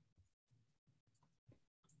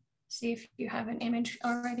 See if you have an image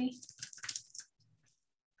already.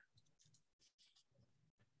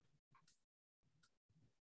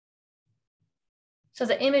 So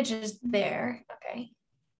the image is there, okay.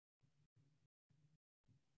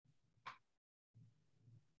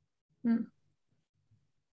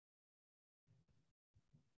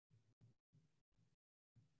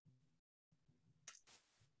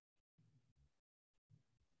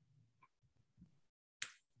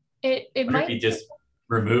 It might. If you just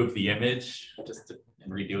remove the image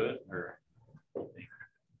and redo it, or.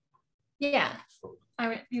 Yeah,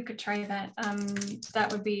 you could try that.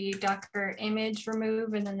 That would be Docker image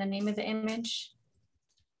remove and then the name of the image.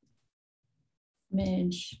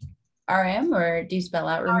 Image RM, or do you spell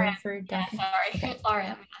out remove RM. For Docker? Yeah, sorry, okay.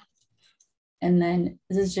 RM. And then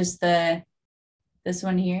this is just this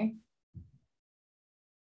one here.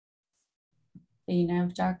 The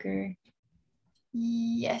nav Docker.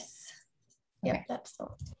 Yes. Okay. Yep, that's the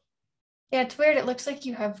one. Yeah, it's weird. It looks like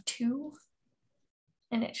you have two,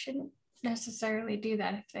 and it shouldn't necessarily do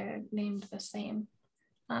that if they're named the same.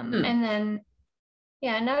 And then,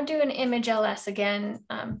 yeah, now do an image ls again,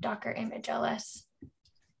 Docker image ls.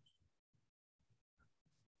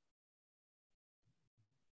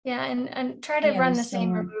 Yeah, and try to Yeah, run the there's same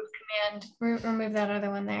still remove command, remove that other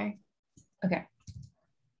one there. Okay.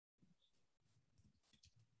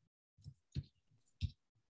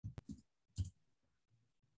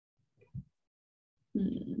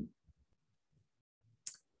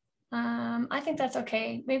 I think that's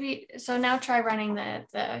okay. Maybe, so now try running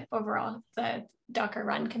the overall, the Docker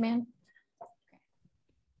run command.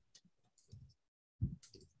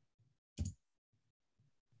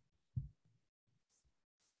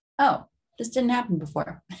 Oh, this didn't happen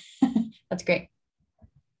before. That's great.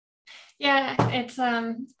 Yeah, it's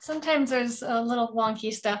sometimes there's a little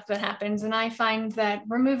wonky stuff that happens, and I find that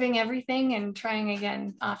removing everything and trying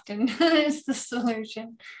again often is the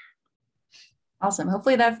solution. Awesome.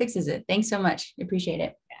 Hopefully that fixes it. Thanks so much. I appreciate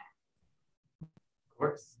it. Of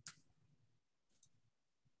course.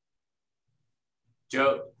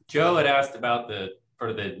 Joe had asked about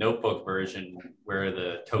for the notebook version where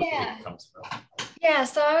the token comes from. Yeah,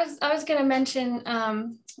 so I was going to mention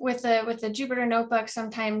with the Jupyter Notebook,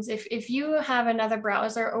 sometimes if you have another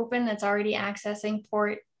browser open that's already accessing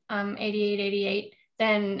port 8888,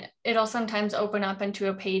 then it'll sometimes open up into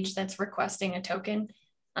a page that's requesting a token.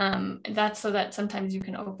 That's so that sometimes you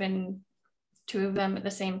can open two of them at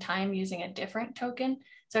the same time using a different token.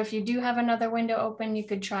 So if you do have another window open, you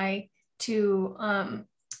could try to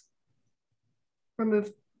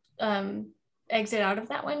remove exit out of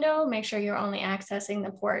that window, make sure you're only accessing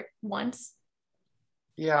the port once.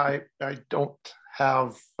 Yeah, I don't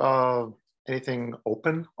have anything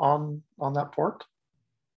open on that port.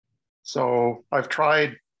 So I've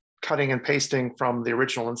tried cutting and pasting from the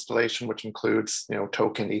original installation, which includes,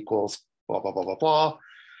 token equals blah, blah, blah, blah, blah.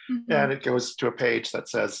 Mm-hmm. And it goes to a page that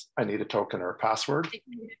says, I need a token or a password.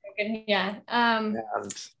 Yeah. And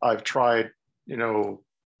I've tried,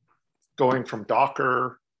 going from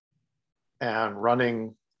Docker and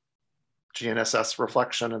running GNSS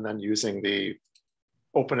reflection and then using the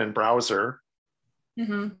open in browser,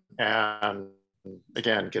 mm-hmm. and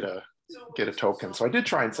again get a token. So I did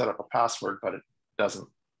try and set up a password, but it doesn't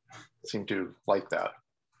seem to like that.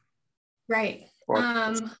 Right. Or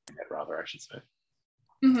rather, I should say.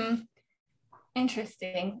 Mm-hmm.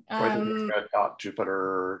 Interesting. So I did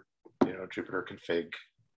 .Jupyter, Jupyter config.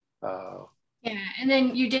 Yeah, and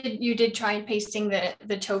then you did try pasting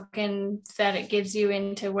the token that it gives you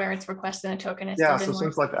into where it's requesting a token. Yeah, so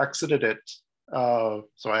since I've exited it,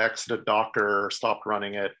 so I exited Docker, stopped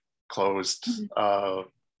running it, closed mm-hmm.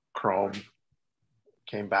 Chrome,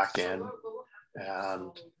 came back in,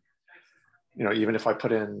 and even if I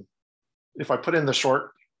put in the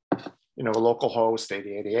short, localhost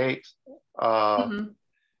 8088, mm-hmm.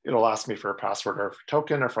 it'll ask me for a password or a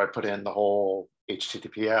token. Or if I put in the whole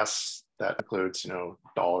HTTPS, that includes,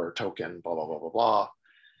 dollar token, blah, blah, blah, blah, blah.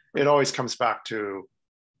 It always comes back to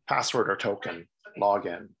password or token,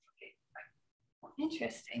 login.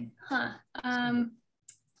 Interesting, huh? I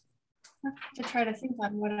have to try to think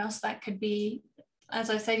on what else that could be.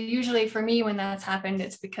 As I said, usually for me, when that's happened,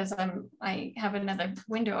 it's because I have another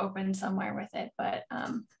window open somewhere with it, but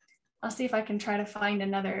I'll see if I can try to find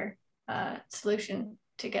another solution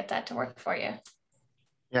to get that to work for you.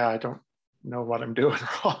 Yeah, I don't know what I'm doing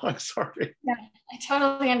wrong. Sorry. Yeah, I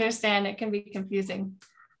totally understand. It can be confusing.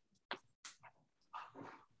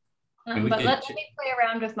 But let me play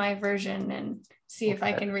around with my version and see if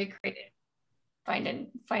I can recreate it, find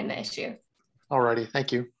the issue. Alrighty,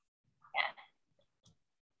 thank you.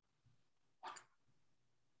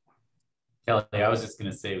 Yeah. Kelly, I was just going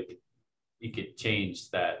to say you could change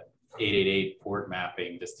that 888 port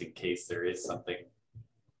mapping just in case there is something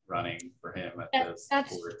running for him at those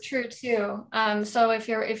that's ports. True too. So if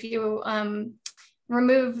you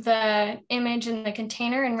remove the image in the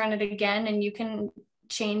container and run it again, and you can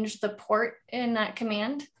change the port in that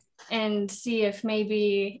command and see if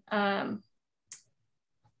maybe that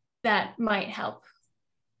might help.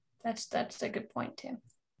 That's a good point too.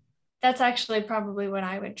 That's actually probably what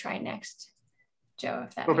I would try next, Joe,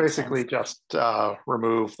 if that makes sense. So basically just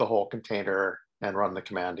remove the whole container and run the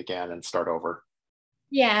command again and start over.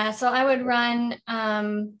 Yeah, so I would run,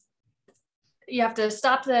 you have to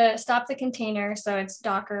stop the container. So it's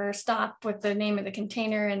Docker stop with the name of the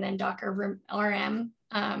container and then Docker rm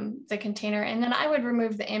the container. And then I would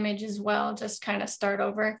remove the image as well, just kind of start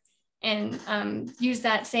over and use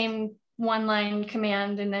that same one-line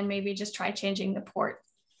command and then maybe just try changing the port.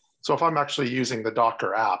 So if I'm actually using the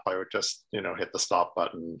Docker app, I would just, hit the stop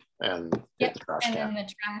button and hit the trash can. And then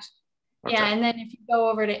the trash. Okay. Yeah, and then if you go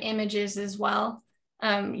over to images as well,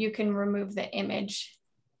 you can remove the image.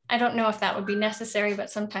 I don't know if that would be necessary, but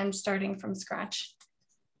sometimes starting from scratch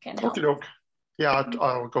can help. Okey-doke. Yeah,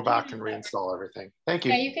 I'll go back and reinstall everything. Thank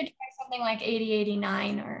you. Yeah, you could try something like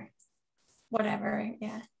 8089 or whatever.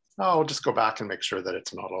 Yeah. I'll just go back and make sure that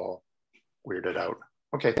it's not all weirded out.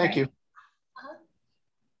 Okay, thank you.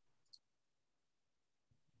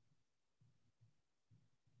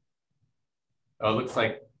 Oh, it looks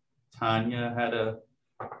like Tanya had a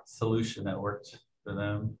solution that worked for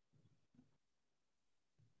them.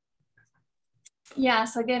 Yeah,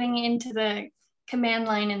 so getting into the command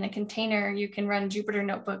line in the container, you can run Jupyter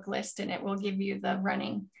Notebook list and it will give you the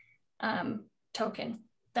running token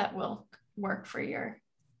that will work for your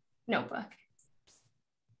notebook.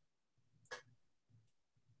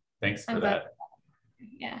 Thanks for that.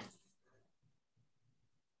 Yeah.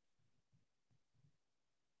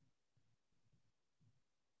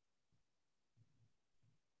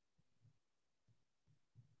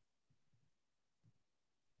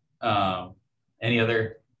 Any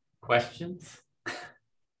other questions?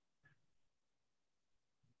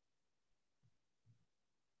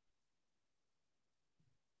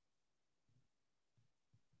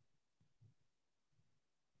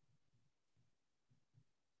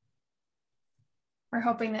 We're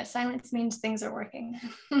hoping that silence means things are working.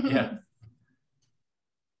 Yeah.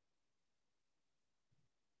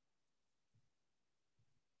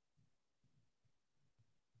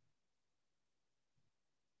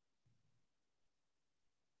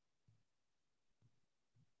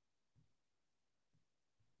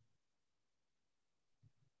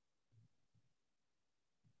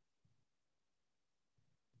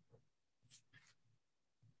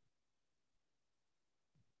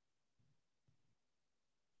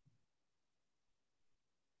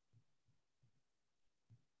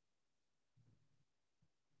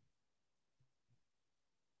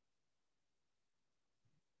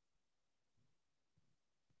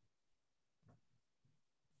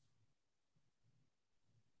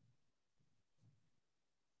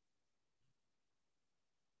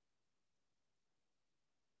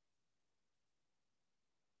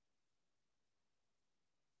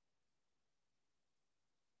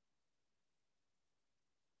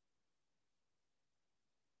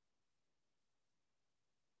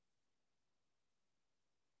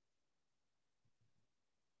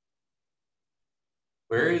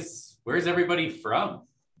 Where's everybody from?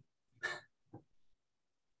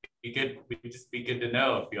 We'd just be good to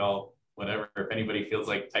know if y'all, whatever, if anybody feels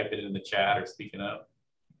like typing it in the chat or speaking up.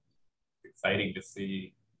 It's exciting to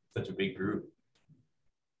see such a big group.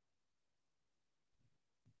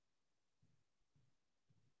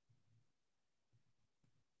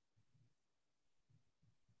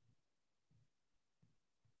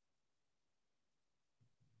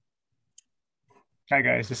 Hi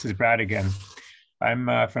guys, this is Brad again.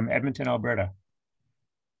 I'm from Edmonton, Alberta.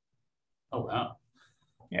 Oh, wow.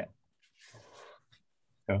 Yeah.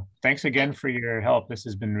 So thanks again for your help. This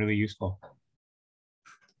has been really useful.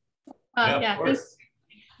 Yeah,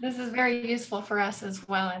 this is very useful for us as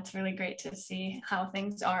well. It's really great to see how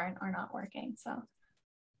things are and are not working. So.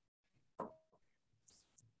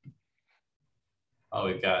 Oh,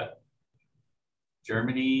 we've got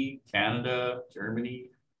Germany, Canada,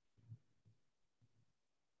 Germany.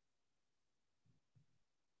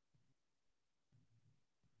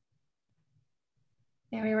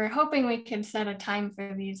 Yeah, we were hoping we could set a time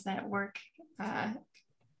for these that work.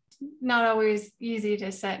 Not always easy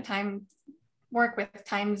to set time, work with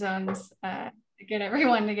time zones to get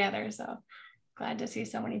everyone together. So glad to see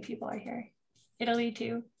so many people are here. Italy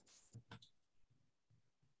too.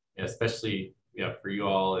 Yeah, especially for you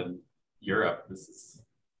all in Europe. This is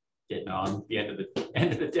getting on the end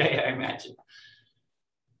of the day, I imagine.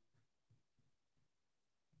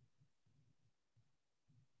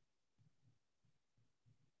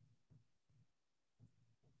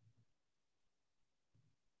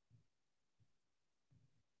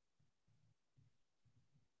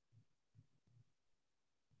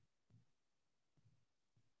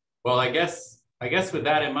 Well, I guess with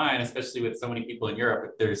that in mind, especially with so many people in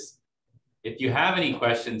Europe, if you have any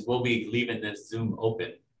questions, we'll be leaving this Zoom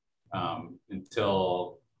open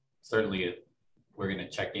until certainly we're going to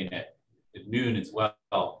check in at noon as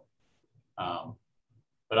well.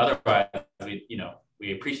 But otherwise,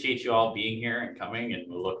 we appreciate you all being here and coming, and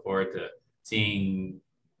we'll look forward to seeing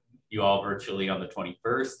you all virtually on the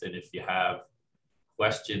 21st. And if you have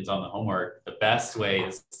questions on the homework, the best way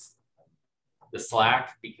is the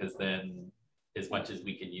Slack, because then as much as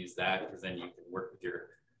we can use that, because then you can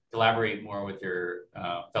collaborate more with your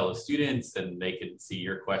fellow students, and they can see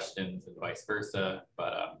your questions and vice versa.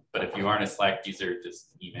 But if you aren't a Slack user,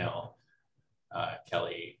 just email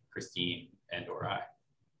Kelly, Christine, and/or I.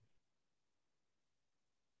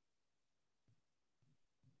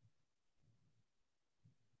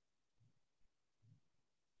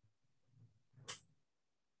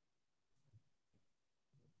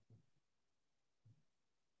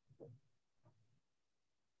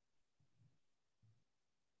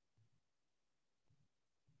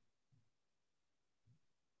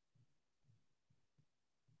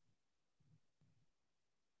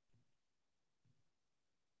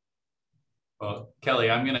 Well,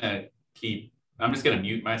 Kelly, I'm just gonna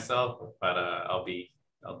mute myself, but I'll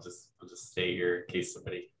just stay here in case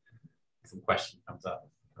some question comes up.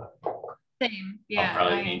 Same, yeah. I'll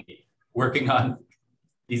probably be working on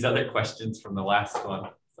these other questions from the last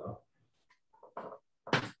one.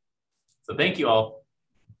 So thank you all.